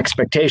terms of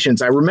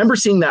expectations. I remember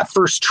seeing that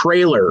first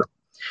trailer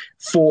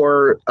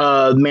for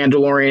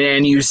Mandalorian,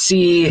 and you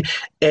see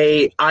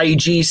a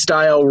IG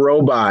style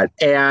robot,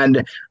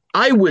 and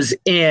I was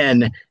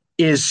in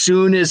as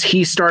soon as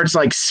he starts,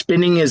 like,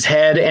 spinning his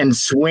head and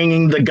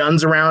swinging the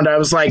guns around. I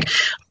was like,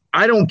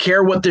 I don't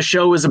care what the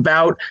show is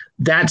about.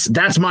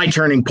 That's my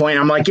turning point.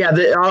 I'm like, yeah,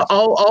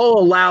 I'll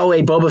allow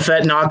a Boba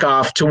Fett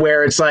knockoff to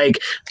where it's like,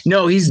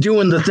 no, he's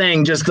doing the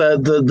thing, just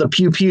the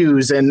pew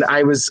pews, and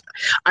I was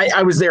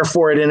there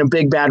for it in a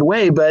big bad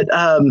way. But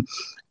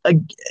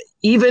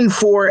even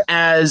for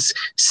as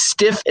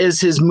stiff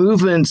as his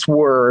movements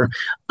were,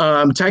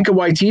 Taika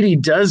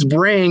Waititi does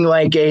bring,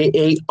 like,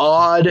 a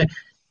odd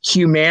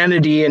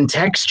humanity and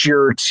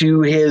texture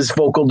to his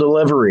vocal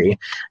delivery,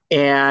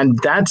 and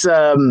that's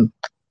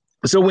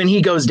so when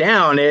he goes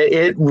down,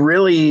 it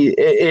really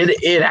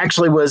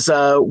actually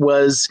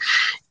was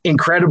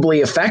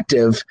incredibly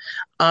effective,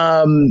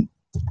 and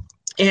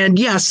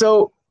yeah,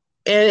 so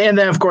and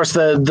then of course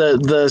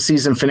the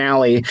season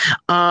finale,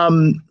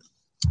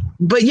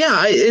 but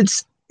yeah,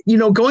 it's, you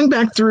know, going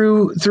back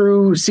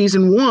through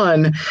season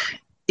 1,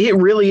 it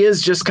really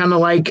is just kind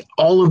of like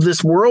all of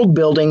this world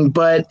building,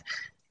 but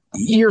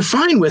you're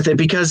fine with it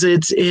because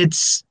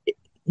it's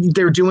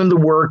they're doing the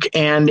work,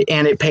 and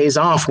it pays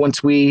off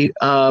once we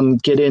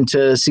get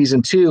into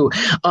season 2.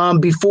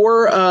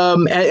 Before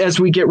as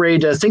we get ready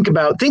to think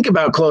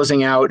about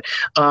closing out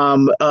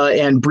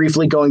and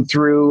briefly going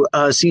through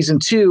season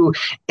 2,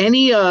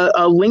 any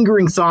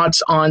lingering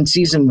thoughts on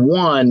season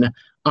 1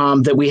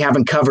 that we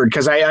haven't covered?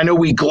 Because I know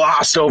we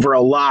glossed over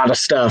a lot of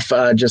stuff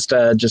just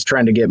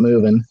trying to get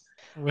moving.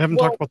 We haven't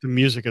talked about the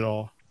music at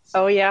all.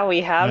 Oh yeah,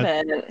 we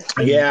haven't.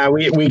 Yeah,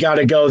 we got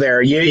to go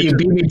there. You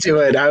beat me to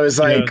it. I was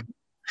like,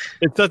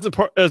 it sets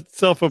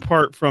itself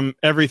apart from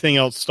everything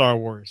else Star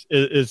Wars.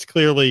 It's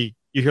clearly,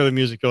 you hear the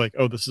music, you're like,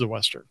 oh, this is a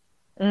Western.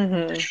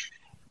 Mm-hmm.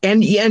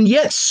 And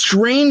yet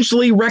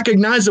strangely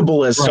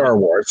recognizable as Star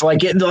Wars.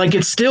 Like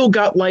it's still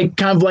got like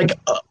kind of like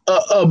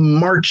a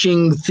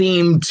marching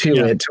theme to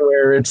it, to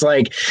where it's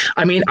like,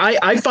 I mean,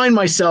 I find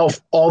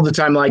myself all the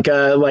time, like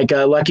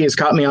Lucky has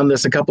caught me on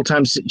this a couple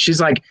times.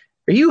 She's like,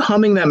 are you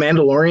humming that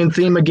Mandalorian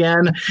theme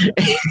again?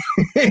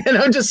 And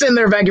I'm just sitting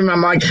there vacuuming.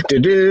 I'm like,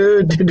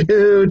 do.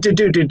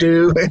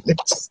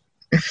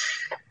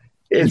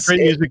 It's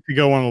great music to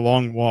go on a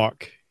long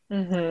walk.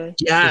 Mm-hmm.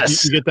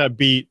 Yes, you get that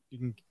beat.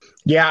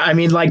 Yeah, I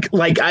mean, like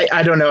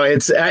I don't know.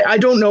 I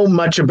don't know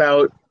much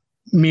about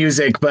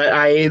music, but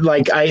I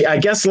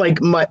guess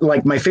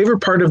my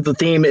favorite part of the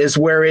theme is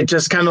where it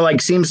just kind of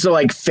like seems to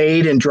like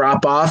fade and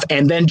drop off,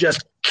 and then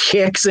just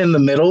kicks in the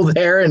middle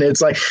there, and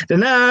it's like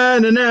na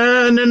na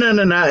na na na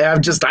na na.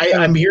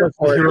 I'm here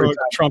for it.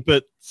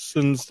 Trumpets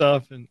and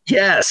stuff, and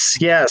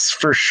yes,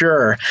 for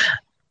sure.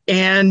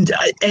 And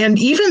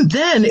even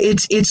then,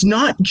 it's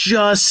not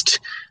just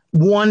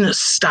one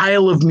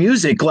style of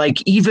music.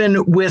 Like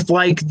even with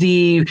like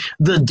the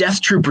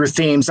Death Trooper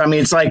themes, I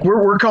mean, it's like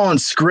we're calling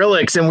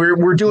Skrillex and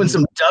we're doing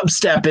some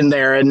dubstep in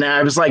there, and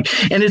I was like,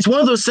 and it's one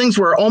of those things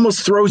where it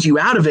almost throws you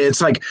out of it.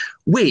 It's like,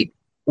 wait,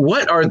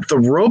 what, are the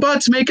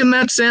robots making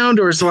that sound?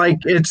 Or it's like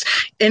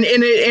and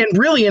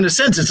really in a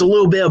sense it's a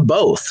little bit of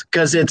both,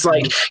 because it's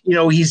like, you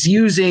know, he's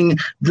using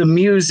the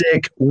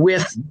music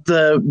with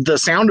the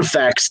sound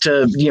effects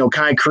to, you know,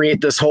 kind of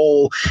create this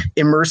whole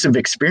immersive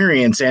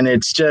experience. And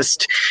it's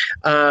just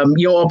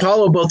you know,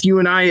 Apollo, both you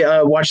and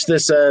I watched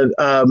this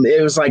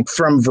it was like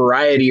from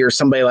Variety or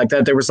somebody like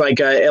that. There was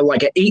like an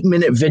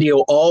 8-minute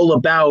video all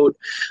about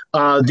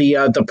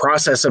the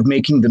process of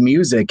making the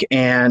music,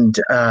 and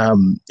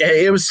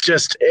it was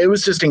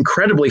just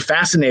incredibly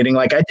fascinating.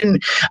 Like I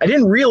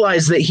didn't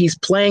realize that he's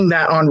playing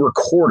that on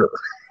recorder.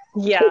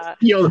 Yeah.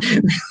 You know,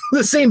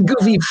 the same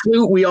goofy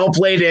flute we all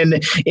played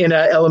in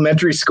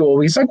elementary school.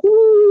 He's like,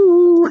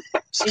 woo.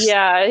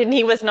 Yeah, and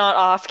he was not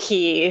off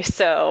key.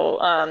 So,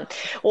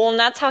 and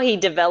that's how he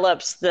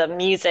developed the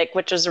music,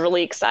 which was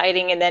really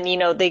exciting. And then, you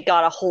know, they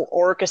got a whole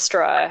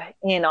orchestra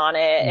in on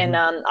it. Mm-hmm.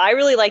 And I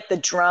really like the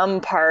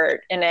drum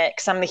part in it,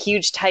 because I'm a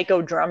huge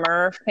Taiko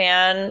Drummer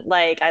fan.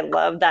 Like, I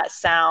love that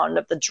sound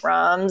of the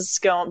drums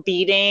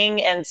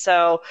beating. And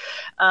so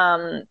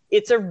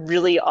it's a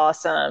really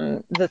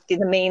awesome, the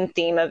main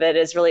theme of it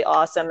is really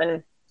awesome.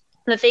 And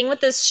the thing with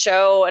this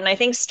show, and I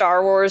think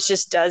Star Wars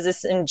just does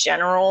this in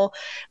general,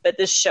 but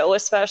this show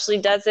especially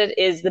does it,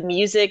 is the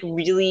music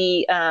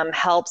really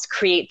helps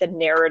create the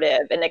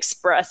narrative and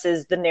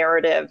expresses the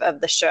narrative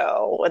of the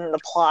show and the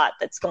plot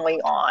that's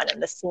going on in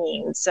the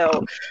scene.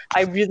 So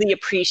I really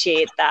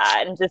appreciate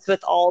that. And just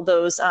with all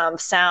those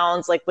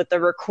sounds, like with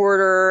the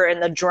recorder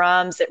and the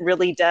drums, it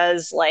really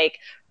does like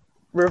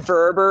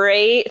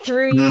reverberate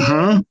through you.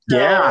 Mm-hmm. So,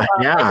 yeah.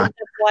 I think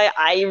that's why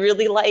I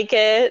really like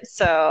it.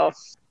 So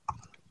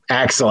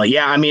excellent.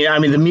 Yeah, I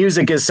mean, the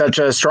music is such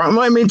a strong.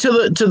 I mean,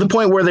 to the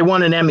point where they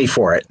won an Emmy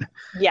for it.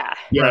 Yeah.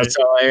 You know,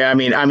 so I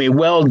mean,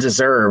 well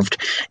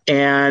deserved.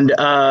 And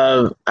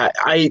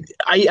I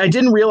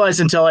didn't realize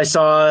until I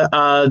saw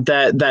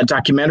that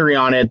documentary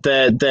on it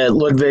that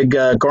Ludwig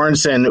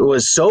Göransson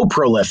was so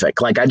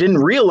prolific. Like, I didn't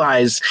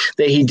realize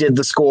that he did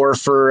the score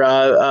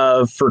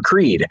for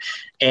Creed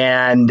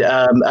and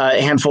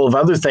a handful of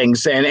other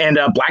things, and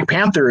Black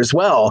Panther as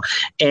well.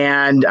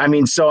 And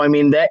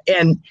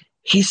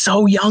he's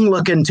so young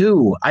looking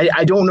too.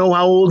 I don't know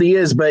how old he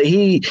is, but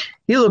he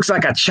looks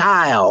like a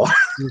child.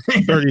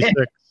 36,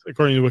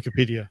 according to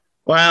Wikipedia.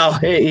 Well,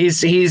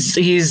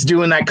 he's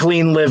doing that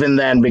clean living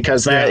then,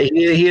 because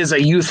he is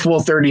a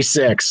youthful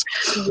 36.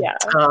 Yeah.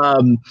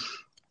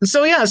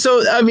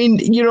 So I mean,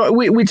 you know,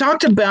 we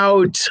talked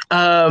about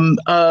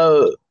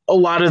a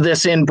lot of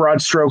this in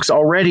broad strokes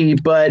already,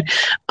 but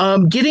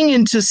getting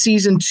into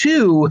season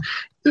 2.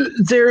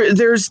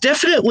 There's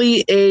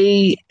definitely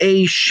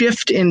a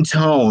shift in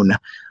tone,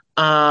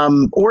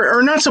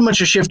 or not so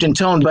much a shift in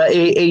tone, but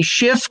a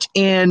shift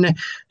in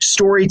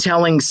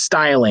storytelling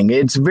styling.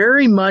 It's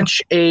very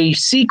much a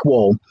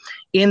sequel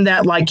in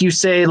that, like you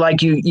say,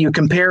 like you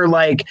compare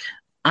like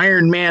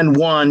Iron Man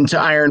 1 to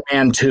Iron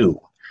Man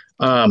 2.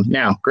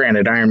 Now,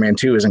 granted, Iron Man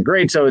 2 isn't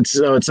great, so it's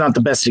not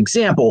the best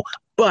example,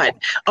 but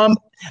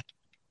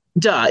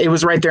it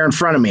was right there in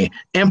front of me.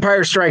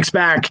 Empire Strikes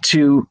Back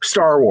to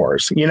Star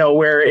Wars, you know,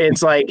 where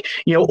it's like,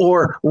 you know,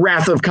 or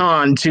Wrath of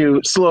Khan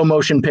to slow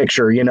motion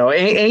picture, you know,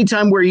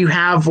 anytime where you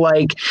have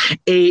like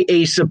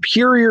a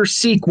superior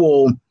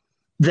sequel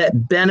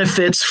that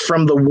benefits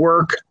from the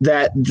work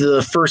that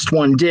the first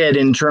one did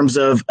in terms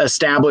of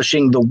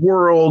establishing the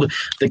world,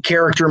 the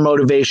character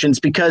motivations,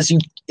 because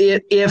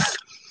if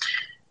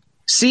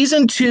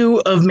season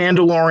 2 of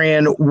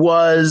Mandalorian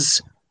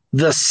was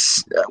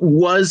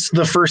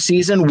the first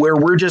season where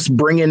we're just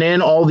bringing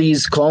in all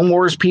these Clone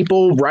Wars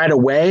people right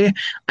away,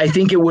 I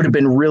think it would have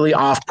been really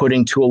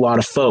off-putting to a lot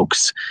of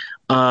folks.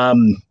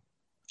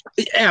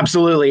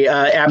 Absolutely.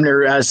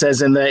 Abner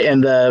says in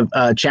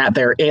the chat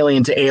there,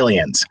 alien to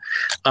aliens.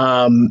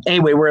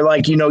 Anyway, we're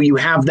like, you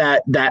have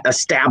that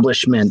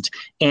establishment,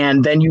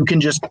 and then you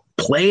can just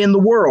play in the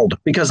world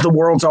because the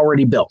world's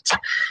already built.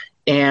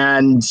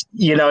 And,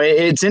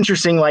 it's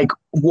interesting, like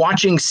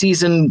watching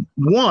season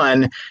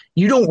 1,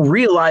 you don't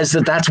realize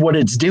that that's what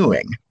it's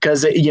doing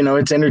because,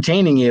 it's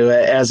entertaining you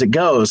as it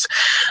goes.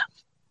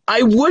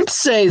 I would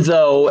say,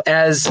 though,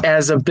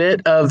 as a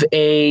bit of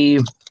a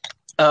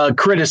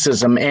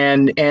criticism,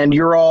 and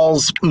your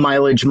all's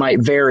mileage might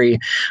vary,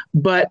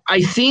 but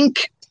I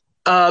think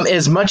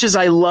as much as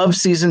I love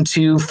season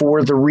 2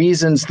 for the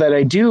reasons that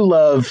I do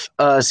love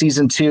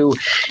season 2,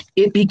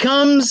 it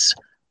becomes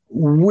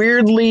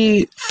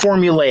weirdly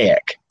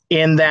formulaic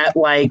in that,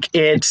 like,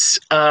 it's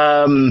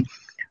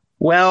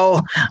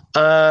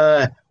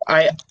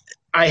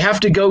I have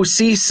to go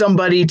see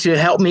somebody to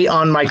help me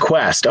on my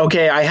quest.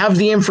 Okay, I have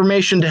the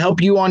information to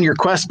help you on your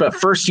quest, but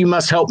first you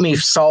must help me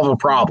solve a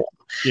problem.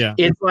 Yeah.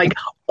 It's like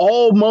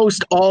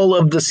almost all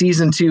of the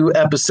season 2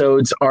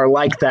 episodes are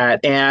like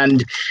that.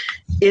 And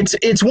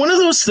it's one of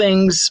those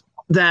things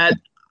that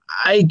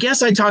I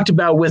guess I talked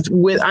about with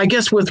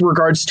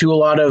regards to a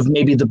lot of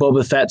maybe the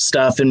Boba Fett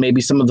stuff and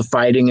maybe some of the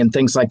fighting and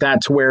things like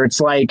that, to where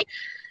it's like,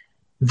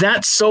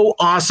 that's so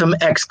awesome! !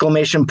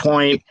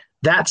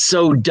 That's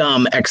so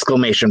dumb! !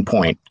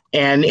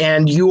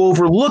 And you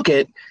overlook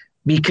it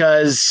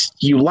because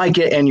you like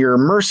it and you're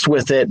immersed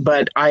with it.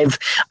 But I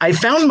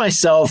found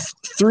myself,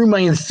 through my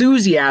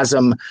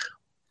enthusiasm,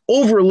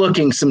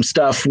 overlooking some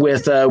stuff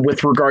with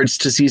regards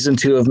to season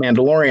 2 of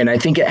Mandalorian. I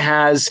think it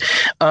has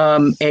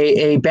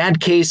a bad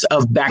case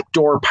of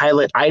backdoor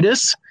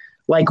pilot-itis,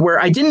 like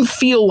where I didn't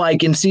feel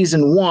like in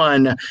season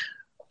 1,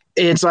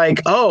 it's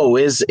like, oh,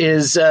 is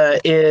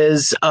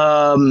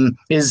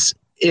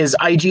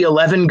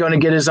IG-11 going to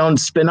get his own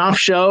spin-off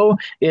show?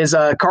 Is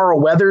Carl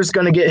Weathers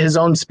going to get his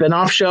own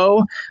spin-off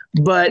show?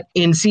 But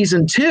in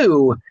season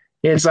 2,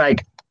 it's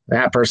like,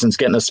 that person's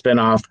getting a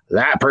spin-off.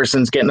 That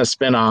person's getting a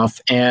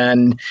spin-off.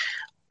 And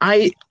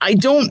I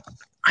don't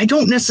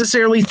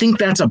necessarily think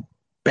that's a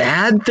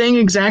bad thing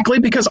exactly,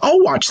 because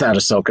I'll watch that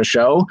Ahsoka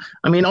show.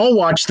 I mean, I'll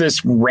watch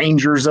this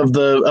Rangers of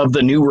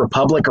the New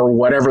Republic or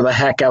whatever the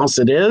heck else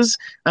it is.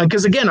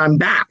 Because again, I'm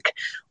back.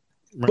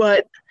 Right.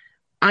 But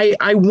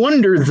I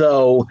wonder,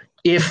 though,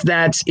 if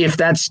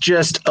that's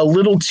just a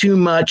little too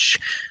much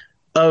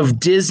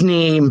of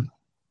Disney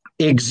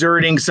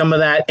exerting some of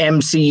that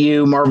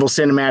MCU, Marvel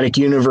Cinematic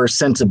Universe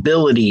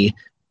sensibility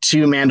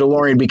to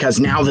Mandalorian, because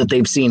now that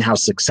they've seen how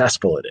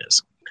successful it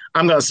is.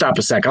 I'm going to stop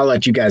a sec. I'll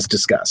let you guys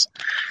discuss.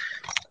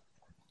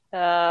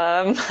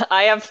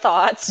 I have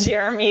thoughts,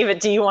 Jeremy, but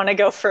do you want to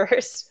go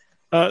first?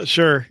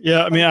 Sure.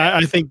 Yeah. I mean,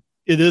 I think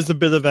it is a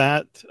bit of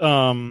that.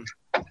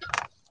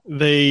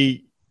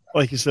 They,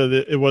 like you said,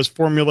 it was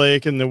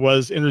formulaic and it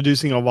was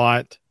introducing a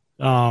lot.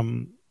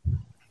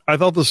 I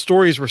thought the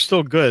stories were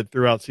still good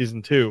throughout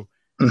season 2,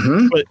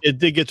 but it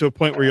did get to a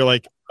point where you're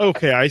like,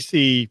 okay, I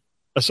see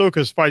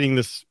Ahsoka's fighting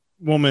this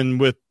woman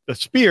with a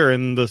spear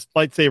and the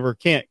lightsaber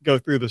can't go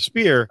through the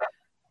spear.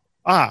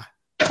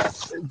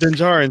 Din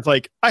Djarin's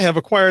like, I have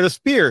acquired a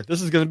spear.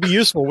 This is going to be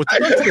useful with the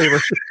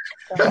lightsaber.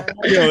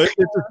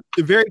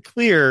 It's very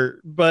clear,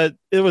 but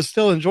it was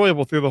still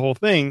enjoyable through the whole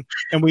thing.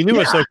 And we knew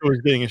Ahsoka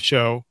was getting a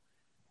show.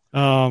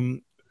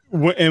 And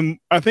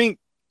I think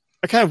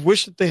I kind of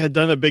wish that they had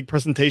done a big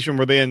presentation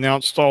where they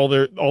announced all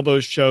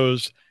those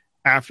shows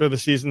after the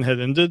season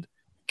had ended,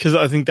 because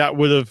I think that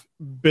would have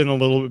been a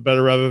little bit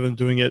better rather than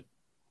doing it.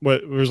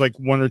 There was like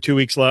 1 or 2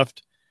 weeks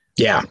left.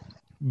 Yeah.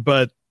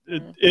 But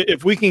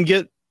if we can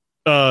get,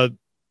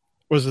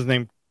 what's his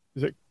name?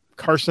 Is it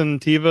Carson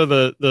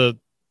Teva, the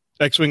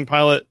X-Wing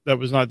pilot that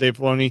was not Dave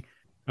Filoni,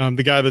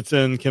 the guy that's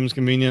in Kim's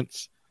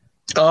Convenience?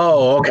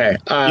 Oh, okay.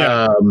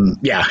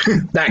 Yeah,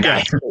 that guy.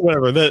 Yeah,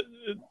 whatever. The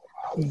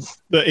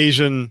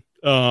Asian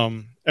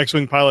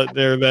X-Wing pilot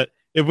there. That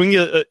if we can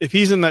get, if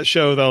he's in that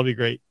show, that'll be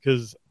great,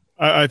 because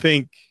I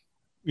think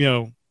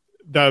that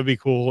would be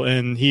cool.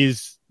 And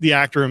the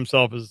actor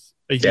himself is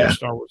a huge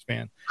Star Wars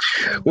fan.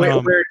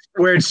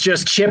 Where it's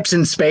just ships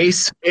in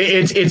space.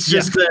 It's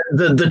just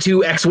the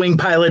 2 X-Wing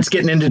pilots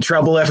getting into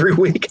trouble every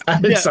week. I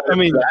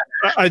mean,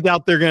 I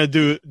doubt they're going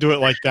to do it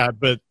like that,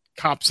 but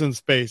cops in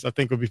space, I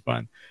think would be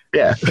fun.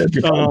 Yeah, that'd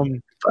be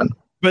fun.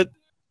 But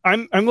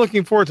I'm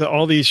looking forward to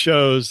all these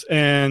shows,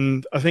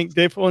 and I think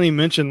Dave Filoni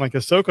mentioned, like,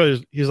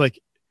 Ahsoka. He's like,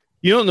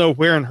 you don't know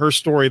where in her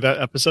story that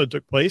episode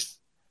took place,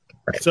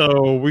 right.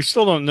 So we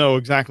still don't know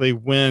exactly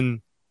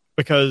when.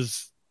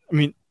 Because I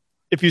mean,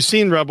 if you've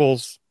seen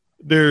Rebels,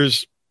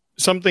 there's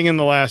something in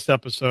the last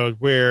episode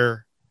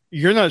where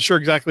you're not sure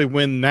exactly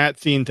when that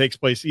scene takes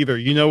place either.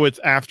 You know, it's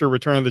after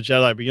Return of the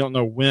Jedi, but you don't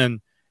know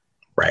when.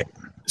 Right.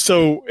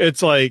 So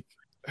it's like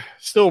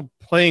still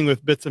playing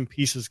with bits and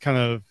pieces, kind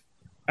of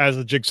as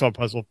a jigsaw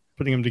puzzle,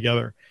 putting them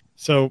together.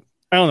 So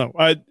I don't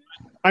know.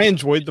 I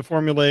enjoyed the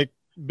formulaic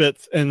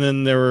bits, and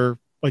then there were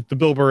like the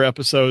Bill Burr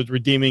episodes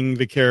redeeming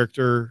the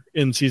character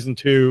in season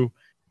 2.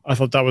 I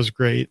thought that was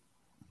great.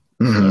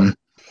 Mm-hmm.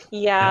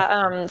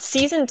 Yeah,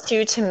 season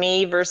 2 to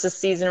me versus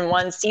season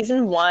 1.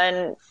 Season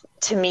 1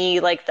 to me,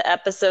 like the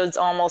episodes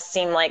almost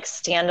seem like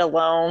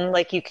standalone.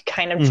 Like you could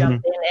kind of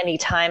jump in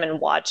anytime and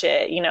watch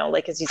it, you know,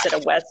 like as you said, a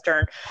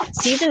Western.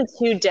 Season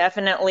 2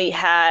 definitely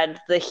had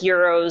the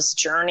hero's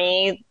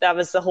journey. That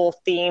was the whole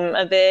theme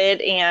of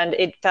it. And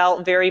it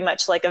felt very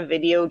much like a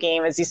video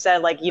game, as you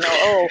said, like, you know,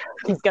 oh,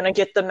 he's going to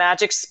get the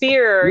magic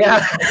spear.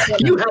 Yeah,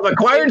 you have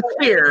acquired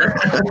spear.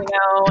 You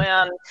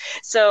know,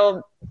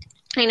 so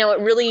you know, it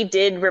really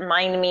did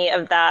remind me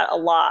of that a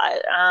lot.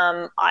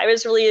 I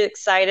was really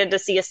excited to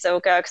see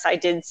Ahsoka because I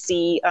did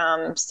see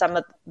some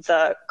of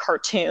the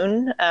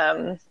cartoon.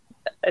 I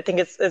think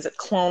is it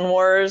Clone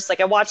Wars?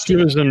 Like I watched it.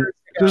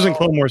 It was in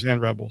Clone Wars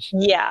and Rebels.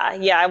 Yeah,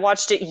 I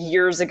watched it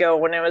years ago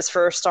when it was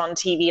first on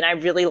TV, and I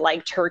really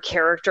liked her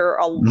character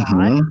a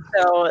lot.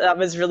 So that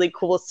was really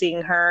cool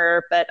seeing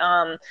her. But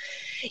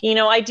you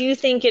know, I do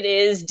think it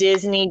is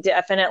Disney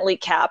definitely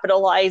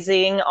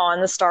capitalizing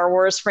on the Star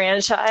Wars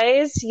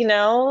franchise. You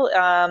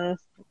know,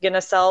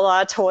 gonna sell a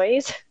lot of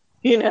toys,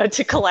 you know,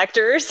 to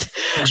collectors.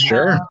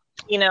 Sure.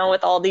 You know,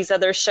 with all these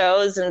other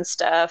shows and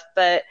stuff.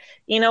 But,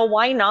 you know,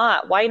 why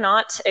not? Why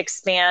not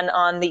expand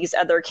on these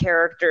other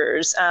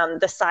characters?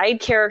 The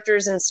side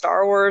characters in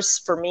Star Wars,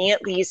 for me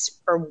at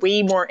least, are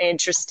way more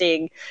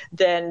interesting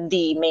than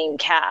the main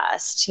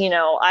cast. You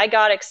know, I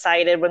got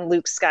excited when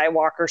Luke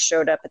Skywalker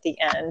showed up at the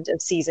end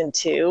of season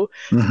 2.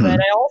 But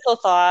I also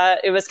thought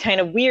it was kind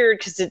of weird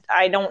because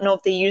I don't know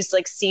if they used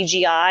like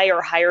CGI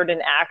or hired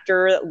an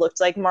actor that looked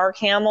like Mark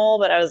Hamill,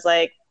 but I was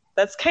like,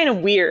 that's kind of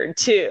weird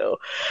too.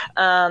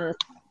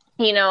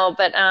 You know,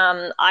 but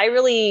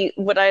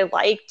what I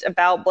liked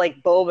about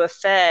like Boba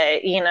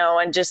Fett, you know,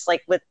 and just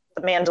like with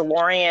The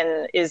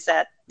Mandalorian is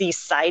that these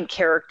side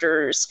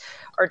characters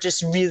are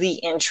just really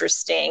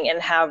interesting and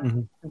have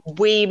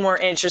way more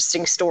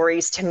interesting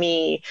stories to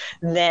me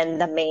than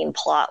the main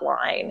plot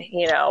line,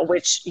 you know,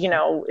 which, you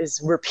know,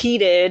 is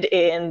repeated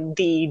in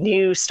the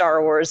new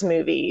Star Wars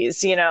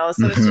movies, you know,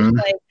 so it's just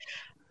like,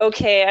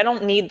 okay, I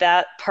don't need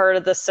that part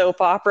of the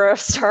soap opera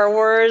of Star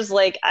Wars.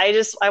 Like, I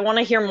want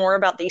to hear more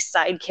about these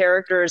side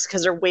characters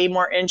because they're way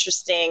more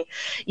interesting,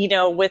 you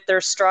know, with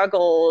their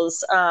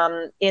struggles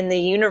in the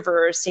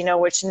universe, you know,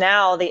 which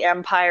now the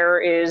Empire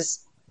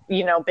is,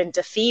 you know, been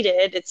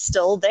defeated. It's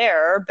still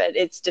there, but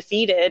it's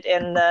defeated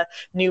and the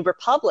New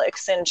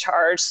Republic's in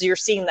charge. So you're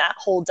seeing that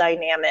whole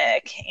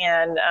dynamic.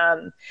 And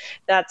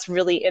that's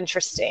really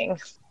interesting.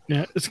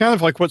 Yeah, it's kind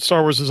of like what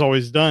Star Wars has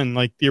always done.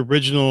 Like the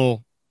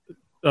original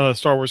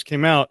Star Wars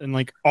came out, and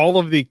like all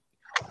of the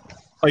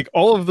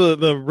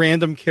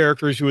random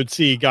characters you would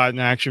see got an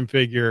action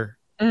figure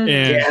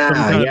and some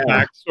kind of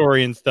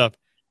backstory and stuff,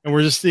 and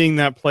we're just seeing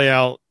that play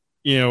out,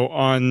 you know,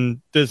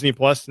 on Disney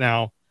Plus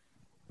now,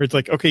 where it's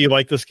like, okay, you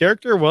like this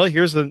character? Well,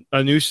 here's a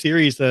new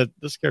series that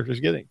this character is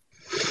getting.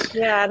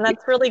 Yeah, and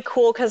that's really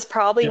cool because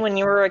probably when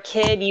you were a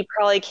kid, you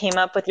probably came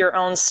up with your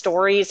own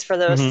stories for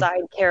those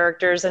side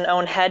characters and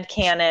own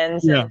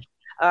headcanons. Yeah.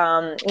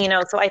 You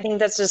know, so I think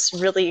that's just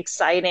really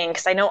exciting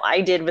because I know I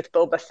did with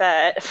Boba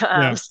Fett.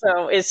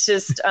 So it's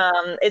just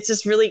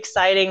really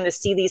exciting to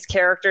see these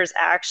characters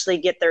actually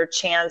get their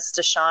chance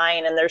to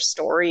shine and their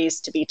stories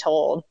to be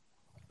told.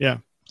 Yeah,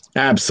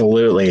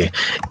 absolutely.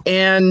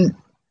 And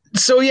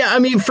so, yeah, I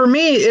mean, for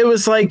me, it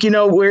was like, you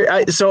know,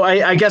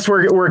 I guess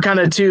we're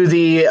kind of to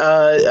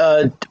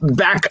the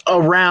back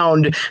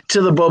around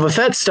to the Boba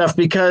Fett stuff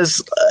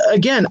because,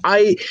 again,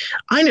 I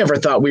never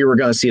thought we were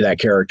going to see that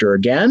character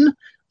again.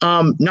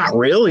 Not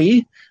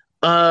really.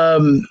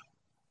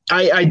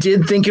 I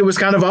did think it was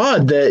kind of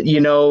odd that,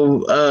 you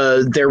know,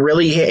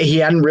 he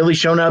hadn't really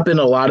shown up in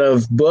a lot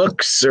of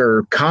books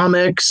or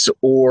comics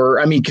or,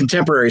 I mean,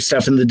 contemporary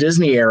stuff in the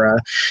Disney era.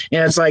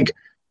 And it's like,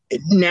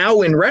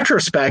 now in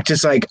retrospect,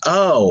 it's like,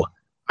 oh,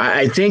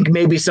 I think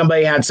maybe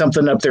somebody had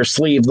something up their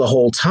sleeve the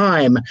whole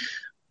time.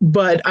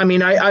 But I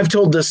mean, I've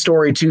told this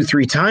story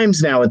 2-3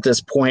 times now at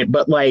this point,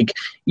 but like,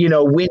 you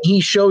know, when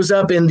he shows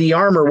up in the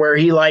armor where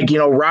he like, you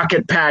know,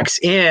 rocket packs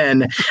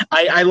in,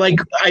 I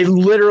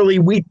literally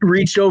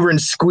reached over and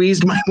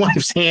squeezed my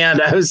wife's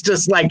hand. I was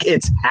just like,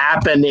 it's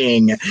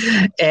happening.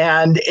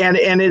 And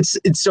it's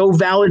so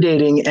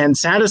validating and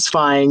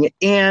satisfying.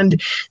 And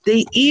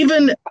they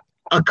even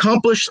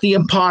accomplish the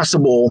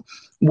impossible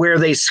where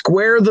they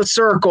square the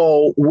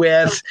circle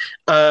with,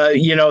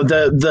 you know,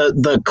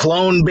 the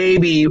clone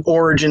baby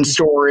origin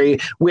story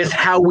with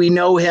how we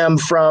know him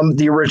from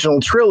the original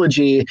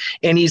trilogy,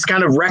 and he's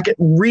kind of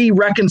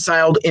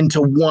reconciled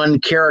into one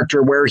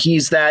character where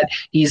he's that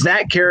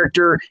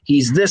character,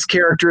 he's this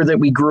character that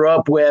we grew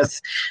up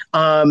with,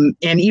 and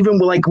even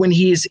like when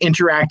he's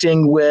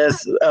interacting with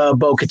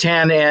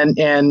Bo-Katan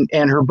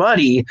and her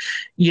buddy,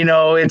 you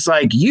know, it's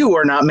like, you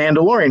are not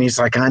Mandalorian. He's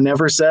like, I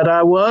never said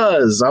I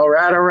was. All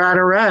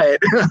right.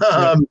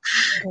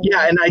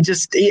 Yeah, and I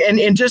just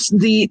and just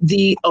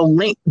the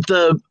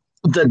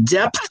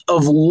depth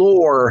of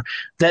lore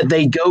that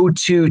they go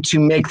to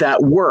make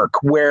that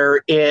work,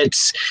 where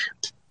it's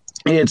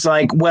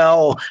like,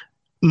 well,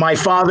 my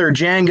father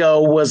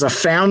Django was a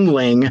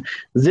foundling.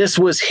 This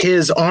was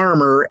his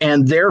armor,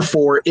 and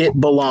therefore it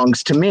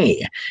belongs to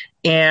me.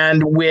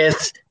 And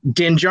with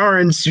Din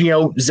Djarin's,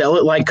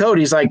 zealot like code,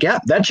 he's like, yeah,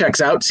 that checks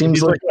out.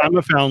 Seems like I'm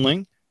a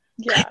foundling.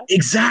 Yeah.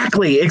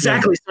 Exactly.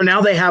 Yeah. So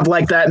now they have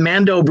like that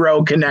Mando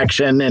bro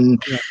connection,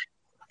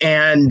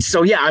 and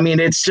so yeah, I mean,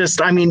 it's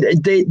just, I mean,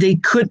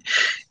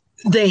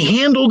 they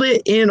handled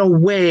it in a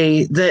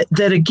way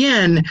that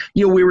again,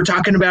 we were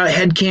talking about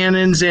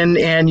headcanons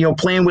and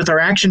playing with our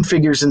action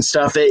figures and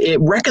stuff. It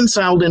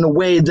reconciled in a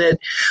way that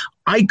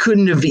I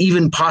couldn't have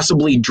even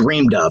possibly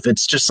dreamed of.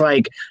 It's just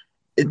like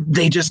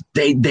they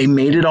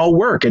made it all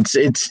work.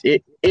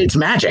 It's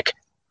magic.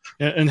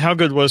 Yeah, and how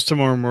good was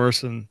Tamora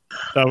Morrison?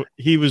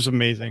 He was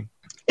amazing.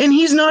 And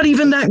he's not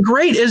even that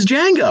great as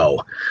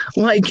Django.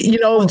 Like,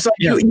 it's like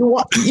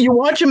you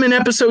watch him in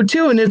episode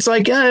 2 and it's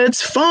like,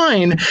 it's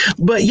fine.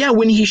 But yeah,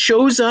 when he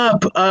shows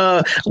up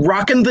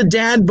rocking the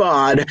dad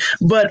bod,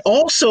 but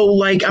also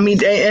like, I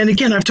mean, and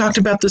again, I've talked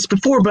about this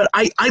before, but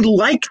I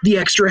like the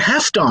extra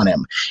heft on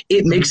him.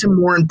 It makes him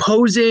more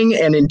imposing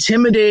and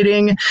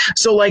intimidating.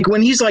 So like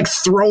when he's like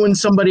throwing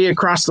somebody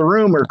across the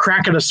room or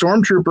cracking a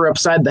stormtrooper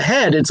upside the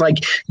head, it's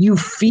like you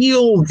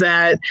feel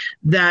that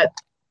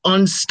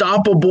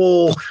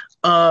unstoppable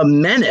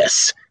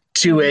menace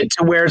to it,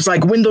 to where it's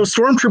like when those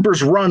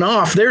stormtroopers run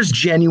off, there's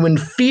genuine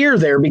fear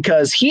there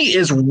because he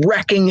is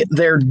wrecking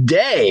their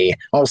day,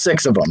 all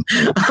 6 of them.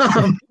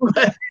 I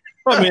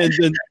mean,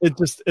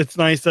 it's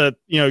nice that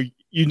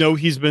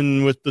he's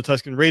been with the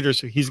Tusken Raiders,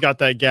 so he's got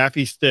that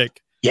gaffy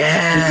stick.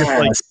 Yeah,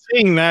 like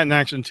seeing that in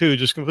action too,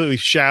 just completely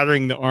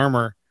shattering the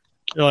armor.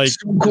 You're like,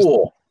 so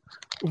cool.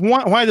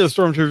 Why do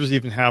stormtroopers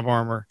even have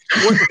armor?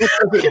 What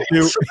does it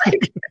do?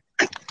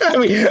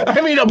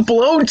 I mean, a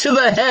blow to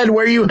the head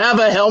where you have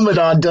a helmet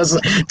on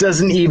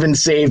doesn't even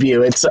save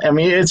you.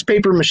 It's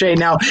paper mache.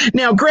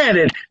 Now,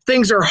 granted,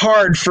 things are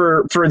hard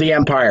for the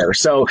Empire,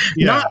 so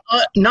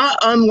not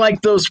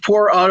unlike those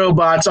poor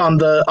Autobots on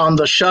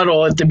the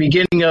shuttle at the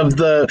beginning of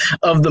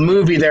the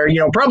movie. There,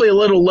 probably a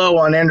little low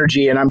on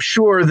energy, and I'm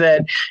sure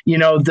that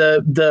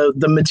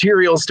the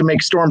materials to make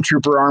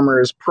stormtrooper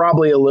armor is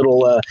probably a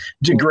little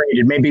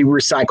degraded, maybe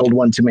recycled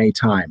one too many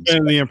times.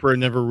 And the Emperor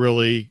never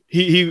really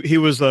he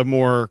was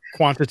more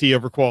quantity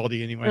over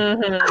quality anyway.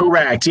 Mm-hmm.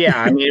 Correct.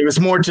 Yeah. I mean, it was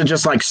more to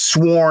just like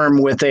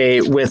swarm with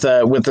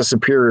a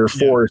superior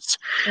force,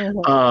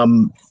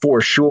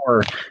 for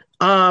sure.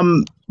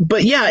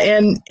 But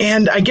yeah,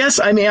 and I guess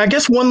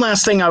one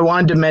last thing I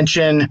wanted to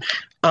mention.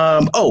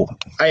 I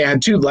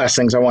had 2 last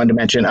things I wanted to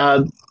mention.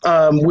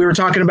 We were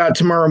talking about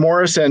Tamora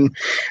Morrison.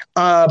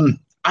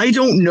 I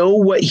don't know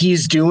what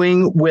he's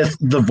doing with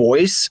the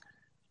voice.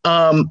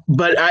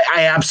 But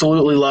I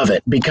absolutely love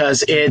it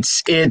because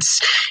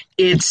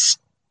it's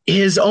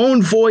his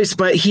own voice,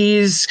 but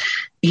he's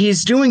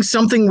doing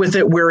something with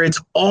it where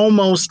it's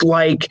almost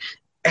like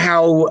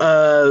how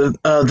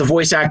the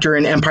voice actor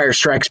in Empire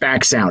Strikes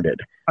Back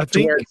sounded. I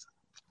think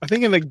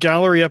in the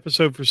gallery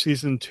episode for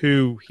season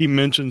 2, he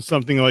mentioned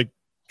something like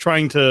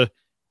trying to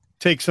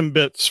take some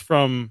bits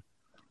from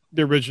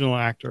the original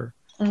actor.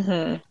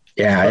 Mm-hmm.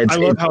 Yeah, I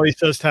love how he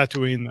says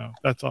Tatooine though.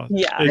 That's awesome.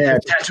 Yeah,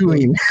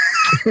 Tatooine.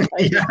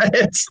 Yeah,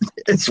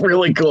 it's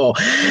really cool.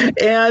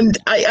 And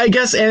I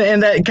guess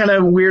and that kind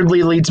of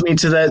weirdly leads me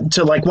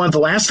to like one of the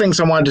last things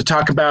I wanted to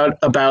talk about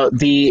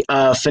the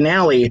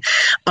finale.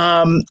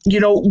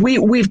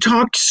 We've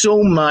talked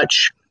so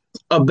much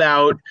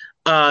about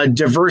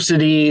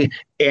diversity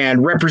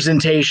and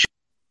representation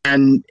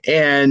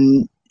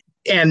and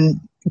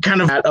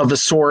kind of a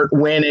sort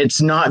when it's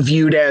not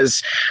viewed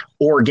as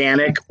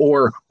organic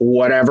or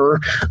whatever.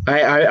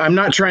 I'm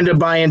not trying to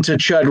buy into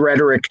Chud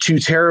rhetoric too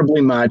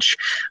terribly much,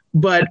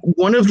 but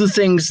one of the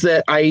things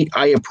that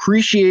I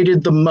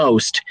appreciated the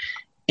most,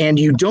 and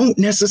you don't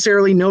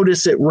necessarily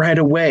notice it right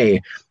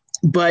away,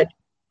 but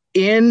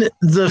in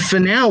the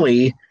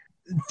finale,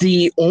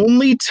 the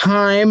only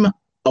time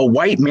a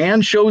white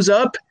man shows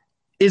up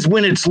is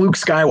when it's Luke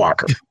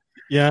Skywalker.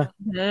 Yeah.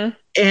 Mm-hmm.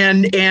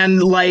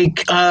 And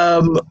like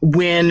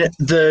when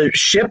the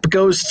ship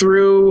goes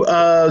through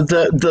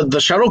the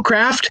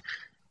shuttlecraft,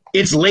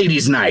 it's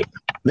ladies' night.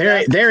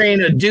 There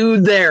ain't a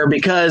dude there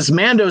because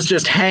Mando's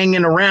just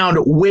hanging around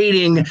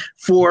waiting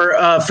for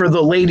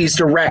the ladies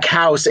to wreck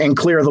house and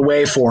clear the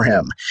way for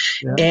him.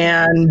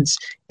 Yeah.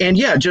 And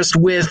yeah, just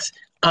with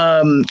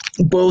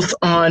both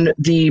on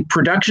the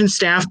production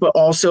staff, but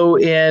also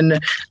in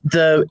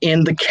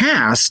the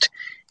cast,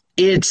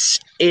 it's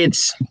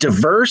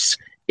diverse.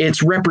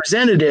 It's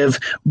representative,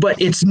 but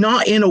it's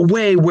not in a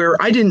way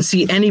where I didn't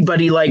see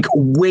anybody like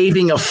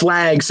waving a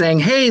flag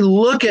saying, "Hey,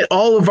 look at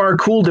all of our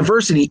cool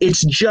diversity."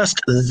 It's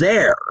just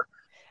there,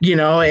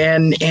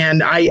 and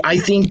I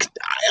think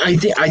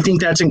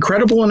that's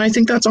incredible, and I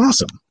think that's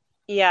awesome.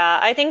 Yeah,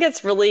 I think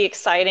it's really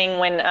exciting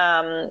when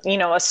a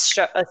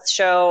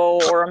show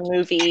or a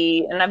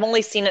movie, and I've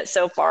only seen it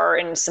so far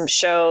in some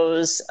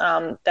shows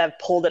that have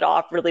pulled it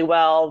off really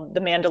well.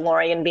 The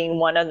Mandalorian being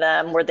one of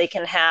them, where they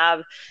can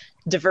have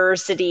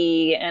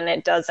diversity and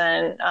it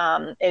doesn't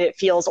it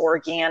feels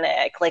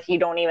organic, like you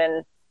don't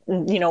even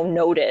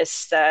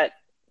notice that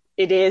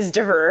it is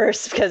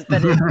diverse because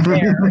that is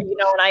there,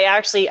 and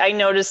I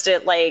noticed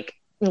it like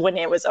when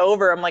it was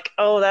over. I'm like,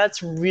 oh,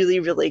 that's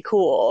really, really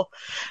cool.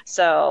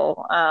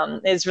 So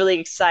it's really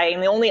exciting.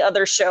 The only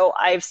other show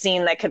I've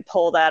seen that could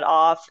pull that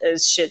off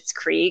is Schitt's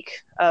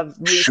Creek of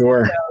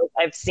recent shows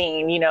I've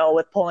seen,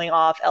 with pulling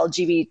off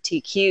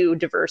LGBTQ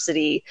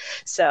diversity.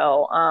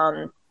 So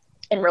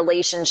in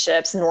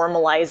relationships,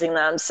 normalizing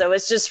them. So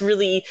it's just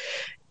really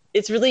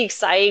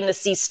exciting to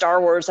see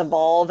Star Wars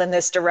evolve in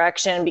this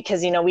direction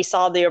because, we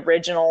saw the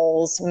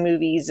originals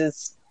movies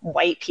as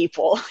white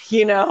people,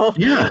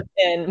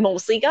 and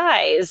mostly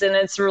guys. And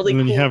it's really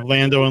cool. And you have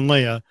Lando and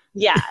Leia.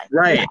 Yeah.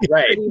 Right.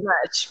 Pretty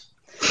much.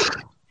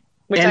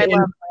 I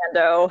love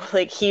Lando.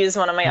 Like, he's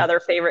one of my other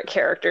favorite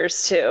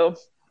characters too.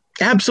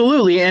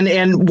 Absolutely.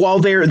 And while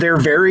they're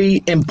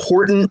very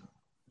important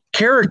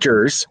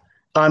characters,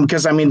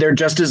 because they're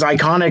just as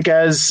iconic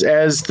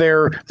as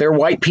their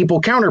white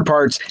people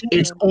counterparts.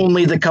 It's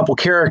only the couple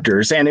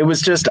characters, and it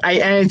was just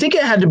I think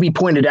it had to be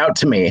pointed out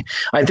to me.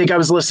 I think I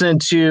was listening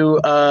to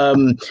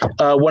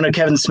one of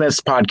Kevin Smith's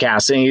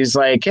podcasts, and he's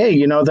like,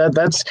 "Hey,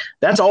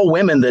 that's all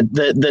women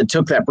that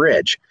took that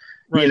bridge."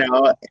 Right.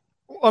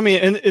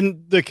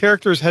 And the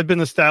characters had been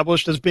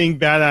established as being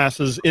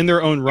badasses in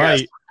their own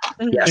right.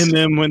 Yes. And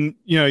then when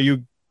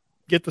you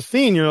get the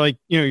scene, you're like,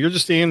 you're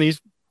just seeing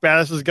these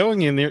badasses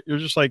going in there, you're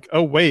just like,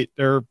 oh wait,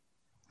 they're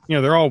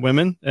all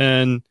women,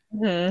 and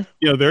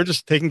they're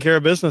just taking care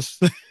of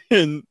business.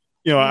 And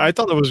I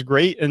thought that was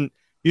great. And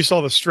you saw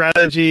the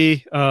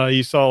strategy,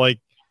 you saw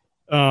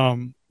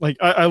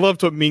I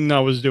loved what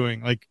Ming-Na was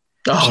doing.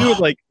 She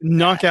would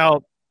knock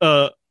out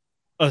a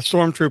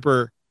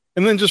stormtrooper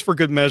and then just for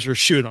good measure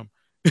shoot him.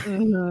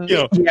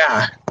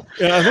 Yeah,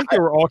 I think they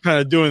were all kind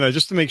of doing that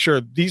just to make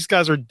sure these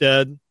guys are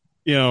dead,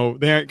 they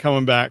aren't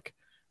coming back.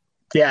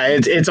 Yeah,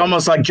 it's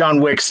almost like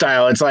John Wick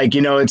style. It's like,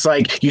 it's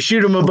like you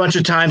shoot him a bunch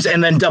of times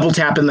and then double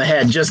tap in the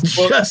head just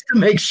to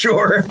make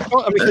sure.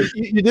 Well,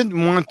 you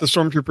didn't want the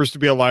stormtroopers to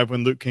be alive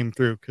when Luke came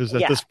through, because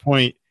at this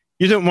point,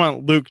 you didn't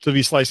want Luke to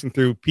be slicing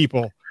through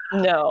people.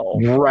 No.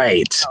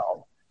 Right. No.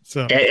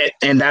 So.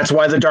 And that's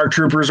why the Dark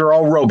Troopers are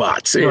all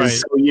robots. Right.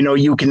 So,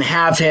 you can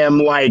have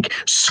him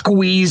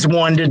squeeze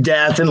one to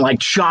death and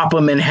chop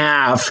him in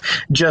half,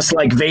 just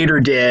like Vader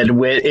did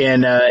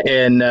in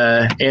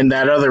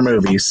that other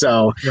movie.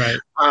 So, right.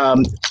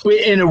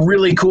 In a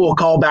really cool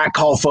callback,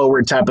 call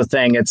forward type of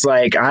thing. It's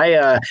like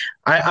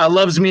I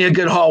loves me a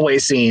good hallway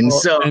scene.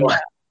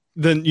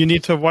 Then you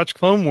need to watch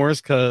Clone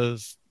Wars,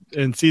 because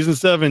in season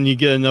 7 you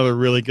get another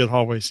really good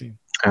hallway scene.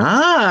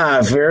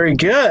 Very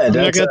good.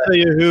 I'm not going to tell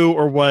you who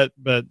or what,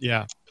 but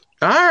yeah.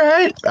 All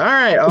right.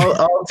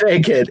 I'll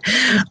take it.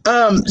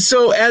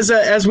 So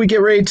as we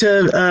get ready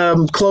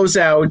to close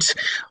out,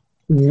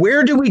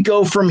 where do we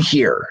go from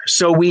here?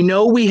 So we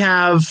know we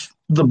have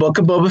the Book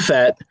of Boba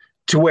Fett,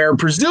 to where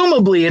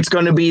presumably it's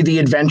going to be the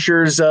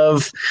adventures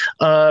of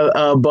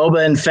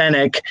Boba and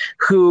Fennec,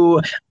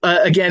 who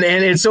again,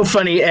 and it's so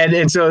funny,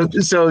 and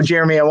so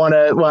Jeremy, I want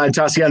to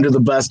toss you under the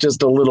bus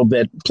just a little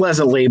bit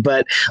pleasantly,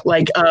 but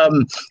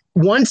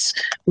once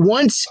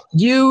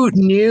you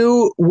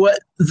knew what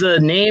the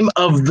name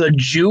of the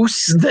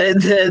juice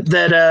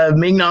that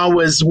Ming-Na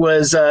was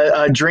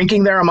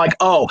drinking there, I'm like,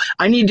 oh,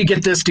 I need to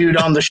get this dude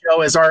on the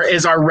show as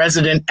our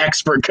resident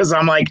expert, because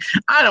I'm like,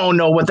 I don't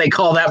know what they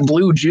call that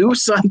blue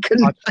juice. I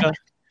couldn't.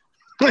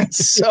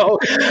 So,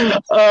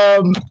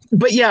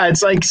 but yeah,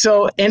 it's like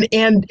so, and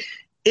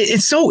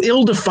it's so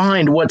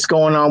ill-defined what's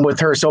going on with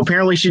her. So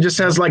apparently she just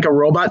has a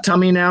robot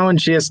tummy now,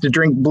 and she has to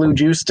drink blue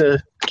juice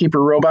to keep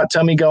her robot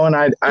tummy going.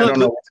 I don't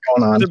know what's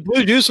going on. The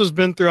blue juice has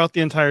been throughout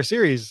the entire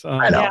series.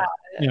 I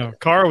know.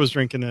 Kara was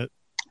drinking it.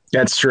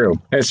 That's true.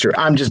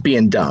 I'm just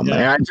being dumb.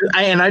 Yeah.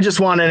 And I just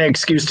want an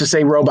excuse to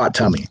say robot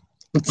tummy.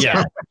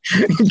 Yeah.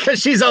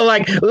 Because she's all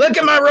like, look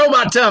at my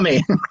robot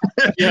tummy.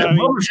 Yeah.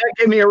 Boba Fett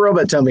gave me a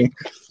robot tummy.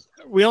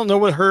 We don't know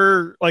what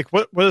her,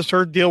 what is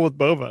her deal with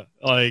Boba?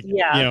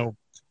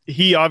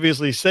 He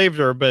obviously saved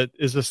her, but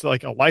is this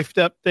a life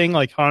debt thing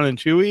like Han and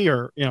Chewie,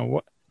 or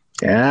what?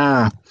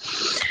 Yeah.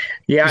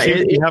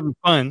 Having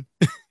fun.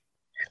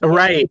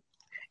 Right.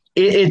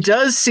 It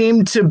does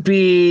seem to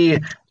be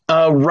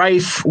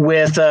rife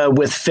with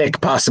fic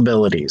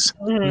possibilities.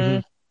 Mm-hmm.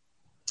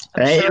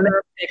 I'm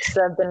sure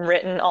fics have been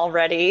written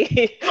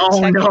already.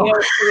 Oh, check no.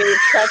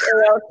 Check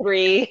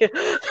AO3.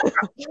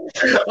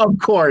 Of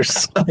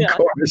course. But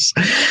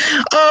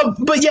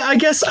yeah, I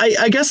guess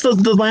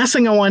the last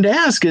thing I wanted to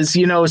ask is,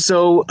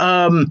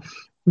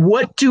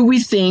 what do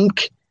we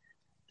think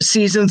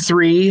season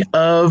 3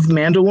 of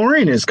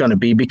Mandalorian is going to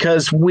be?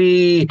 Because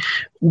we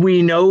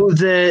know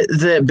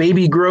that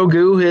baby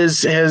Grogu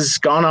has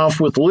gone off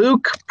with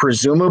Luke,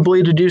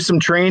 presumably to do some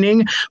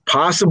training,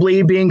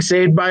 possibly being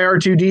saved by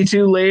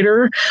R2-D2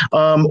 later,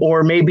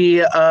 or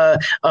maybe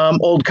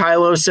old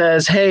Kylo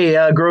says, "Hey,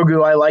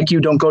 Grogu, I like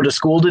you. Don't go to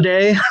school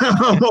today,"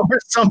 or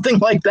something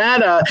like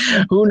that.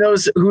 Who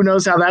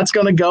knows how that's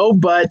going to go?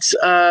 But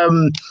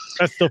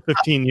that's still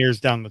 15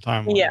 years down the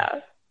timeline. Yeah.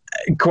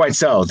 Quite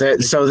so.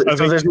 So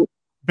there's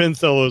Ben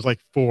Solo is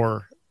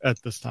 4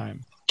 at this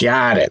time.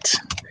 Got it.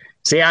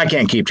 See, I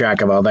can't keep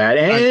track of all that.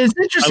 And it's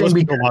interesting. I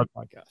listen to a lot of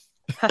podcasts.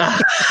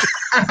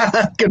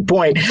 Good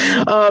point.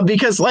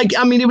 Because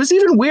it was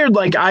even weird.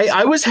 Like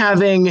I was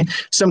having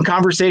some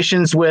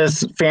conversations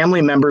with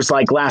family members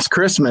like last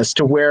Christmas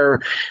to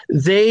where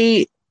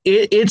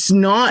it's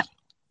not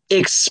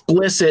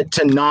explicit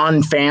to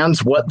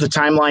non-fans what the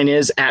timeline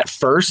is at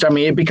first. I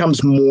mean, it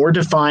becomes more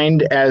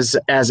defined as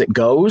it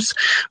goes.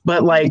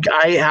 But like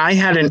I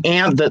had an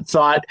aunt that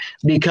thought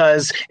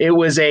because it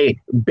was a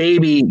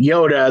baby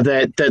Yoda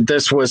that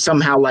this was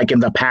somehow like in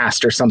the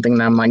past or something.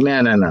 And I'm like,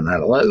 no.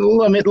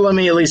 Let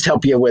me at least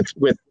help you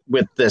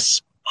with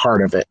this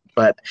part of it.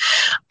 But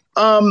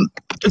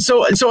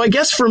so I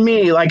guess for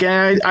me, like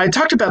I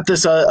talked about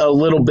this a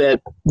little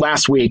bit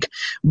last week,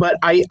 but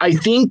I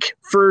think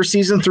for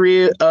season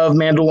 3 of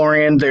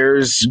Mandalorian,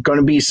 there's going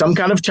to be some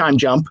kind of time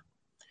jump,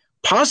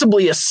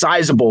 possibly a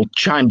sizable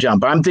time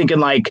jump. I'm thinking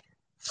like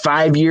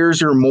 5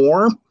 years or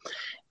more.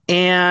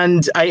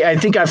 And I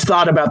think I've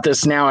thought about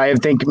this now. I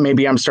think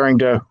maybe I'm starting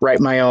to write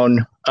my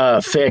own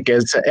fic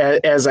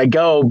as I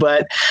go,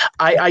 but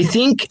I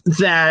think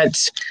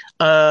that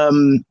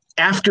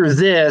after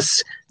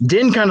this,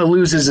 Din kind of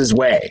loses his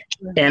way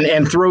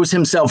and throws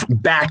himself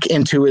back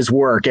into his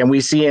work. And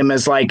we see him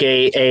as like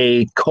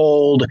a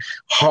cold,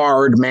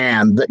 hard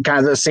man, kind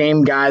of the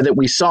same guy that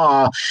we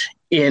saw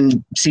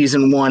in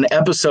season 1,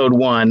 episode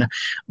 1.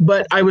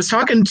 But I was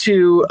talking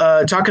to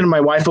my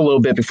wife a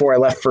little bit before I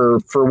left for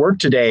work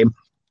today.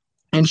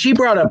 And she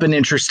brought up an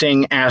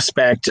interesting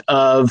aspect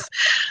of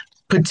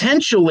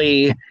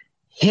potentially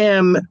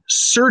him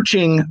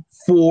searching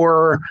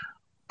for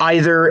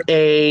either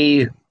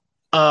a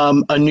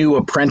new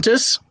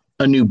apprentice,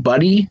 a new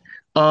buddy,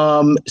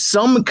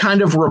 some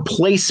kind of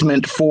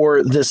replacement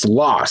for this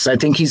loss. I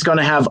think he's going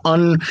to have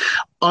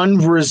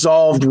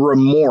unresolved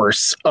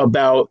remorse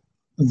about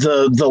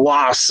the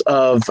loss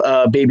of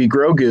baby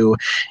Grogu,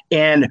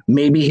 and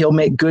maybe he'll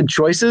make good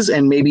choices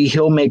and maybe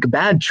he'll make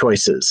bad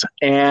choices.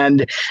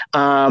 And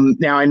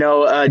now I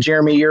know,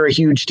 Jeremy, you're a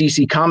huge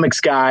DC Comics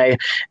guy.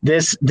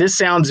 This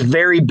sounds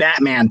very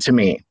Batman to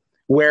me,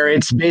 where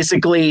it's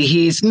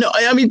basically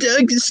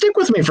stick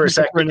with me for a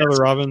second. For another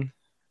Robin.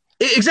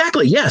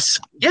 Exactly. Yes.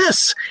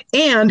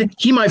 And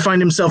he might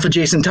find himself a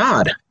Jason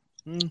Todd.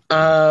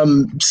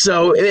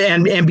 So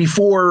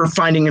before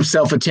finding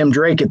himself a Tim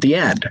Drake at the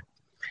end.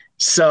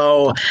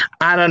 So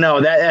I don't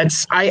know.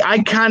 That's I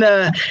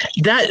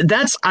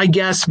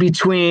guess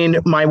between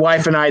my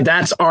wife and I,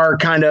 that's our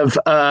kind of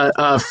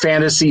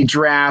fantasy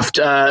draft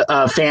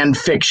fan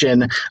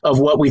fiction of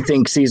what we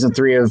think season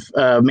 3 of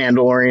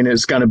Mandalorian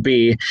is going to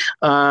be.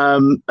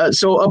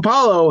 So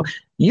Apollo,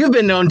 you've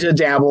been known to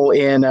dabble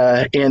in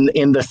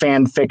the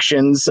fan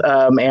fictions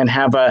and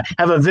have a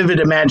vivid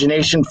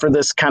imagination for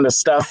this kind of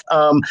stuff.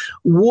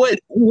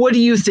 What do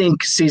you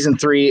think season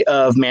 3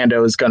 of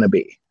Mando is going to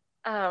be?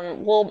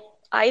 Well,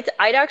 I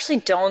actually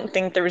don't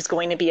think there's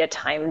going to be a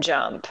time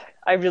jump.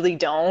 I really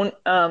don't.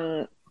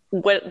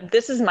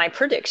 This is my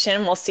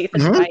prediction. We'll see if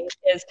it's right.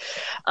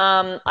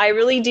 I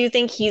really do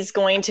think he's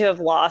going to have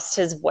lost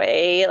his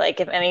way. Like,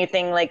 if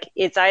anything, like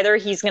it's either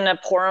he's going to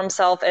pour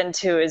himself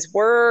into his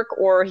work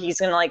or he's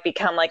going to like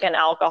become like an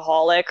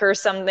alcoholic or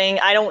something.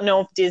 I don't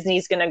know if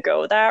Disney's going to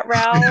go that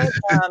route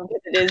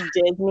because it is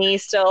Disney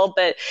still.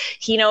 But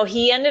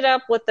he ended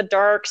up with the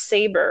dark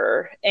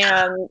saber,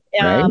 and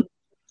right.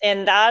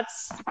 And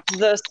that's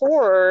the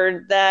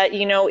sword that,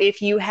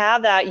 if you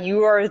have that,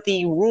 you are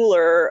the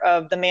ruler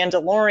of the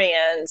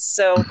Mandalorians.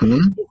 So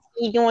is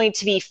he going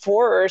to be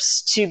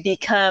forced to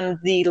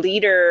become the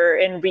leader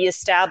and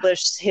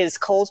reestablish his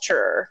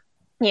culture?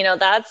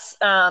 That's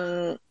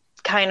kind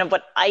of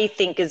what I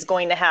think is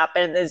going to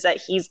happen, is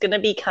that he's going to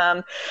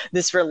become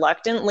this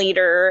reluctant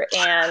leader,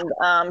 and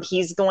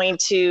he's going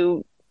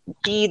to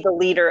be the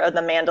leader of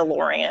the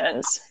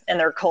Mandalorians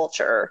and their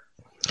culture.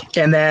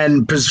 And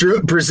then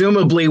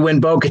presumably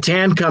when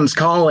Bo-Katan comes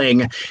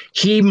calling,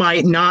 he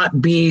might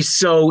not be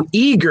so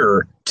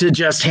eager to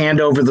just hand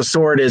over the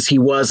sword as he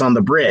was on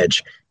the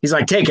bridge. He's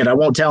like, take it. I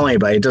won't tell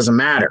anybody. It doesn't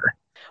matter.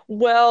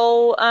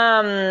 Well,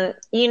 I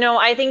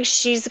think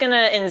she's going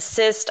to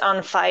insist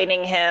on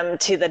fighting him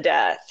to the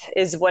death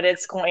is what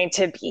it's going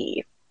to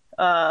be.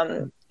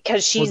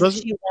 Because she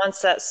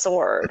wants that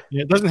sword.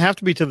 Yeah, it doesn't have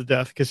to be to the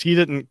death because he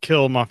didn't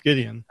kill Moff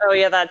Gideon. Oh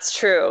yeah, that's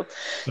true.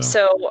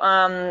 So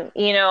I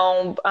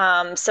know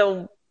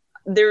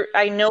they're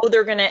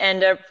going to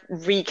end up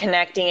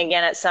reconnecting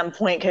again at some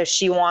point because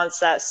she wants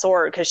that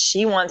sword because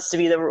she wants to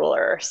be the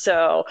ruler.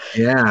 So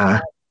yeah.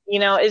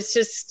 It's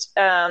just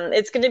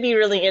it's going to be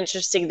really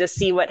interesting to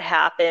see what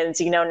happens.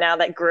 Now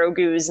that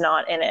Grogu's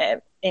not in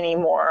it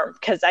anymore,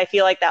 because I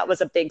feel like that was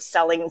a big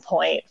selling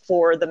point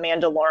for the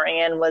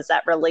Mandalorian, was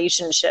that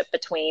relationship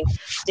between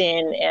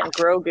Din and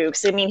Grogu.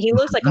 Because he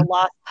looks like a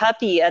lost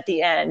puppy at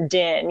the end,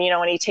 Din,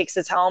 when he takes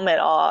his helmet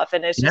off,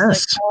 and it's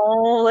just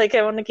like,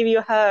 I want to give you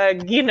a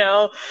hug,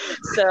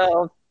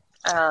 So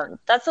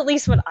that's at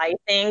least what I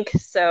think.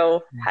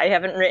 So I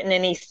haven't written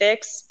any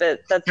fics, but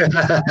that's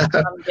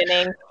what I'm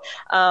getting.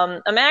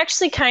 I'm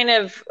actually kind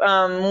of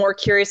more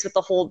curious with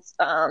the whole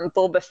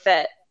Boba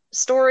Fett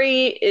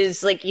story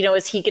is like,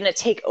 is he going to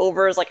take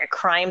over as like a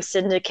crime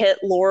syndicate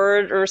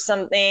lord or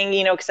something,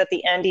 because at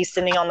the end he's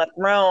sitting on the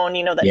throne,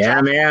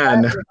 that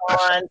man.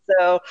 On.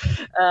 So,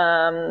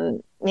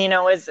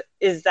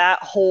 is that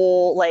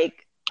whole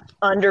like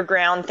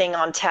underground thing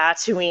on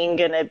Tatooine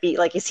going to be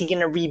like, is he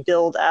going to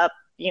rebuild up,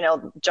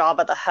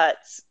 Jabba the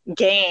Hutt's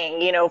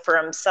gang, for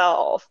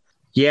himself?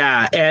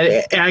 Yeah,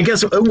 and I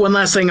guess one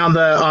last thing on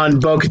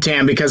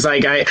Bo-Katan, because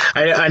like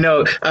I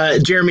know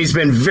Jeremy's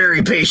been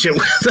very patient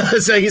with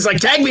us. So he's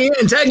like, tag me in.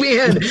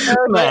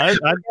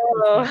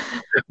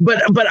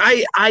 But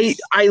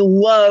I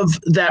love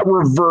that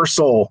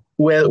reversal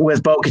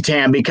with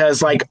Bo-Katan,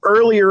 because like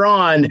earlier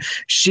on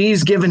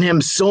she's given him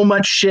so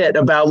much shit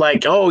about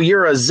like, oh,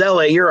 you're a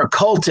zealot, you're a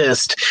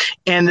cultist,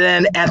 and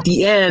then at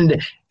the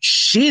end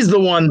she's the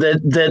one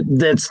that's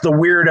the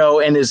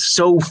weirdo and is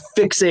so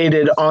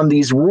fixated on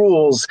these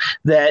rules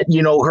that,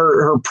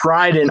 her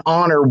pride and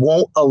honor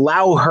won't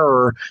allow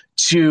her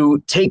to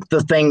take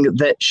the thing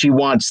that she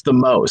wants the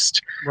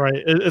most.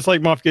 Right. It's like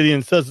Moff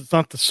Gideon says, it's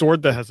not the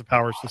sword that has the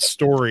power, it's the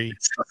story.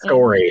 It's the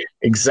story.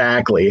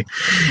 Exactly.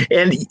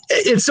 And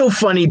it's so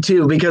funny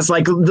too, because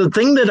like the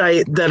thing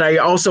that I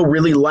also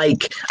really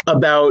like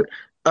about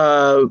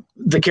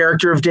the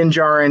character of Din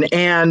Djarin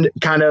and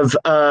kind of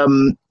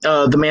the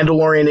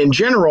Mandalorian in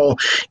general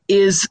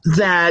is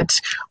that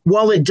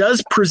while it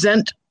does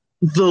present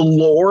the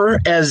lore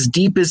as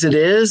deep as it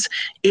is,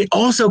 it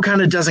also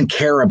kind of doesn't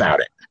care about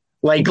it.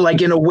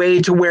 Like in a way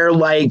to where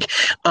like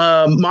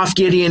Moff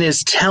Gideon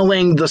is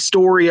telling the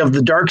story of the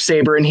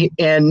Darksaber,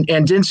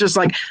 and Din's just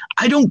like,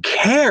 I don't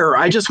care,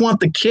 I just want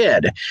the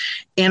kid.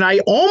 And I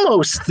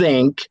almost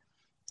think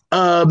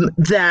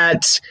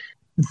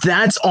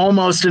that's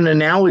almost an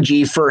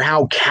analogy for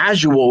how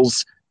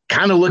casuals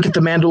kind of look at the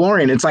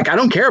Mandalorian. It's like, I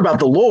don't care about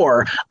the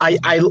lore. I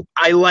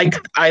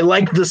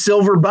like the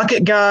silver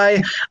bucket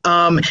guy,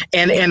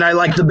 and I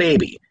like the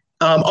baby.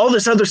 All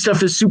this other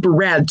stuff is super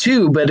rad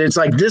too, but it's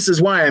like, this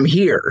is why I'm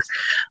here.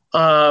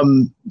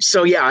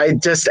 So yeah, I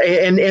just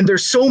and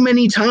there's so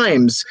many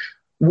times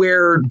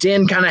where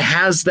Din kind of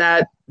has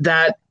that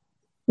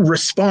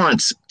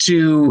response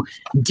to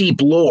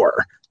deep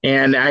lore,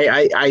 and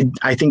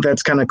I think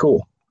that's kind of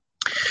cool.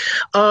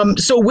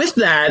 So with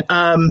that,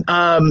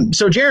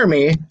 so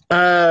Jeremy,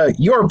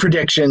 your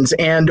predictions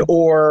and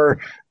or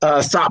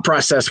thought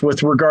process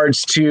with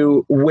regards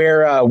to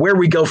where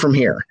we go from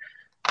here.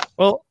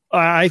 Well,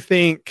 I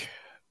think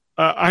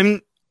I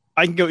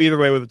can go either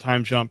way with a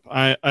time jump.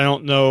 I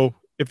don't know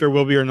if there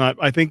will be or not.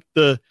 I think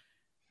the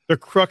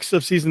crux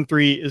of season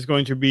 3 is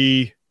going to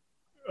be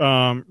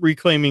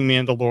reclaiming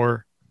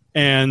Mandalore,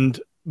 and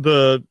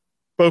the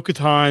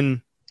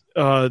Bo-Katan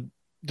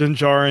Din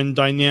Djarin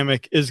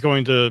dynamic is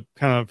going to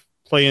kind of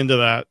play into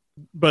that.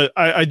 But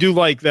I do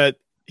like that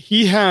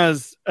he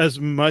has as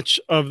much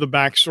of the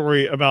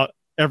backstory about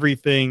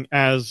everything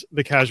as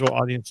the casual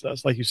audience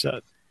does, like you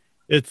said.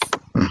 It's,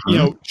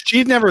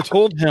 she'd never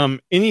told him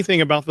anything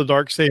about the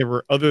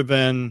Darksaber other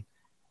than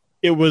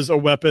it was a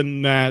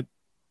weapon that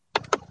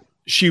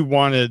she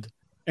wanted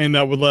and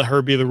that would let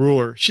her be the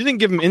ruler. She didn't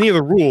give him any of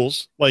the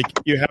rules, like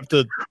you have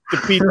to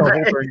defeat the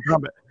holder in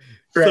combat.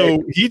 Right.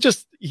 So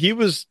he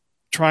was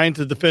trying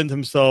to defend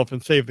himself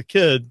and save the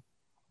kid,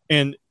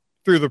 and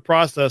through the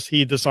process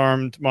he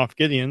disarmed Moff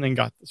Gideon and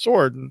got the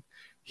sword, and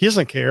he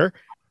doesn't care.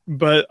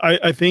 But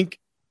I think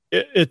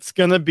it's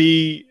going to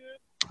be,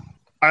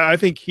 I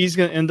think he's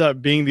going to end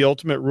up being the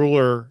ultimate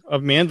ruler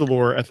of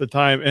Mandalore at the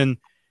time, and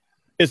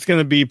it's going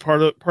to be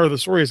part of the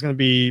story is going to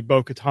be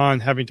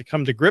Bo-Katan having to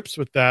come to grips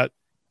with that,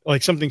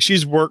 like something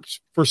she's worked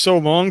for so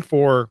long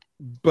for,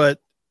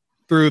 but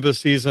through the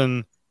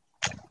season,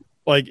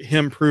 like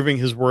him proving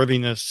his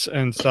worthiness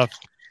and stuff,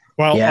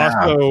 while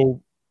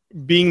also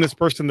being this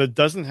person that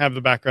doesn't have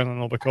the background on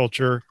all the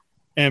culture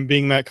and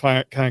being that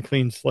kind of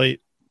clean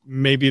slate.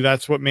 Maybe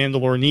that's what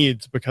Mandalore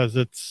needs, because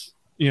it's,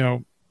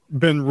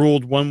 been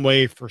ruled one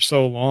way for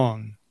so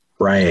long,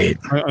 right?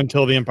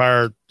 Until the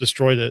Empire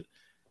destroyed it.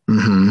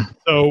 Mm-hmm.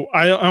 So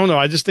I don't know.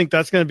 I just think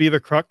that's going to be the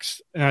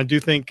crux, and I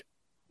do think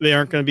they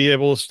aren't going to be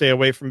able to stay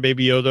away from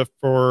Baby Yoda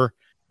for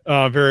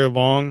very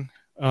long.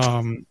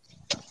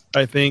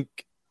 I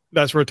think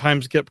that's where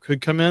time skip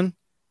could come in,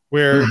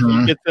 where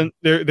he gets in,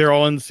 they're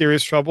all in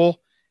serious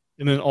trouble,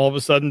 and then all of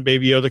a sudden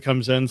Baby Yoda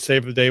comes in,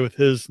 save the day with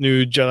his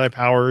new Jedi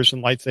powers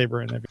and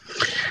lightsaber and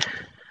everything.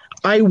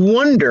 I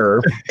wonder,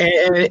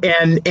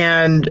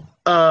 and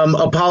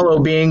Apollo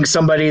being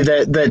somebody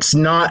that's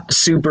not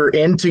super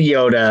into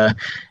Yoda,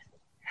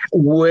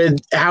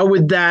 how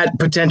would that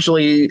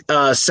potentially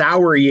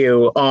sour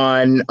you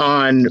on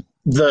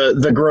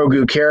the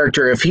Grogu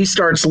character if he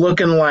starts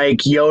looking like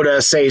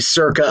Yoda, say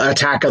circa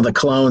Attack of the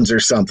Clones or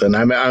something?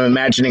 I'm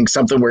imagining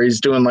something where he's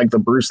doing like the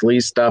Bruce Lee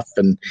stuff,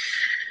 and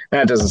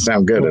that doesn't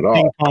sound good at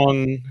all.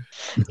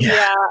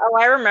 Yeah. Oh,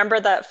 I remember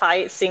that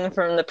fight scene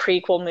from the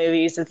prequel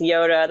movies with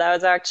Yoda. That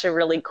was actually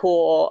really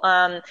cool.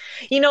 I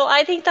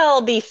think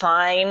that'll be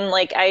fine.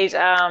 Like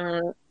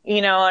and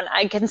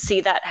I can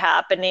see that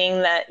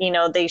happening, that,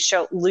 they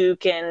show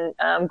Luke and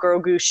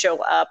Grogu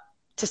show up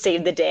to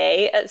save the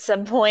day at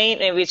some point.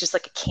 Maybe it's just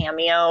like a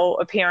cameo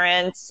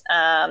appearance.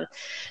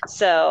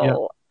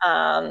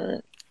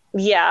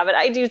 Yeah, but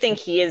I do think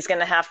he is going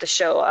to have to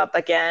show up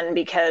again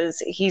because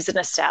he's an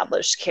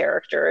established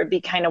character. It'd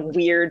be kind of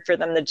weird for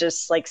them to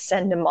just like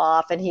send him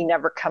off and he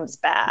never comes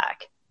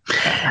back.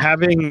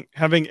 Having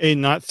a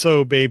not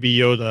so baby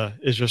Yoda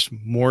is just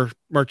more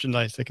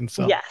merchandise they can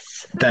sell.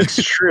 Yes, that's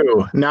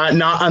true. Not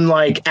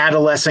unlike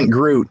adolescent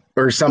Groot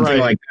or something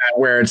like that,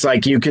 where it's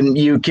like you can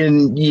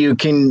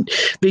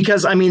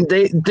because I mean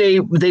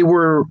they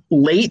were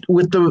late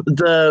with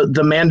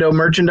the Mando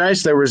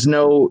merchandise. There was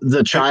no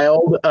the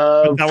child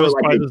that was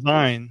by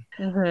design.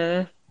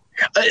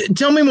 Mm-hmm.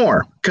 Tell me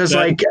more, because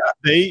like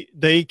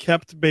they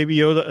kept Baby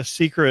Yoda a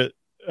secret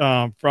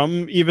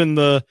from even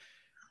the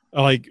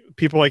like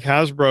people like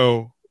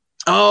Hasbro.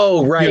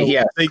 Oh, right.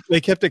 Yeah.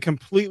 They kept it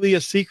completely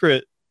a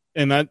secret,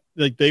 and that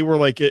like they were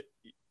like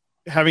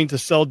having to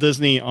sell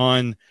Disney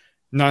on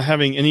not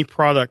having any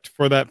product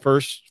for that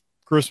first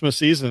Christmas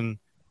season.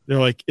 They're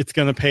like, it's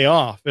going to pay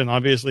off. And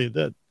obviously it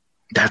did.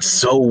 That's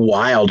so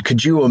wild.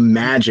 Could you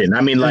imagine?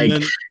 I mean,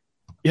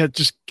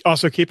 just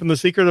also keeping the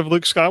secret of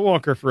Luke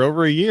Skywalker for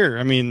over a year.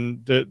 I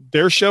mean,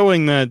 they're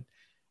showing that,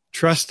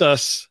 trust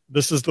us,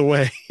 this is the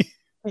way.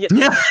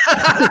 Yeah.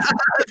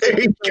 There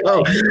you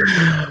go.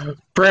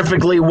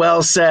 Perfectly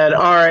well said.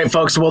 All right,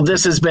 folks. Well,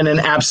 this has been an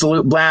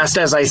absolute blast.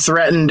 As I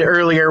threatened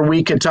earlier,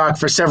 we could talk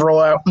for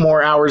several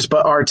more hours,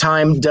 but our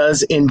time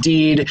does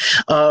indeed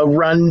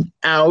run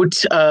out.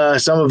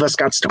 Some of us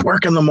got to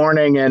work in the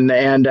morning, and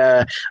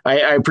I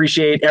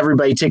appreciate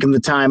everybody taking the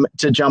time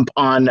to jump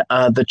on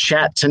the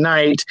chat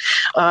tonight.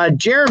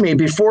 Jeremy,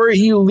 before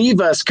you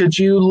leave us, could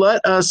you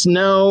let us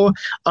know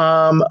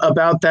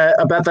about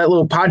that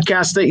little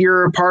podcast that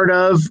you're a part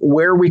of,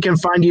 where we can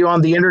find you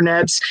on the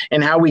internet,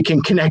 and how we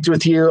can connect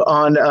with you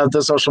on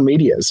the social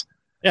medias?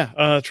 Yeah,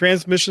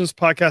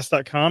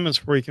 transmissionspodcast.com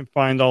is where you can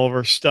find all of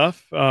our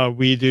stuff.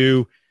 We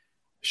do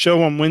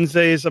show on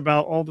Wednesdays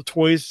about all the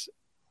toys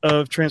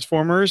of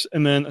Transformers,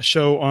 and then a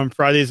show on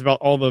Fridays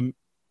about all the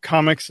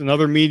comics and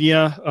other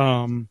media.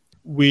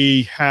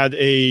 We had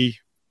a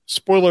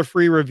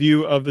spoiler-free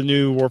review of the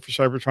new War for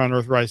Cybertron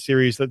Earthrise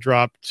series that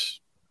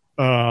dropped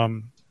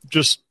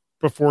just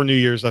before New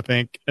Year's, I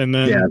think. And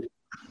then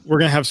we're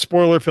going to have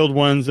spoiler-filled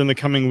ones in the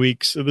coming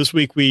weeks. So this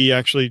week we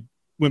actually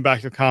went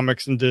back to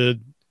comics and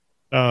did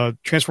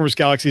Transformers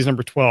Galaxies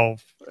number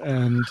 12.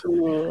 And that's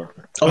the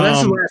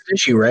last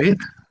issue, right?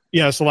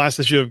 Yeah, it's the last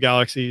issue of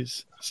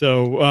Galaxies.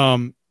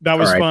 So that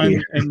was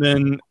fun. And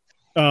then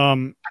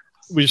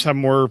we just have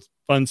more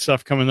fun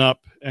stuff coming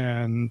up.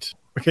 And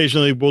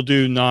occasionally we'll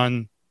do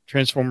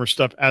non-Transformer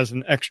stuff as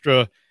an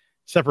extra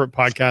separate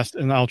podcast.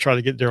 And I'll try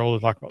to get Daryl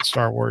to talk about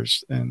Star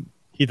Wars. And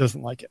he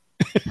doesn't like it.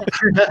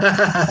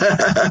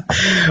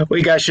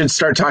 We guys should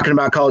start talking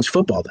about college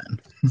football then.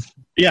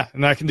 Yeah,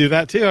 and I can do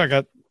that too. I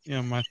got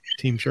my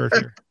team shirt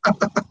here.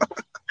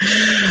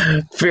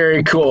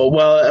 Very cool.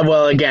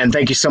 Well, again,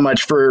 thank you so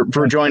much for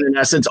joining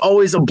us. It's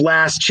always a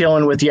blast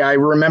chilling with you. I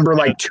remember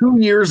like 2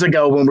 years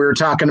ago when we were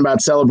talking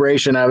about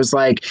Celebration, I was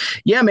like,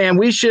 yeah, man,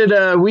 we should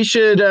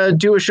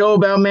do a show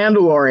about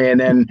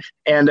Mandalorian,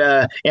 and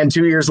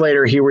 2 years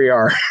later, here we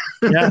are.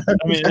 Yeah, I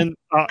mean, and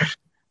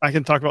I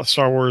can talk about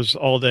Star Wars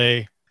all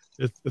day.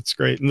 It's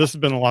great, and this has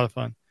been a lot of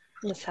fun.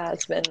 This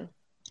has been.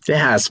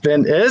 It's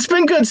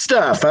been good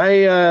stuff.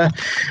 This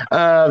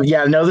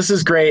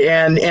is great.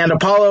 And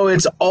Apollo,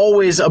 it's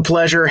always a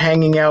pleasure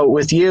hanging out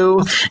with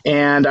you.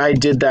 And I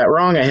did that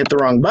wrong. I hit the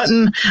wrong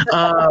button.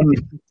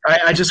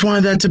 I just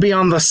wanted that to be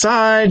on the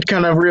side,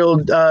 kind of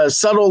real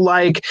subtle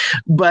like,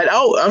 but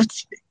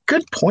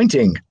good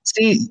pointing.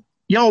 See,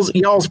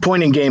 y'all's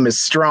pointing game is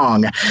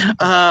strong.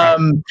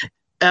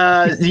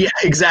 Yeah,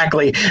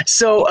 exactly.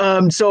 So,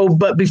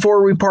 but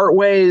before we part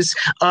ways,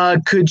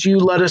 could you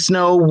let us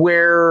know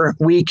where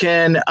we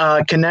can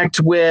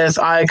connect with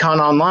Iacon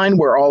Online?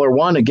 We're all are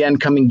one, again,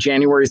 coming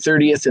January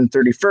 30th and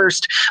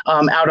 31st,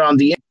 out on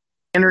the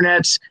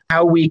internet,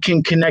 how we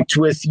can connect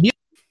with you.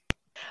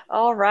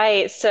 All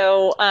right.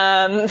 So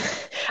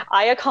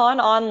Iacon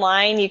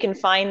Online, you can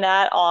find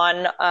that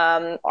on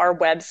our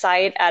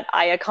website at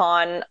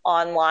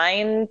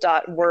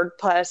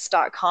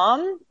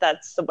iacononline.wordpress.com.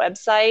 That's the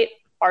website.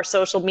 Our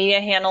social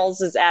media handles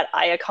is at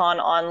Iacon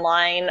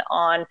Online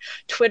on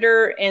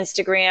Twitter,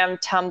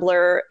 Instagram,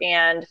 Tumblr,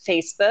 and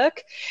Facebook.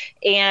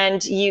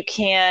 And you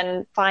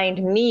can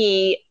find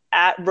me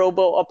at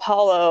Robo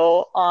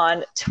Apollo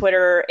on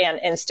Twitter and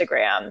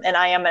Instagram. And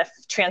I am a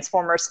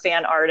Transformers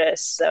fan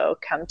artist, so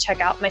come check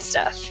out my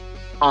stuff.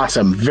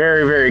 Awesome.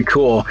 Very, very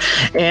cool.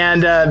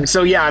 And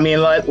I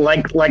mean,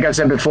 like I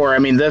said before, I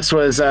mean, this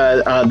was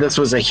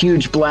a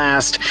huge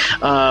blast.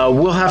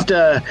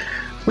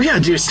 We got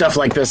to do stuff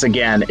like this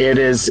again.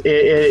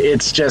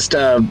 It's just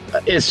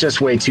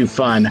way too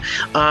fun.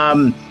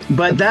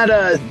 But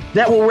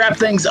that will wrap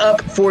things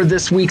up for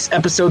this week's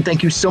episode.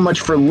 Thank you so much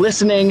for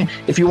listening.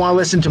 If you want to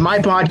listen to my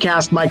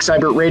podcast, Mike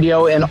Seibert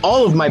Radio, and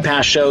all of my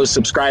past shows,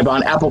 subscribe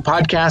on Apple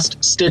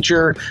Podcast,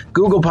 Stitcher,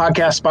 Google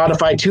Podcast,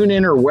 Spotify,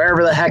 TuneIn, or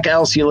wherever the heck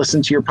else you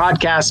listen to your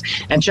podcasts.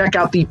 And check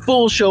out the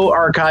full show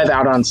archive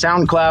out on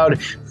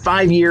SoundCloud.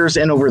 5 years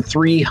and over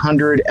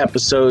 300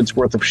 episodes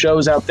worth of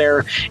shows out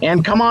there.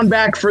 And come on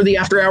back for the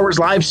After Hours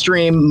live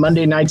stream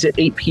Monday nights at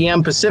 8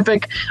 p.m.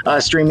 Pacific,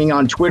 streaming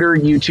on Twitter,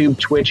 YouTube,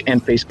 Twitch,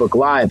 and Facebook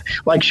Live.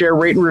 Like, share,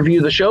 rate, and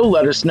review the show.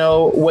 Let us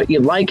know what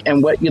you'd like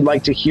and what you'd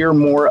like to hear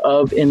more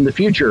of in the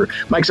future.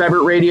 Mike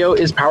Seibert Radio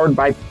is powered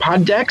by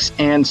Poddex,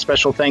 and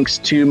special thanks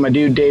to my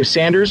dude Dave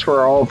Sanders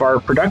for all of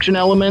our production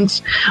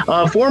elements.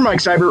 For Mike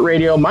Seibert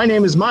Radio, my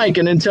name is Mike,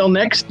 and until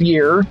next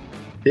year,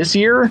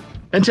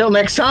 until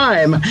next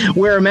time,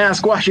 wear a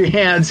mask, wash your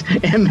hands,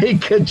 and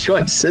make good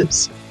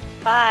choices.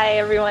 Bye,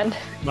 everyone.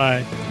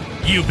 Bye.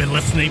 You've been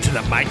listening to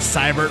the Mike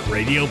Seibert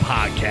Radio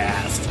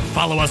Podcast.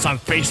 Follow us on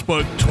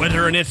Facebook,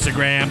 Twitter, and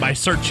Instagram by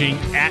searching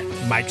at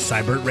Mike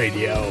Seibert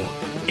Radio.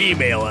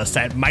 Email us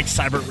at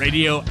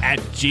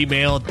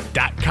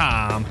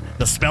MikeSeibertRadio@gmail.com.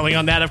 The spelling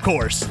on that, of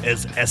course,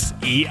 is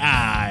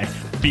SEIBERT.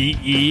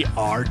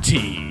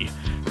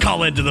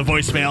 Call into the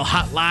voicemail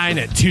hotline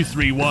at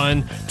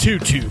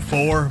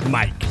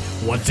 231-224-MIKE.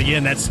 Once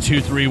again, that's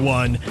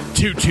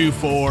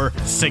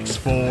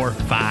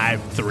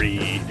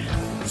 231-224-6453.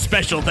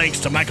 Special thanks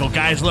to Michael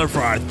Geisler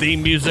for our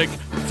theme music.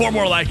 For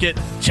more like it,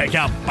 check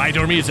out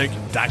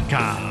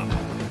ByDoorMusic.com.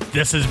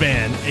 This has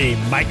been a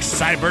Mike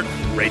Seibert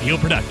Radio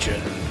production.